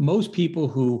 So most people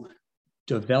who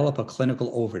develop a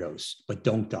clinical overdose but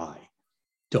don't die,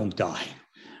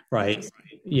 right?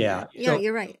 Yeah. Yeah,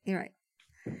 you're right. You're right.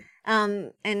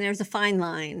 And there's a fine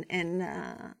line, and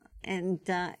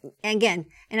again,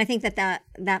 and I think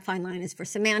that fine line is for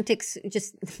semantics.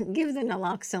 Just give the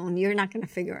naloxone. You're not going to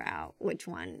figure out which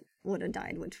one would have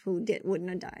died, wouldn't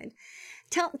have died.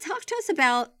 Talk to us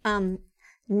about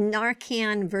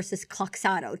Narcan versus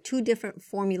Kloxxado, two different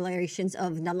formulations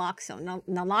of naloxone.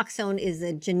 Naloxone is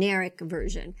the generic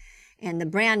version, and the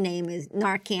brand name is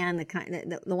Narcan,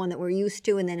 the one that we're used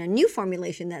to, and then a new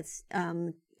formulation that's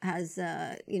has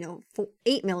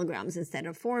 8 milligrams instead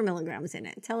of 4 milligrams in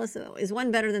it. Tell us, is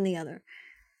one better than the other?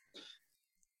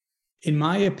 In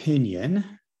my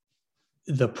opinion,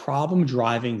 the problem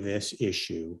driving this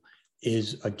issue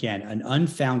is, again, an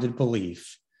unfounded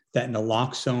belief that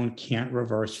naloxone can't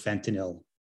reverse fentanyl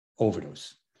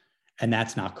overdose. And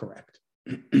that's not correct.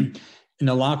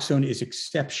 Naloxone is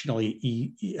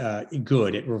exceptionally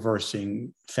good at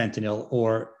reversing fentanyl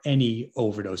or any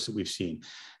overdose that we've seen,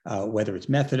 whether it's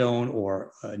methadone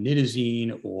or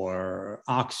nitazene or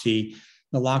oxy.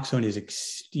 Naloxone is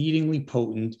exceedingly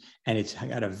potent, and it's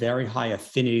got a very high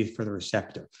affinity for the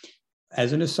receptor.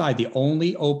 As an aside, the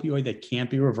only opioid that can't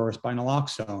be reversed by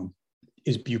naloxone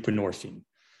is buprenorphine,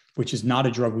 which is not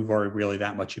a drug we worry really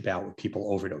that much about with people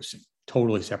overdosing.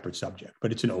 Totally separate subject,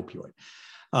 but it's an opioid.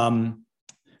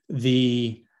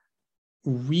 The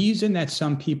reason that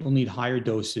some people need higher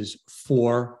doses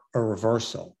for a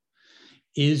reversal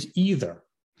is either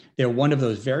they're one of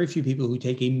those very few people who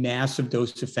take a massive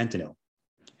dose of fentanyl.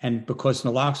 And because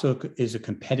naloxone is a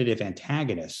competitive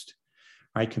antagonist,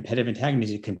 right? Competitive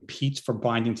antagonism, it competes for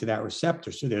binding to that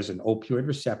receptor. So there's an opioid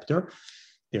receptor,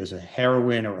 there's a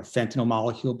heroin or a fentanyl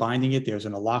molecule binding it, there's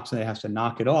an naloxone that has to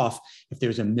knock it off. If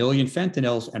there's a million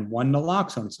fentanyls and one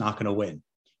naloxone, it's not going to win.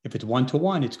 If it's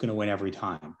 1-to-1, it's going to win every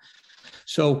time.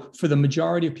 So for the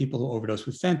majority of people who overdose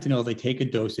with fentanyl, they take a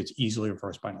dose that's easily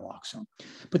reversed by naloxone.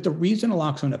 But the reason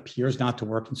naloxone appears not to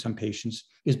work in some patients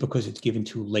is because it's given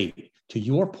too late. To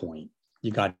your point, you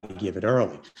got to give it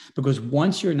early. Because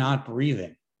once you're not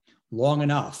breathing long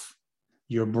enough,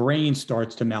 your brain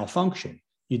starts to malfunction.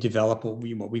 You develop what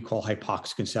we call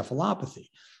hypoxic encephalopathy,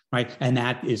 right? And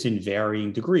that is in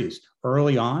varying degrees.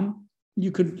 Early on, you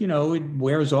could, it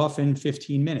wears off in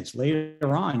 15 minutes.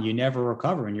 Later on, you never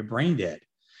recover and you're brain dead,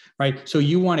 right? So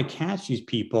you want to catch these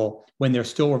people when they're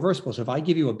still reversible. So if I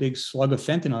give you a big slug of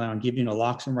fentanyl and I'll give you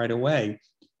naloxone right away,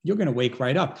 you're going to wake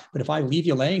right up. But if I leave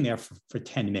you laying there for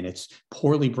 10 minutes,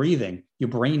 poorly breathing, your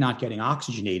brain not getting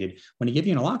oxygenated, when I give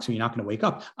you naloxone, you're not going to wake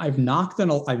up. I've knocked the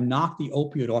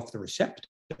opioid off the receptor,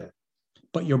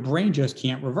 but your brain just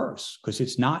can't reverse because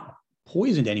it's not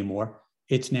poisoned anymore.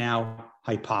 It's now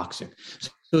hypoxic.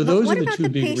 So those are the two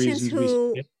big reasons.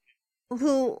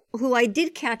 Who I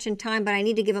did catch in time, but I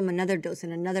need to give them another dose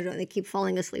and another dose. They keep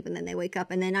falling asleep and then they wake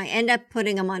up. And then I end up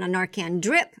putting them on a Narcan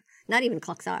drip, not even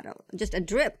Kloxxado, just a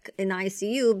drip in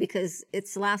ICU because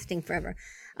it's lasting forever.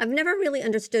 I've never really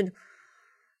understood,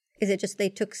 is it just they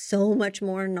took so much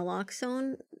more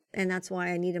naloxone and that's why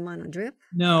I need them on a drip?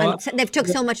 No. They've took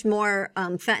so much more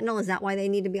fentanyl. Is that why they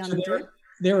need to be on a drip?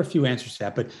 There are a few answers to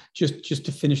that, but just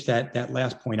to finish that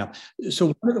last point up.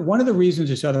 So one of the reasons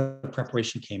this other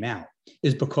preparation came out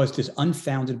is because this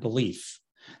unfounded belief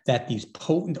that these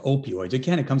potent opioids,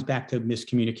 again, it comes back to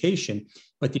miscommunication,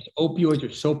 but these opioids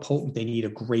are so potent, they need a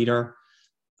greater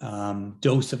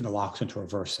dose of naloxone to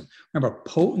reverse them. Remember,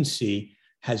 potency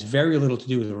has very little to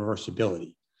do with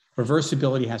reversibility.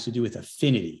 Reversibility has to do with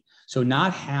affinity. So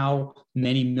not how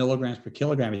many milligrams per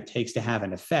kilogram it takes to have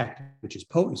an effect, which is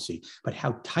potency, but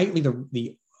how tightly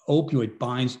the opioid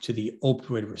binds to the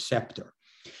opioid receptor.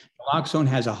 Naloxone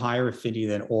has a higher affinity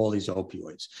than all these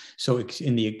opioids. So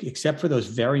except for those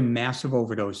very massive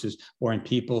overdoses or in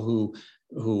people who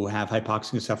have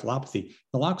hypoxic encephalopathy,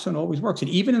 naloxone always works. And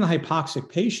even in the hypoxic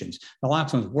patients,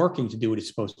 naloxone is working to do what it's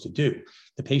supposed to do.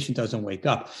 The patient doesn't wake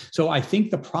up. So I think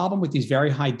the problem with these very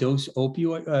high dose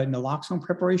opioid naloxone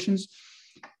preparations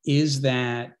is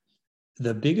that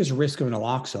the biggest risk of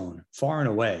naloxone, far and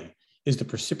away, is the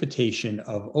precipitation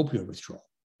of opioid withdrawal,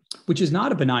 which is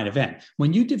not a benign event.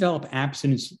 When you develop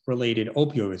abstinence-related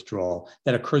opioid withdrawal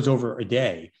that occurs over a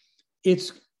day,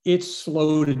 it's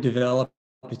slow to develop.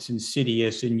 It's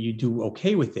insidious and you do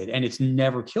okay with it, and it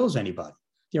never kills anybody.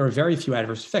 There are very few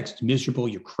adverse effects. It's miserable,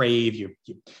 you crave, your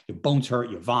bones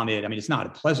hurt, you vomit. I mean, it's not a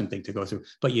pleasant thing to go through,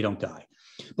 but you don't die.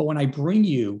 But when I bring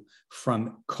you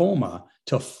from coma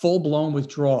to full-blown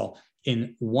withdrawal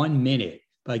in 1 minute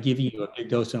by giving you a big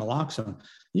dose of naloxone,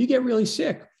 you get really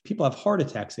sick. People have heart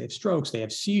attacks, they have strokes, they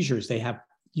have seizures, they have,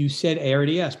 you said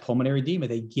ARDS, pulmonary edema,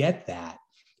 they get that.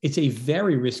 It's a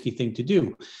very risky thing to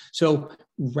do. So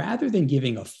rather than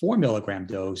giving a 4 milligram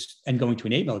dose and going to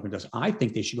an 8 milligram dose, I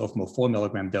think they should go from a 4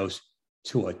 milligram dose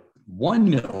to a 1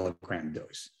 milligram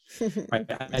dose. Right?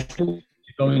 That's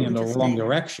going in the wrong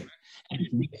direction and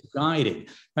misguided,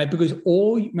 right? Because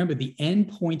remember, the end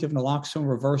point of naloxone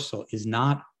reversal is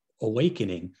not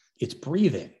awakening, it's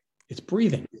breathing. It's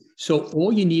breathing. So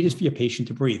all you need is for your patient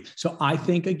to breathe. So I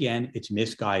think, again, it's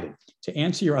misguided. To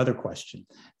answer your other question,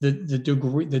 the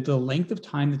degree, the length of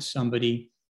time that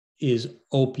somebody is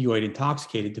opioid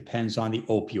intoxicated depends on the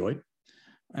opioid.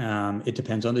 It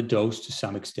depends on the dose to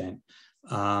some extent.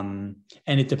 And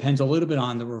it depends a little bit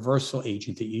on the reversal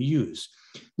agent that you use.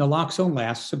 Naloxone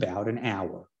lasts about an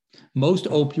hour. Most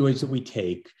opioids that we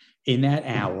take in that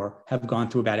hour have gone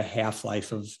through about a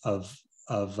half-life of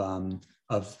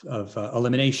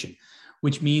elimination,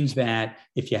 which means that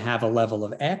if you have a level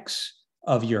of X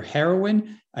of your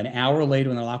heroin, an hour later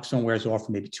when the naloxone wears off,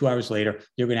 or maybe 2 hours later,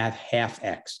 you're going to have half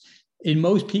X. In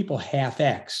most people, half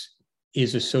X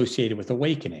is associated with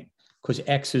awakening because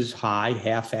X is high,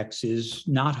 half X is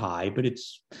not high,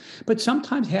 but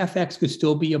sometimes half X could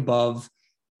still be above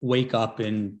wake up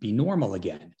and be normal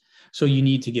again. So you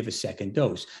need to give a second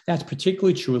dose. That's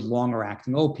particularly true with longer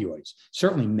acting opioids.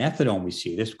 Certainly methadone, we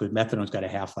see this because methadone's got a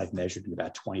half-life measured in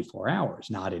about 24 hours,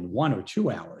 not in 1 or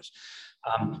 2 hours.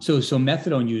 So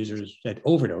methadone users that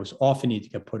overdose often need to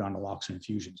get put on naloxone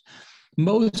infusions.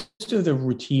 Most of the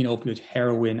routine opioids,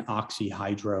 heroin, oxy,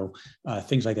 hydro,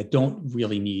 things like that, don't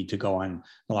really need to go on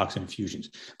naloxone infusions.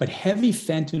 But heavy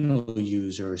fentanyl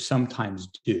users sometimes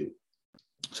do.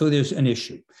 So there's an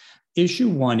issue. Issue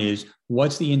one is,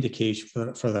 what's the indication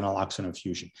for the naloxone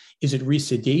infusion? Is it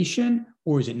resedation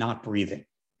or is it not breathing,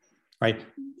 right?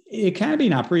 It can be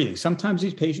not breathing. Sometimes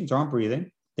these patients aren't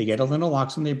breathing. They get a little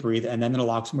naloxone, they breathe, and then the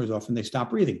naloxone wears off and they stop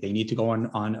breathing. They need to go on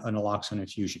a naloxone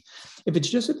infusion. If it's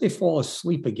just that they fall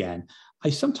asleep again, I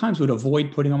sometimes would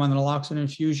avoid putting them on the naloxone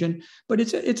infusion, but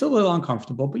it's a little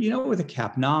uncomfortable. But with a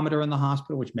capnometer in the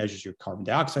hospital, which measures your carbon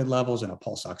dioxide levels, and a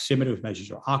pulse oximeter, which measures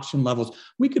your oxygen levels,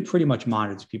 we could pretty much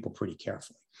monitor people pretty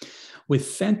carefully. With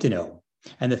fentanyl,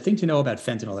 and the thing to know about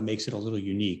fentanyl that makes it a little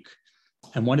unique,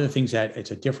 and one of the things that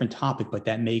it's a different topic, but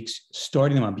that makes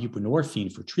starting them on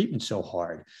buprenorphine for treatment so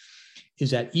hard, is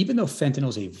that even though fentanyl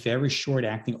is a very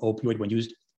short-acting opioid when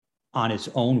used on its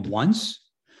own once,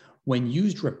 when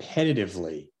used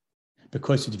repetitively,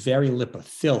 because it's very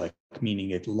lipophilic, meaning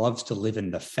it loves to live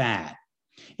in the fat,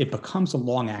 it becomes a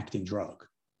long-acting drug,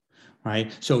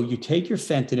 right? So you take your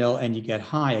fentanyl and you get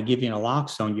high, I give you an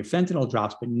naloxone, your fentanyl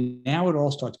drops, but now it all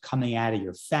starts coming out of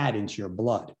your fat into your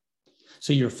blood.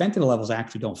 So your fentanyl levels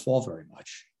actually don't fall very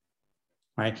much,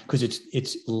 right? Because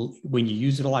it's when you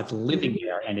use it a lot, it's living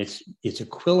there and it's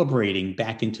equilibrating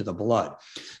back into the blood.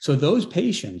 So those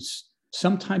patients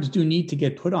sometimes do need to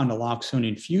get put on naloxone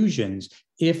infusions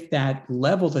if that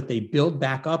level that they build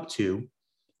back up to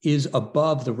is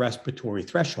above the respiratory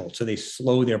threshold. So they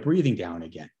slow their breathing down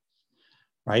again,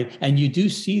 right? And you do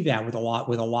see that with a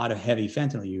lot of heavy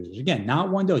fentanyl users. Again, not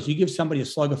one dose. You give somebody a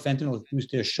slug of fentanyl to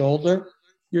boost their shoulder,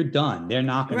 you're done. They're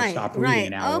not going to stop breathing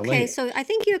an hour later. Okay, so I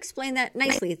think you explained that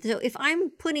nicely. So if I'm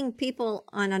putting people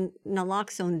on a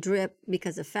naloxone drip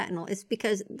because of fentanyl, it's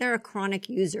because they're a chronic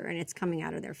user and it's coming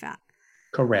out of their fat.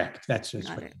 Correct. That's just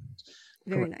right.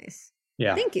 Very nice.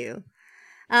 Yeah. Thank you.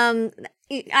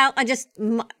 I just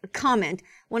comment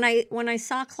when I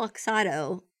saw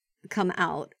Kloxxado come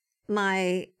out,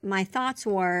 my thoughts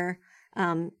were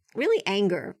really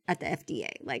anger at the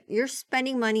FDA. Like, you're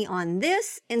spending money on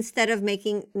this instead of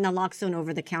making naloxone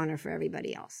over the counter for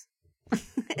everybody else.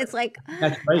 It's like,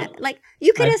 that's right. Like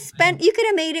you could have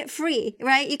made it free,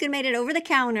 right? You could have made it over the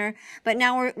counter, but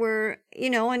now we're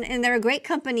and they're a great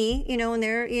company,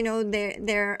 and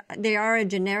they are a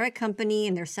generic company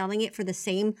and they're selling it for the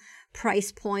same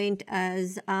price point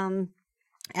as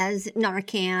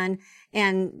Narcan,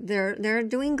 and they're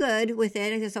doing good with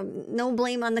it. So no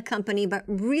blame on the company, but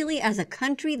really as a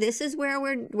country, this is where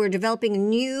we're developing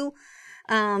new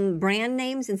brand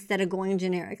names instead of going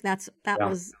generic. That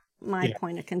was my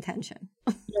point of contention.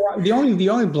 The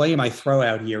only blame I throw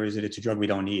out here is that it's a drug we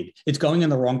don't need. It's going in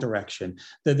the wrong direction.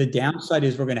 The downside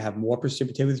is we're going to have more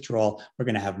precipitated withdrawal. We're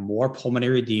going to have more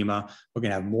pulmonary edema. We're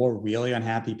going to have more really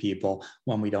unhappy people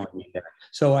when we don't need that.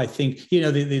 So I think,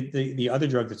 the other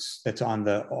drug that's on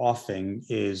the offing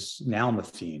is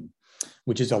nalmefene,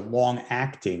 which is a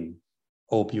long-acting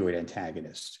opioid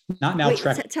antagonist. Not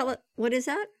naltrexone. Tell it, what is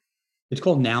that? It's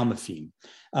called nalmefene.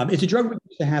 It's a drug we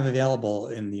used to have available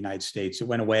in the United States. It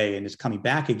went away and it's coming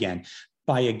back again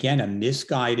by, again, a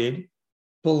misguided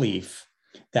belief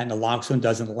that naloxone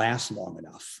doesn't last long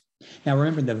enough. Now,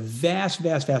 remember, the vast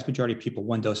majority of people,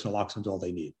 one dose of naloxone is all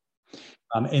they need.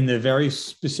 In the very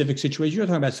specific situation you're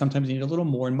talking about, sometimes they need a little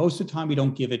more. And most of the time, we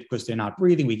don't give it because they're not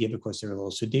breathing. We give it because they're a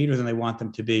little sedated than they want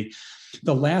them to be.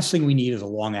 The last thing we need is a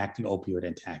long-acting opioid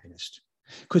antagonist.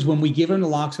 Because when we give them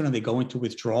naloxone and they go into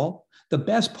withdrawal, the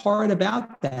best part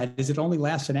about that is it only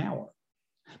lasts an hour.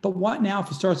 But what now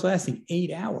if it starts lasting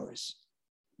 8 hours?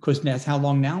 Because that's how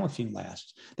long nalmefene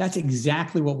lasts. That's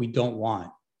exactly what we don't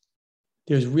want.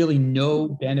 There's really no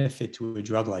benefit to a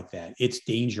drug like that. It's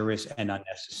dangerous and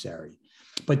unnecessary.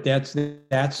 But that's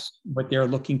what they're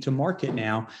looking to market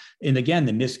now. And again,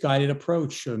 the misguided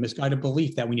approach or misguided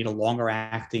belief that we need a longer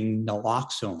acting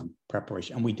naloxone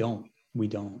preparation. And we don't.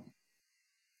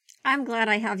 I'm glad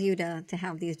I have you to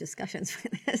have these discussions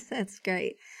with us. That's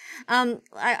great.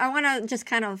 I want to just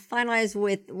kind of finalize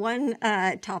with one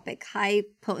topic, high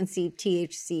potency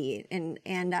THC.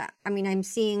 And I mean, I'm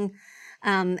seeing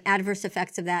adverse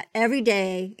effects of that every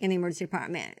day in the emergency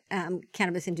department.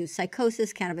 Cannabis-induced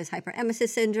psychosis, cannabis hyperemesis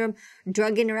syndrome,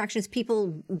 drug interactions,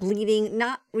 people bleeding,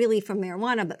 not really from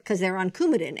marijuana, but because they're on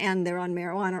Coumadin and they're on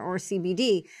marijuana or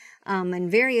CBD, and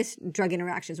various drug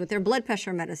interactions with their blood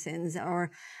pressure medicines.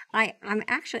 Or I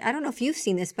don't know if you've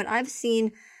seen this, but I've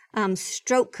seen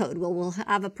stroke code. Well, we'll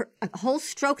have a whole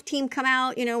stroke team come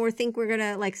out, we think we're going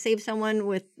to like save someone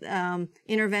with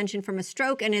intervention from a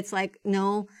stroke. And it's like,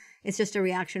 no, it's just a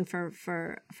reaction from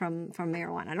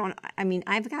marijuana.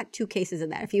 I've got 2 cases of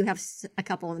that. If you have a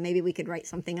couple, maybe we could write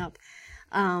something up.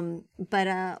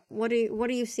 But what are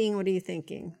you seeing? What are you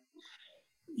thinking?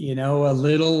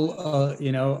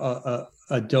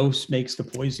 A dose makes the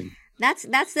poison.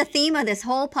 That's the theme of this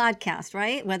whole podcast,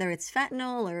 right? Whether it's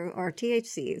fentanyl or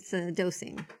THC, it's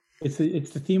dosing. It's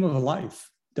the theme of a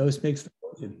life. Dose makes the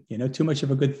poison. Too much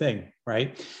of a good thing,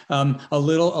 right? A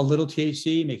little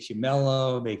THC makes you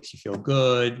mellow, makes you feel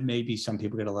good. Maybe some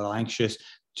people get a little anxious.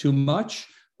 Too much,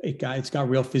 it's got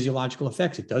real physiological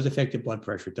effects. It does affect your blood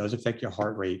pressure. It does affect your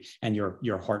heart rate and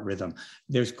your heart rhythm.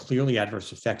 There's clearly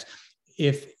adverse effects.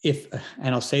 If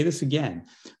and I'll say this again,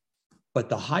 but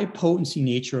the high potency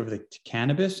nature of the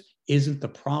cannabis isn't the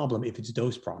problem if it's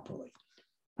dosed properly,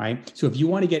 right? So if you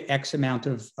want to get X amount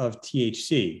of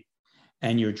THC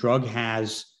and your drug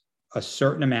has a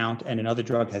certain amount and another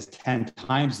drug has 10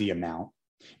 times the amount,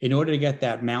 in order to get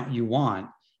that amount you want,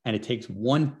 and it takes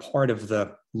one part of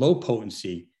the low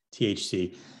potency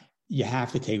THC, you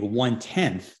have to take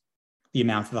 1/10 the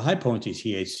amount of the high potency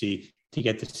THC to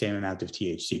get the same amount of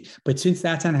THC. But since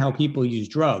that's not how people use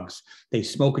drugs, they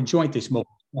smoke a joint,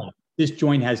 this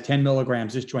joint has 10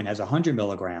 milligrams, this joint has 100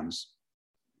 milligrams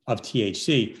of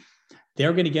THC,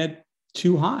 they're going to get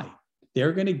too high.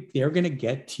 They're going to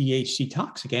get THC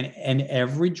toxic. And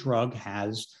every drug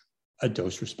has a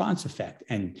dose response effect.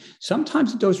 And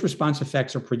sometimes the dose response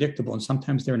effects are predictable and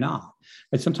sometimes they're not.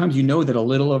 But sometimes that a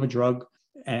little of a drug,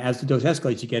 and as the dose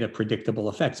escalates, you get a predictable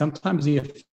effect. Sometimes the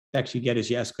effects you get as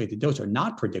you escalate the dose are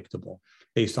not predictable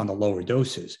based on the lower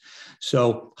doses.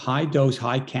 So high dose,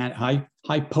 high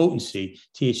potency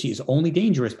THC is only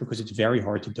dangerous because it's very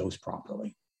hard to dose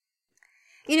properly.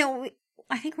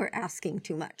 I think we're asking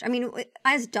too much. I mean,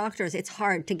 as doctors, it's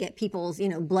hard to get people's,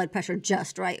 blood pressure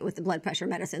just right with the blood pressure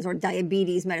medicines or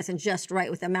diabetes medicine just right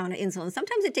with the amount of insulin.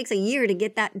 Sometimes it takes a year to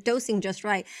get that dosing just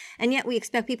right. And yet we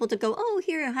expect people to go, oh,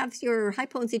 here, have your high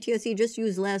potency THC, just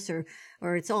use less or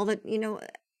it's all that,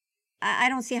 I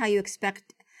don't see how you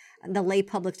expect the lay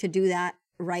public to do that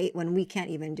right when we can't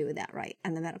even do that right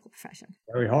in the medical profession.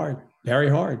 Very hard. Very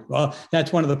hard. Well,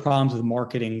 that's one of the problems with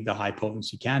marketing the high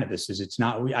potency cannabis is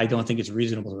I don't think it's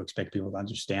reasonable to expect people to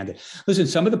understand it. Listen,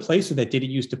 some of the places that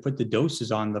didn't used to put the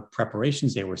doses on the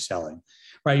preparations they were selling,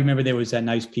 right? You remember there was that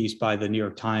nice piece by the New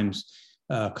York Times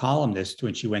columnist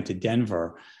when she went to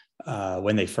Denver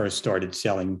when they first started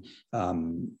selling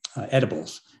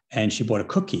edibles, and she bought a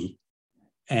cookie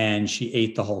and she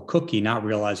ate the whole cookie, not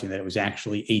realizing that it was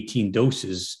actually 18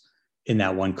 doses in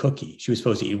that one cookie. She was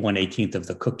supposed to eat 1/18 of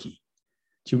the cookie.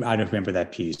 I don't remember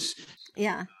that piece.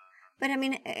 Yeah. But I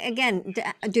mean, again,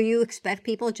 do you expect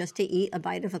people just to eat a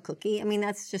bite of a cookie? I mean,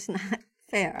 that's just not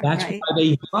fair. That's right? why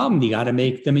they problem. You got to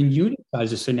make them in unit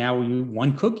sizes. So now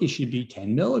one cookie should be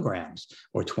 10 milligrams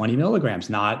or 20 milligrams,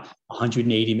 not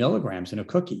 180 milligrams in a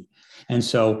cookie. And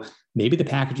so maybe the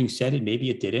packaging said it, maybe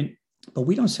it didn't. But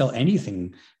we don't sell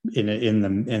anything in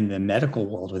the medical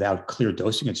world without clear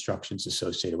dosing instructions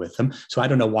associated with them. So I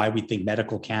don't know why we think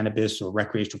medical cannabis or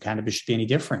recreational cannabis should be any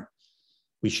different.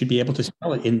 We should be able to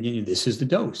sell it in, this is the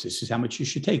dose. This is how much you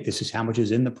should take. This is how much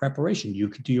is in the preparation. You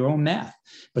could do your own math,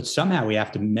 but somehow we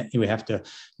have to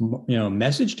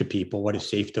message to people what a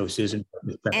safe dose is and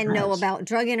know about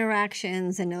drug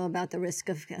interactions and know about the risk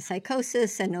of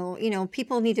psychosis and know,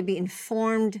 people need to be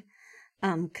informed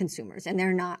consumers, and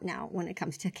they're not now when it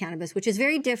comes to cannabis, which is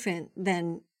very different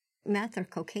than meth or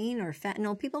cocaine or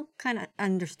fentanyl. People kind of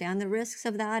understand the risks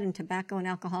of that, and tobacco and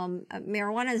alcohol.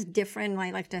 Marijuana is different. I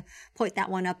like to point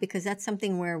that one up because that's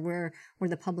something where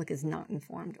the public is not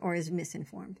informed or is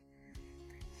misinformed.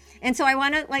 And so I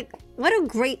want to, what a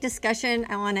great discussion.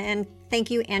 I want to end.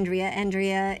 Thank you, Andrea.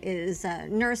 Andrea is a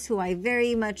nurse who I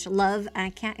very much love.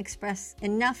 I can't express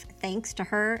enough thanks to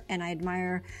her, and I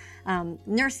admire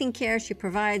nursing care she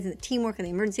provides, the teamwork in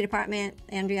the emergency department.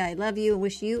 Andrea, I love you and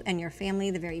wish you and your family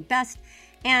the very best.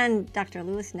 And Dr.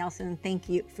 Lewis Nelson, thank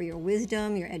you for your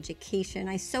wisdom, your education.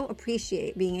 I so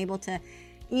appreciate being able to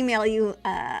email you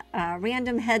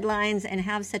random headlines and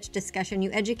have such discussion.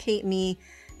 You educate me,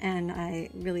 and I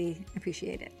really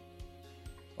appreciate it.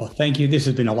 Well, thank you. This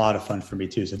has been a lot of fun for me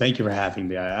too. So thank you for having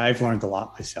me. I've learned a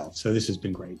lot myself. So this has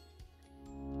been great.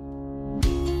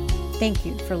 Thank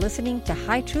you for listening to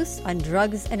High Truths on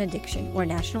Drugs and Addiction, where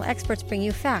national experts bring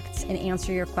you facts and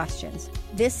answer your questions.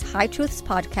 This High Truths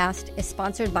podcast is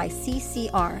sponsored by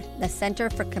CCR, the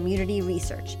Center for Community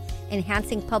Research,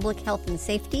 enhancing public health and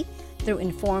safety through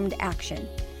informed action.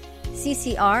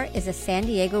 CCR is a San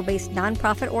Diego-based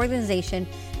nonprofit organization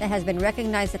that has been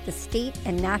recognized at the state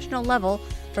and national level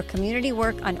for community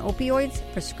work on opioids,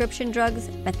 prescription drugs,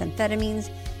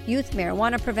 methamphetamines, youth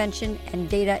marijuana prevention, and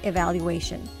data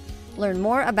evaluation. Learn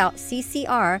more about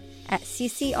CCR at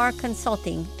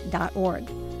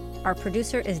ccrconsulting.org. Our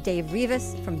producer is Dave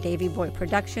Rivas from Davey Boy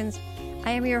Productions.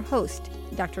 I am your host,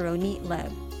 Dr. Ronit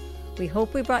Lev. We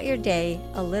hope we brought your day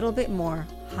a little bit more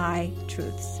high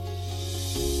truths.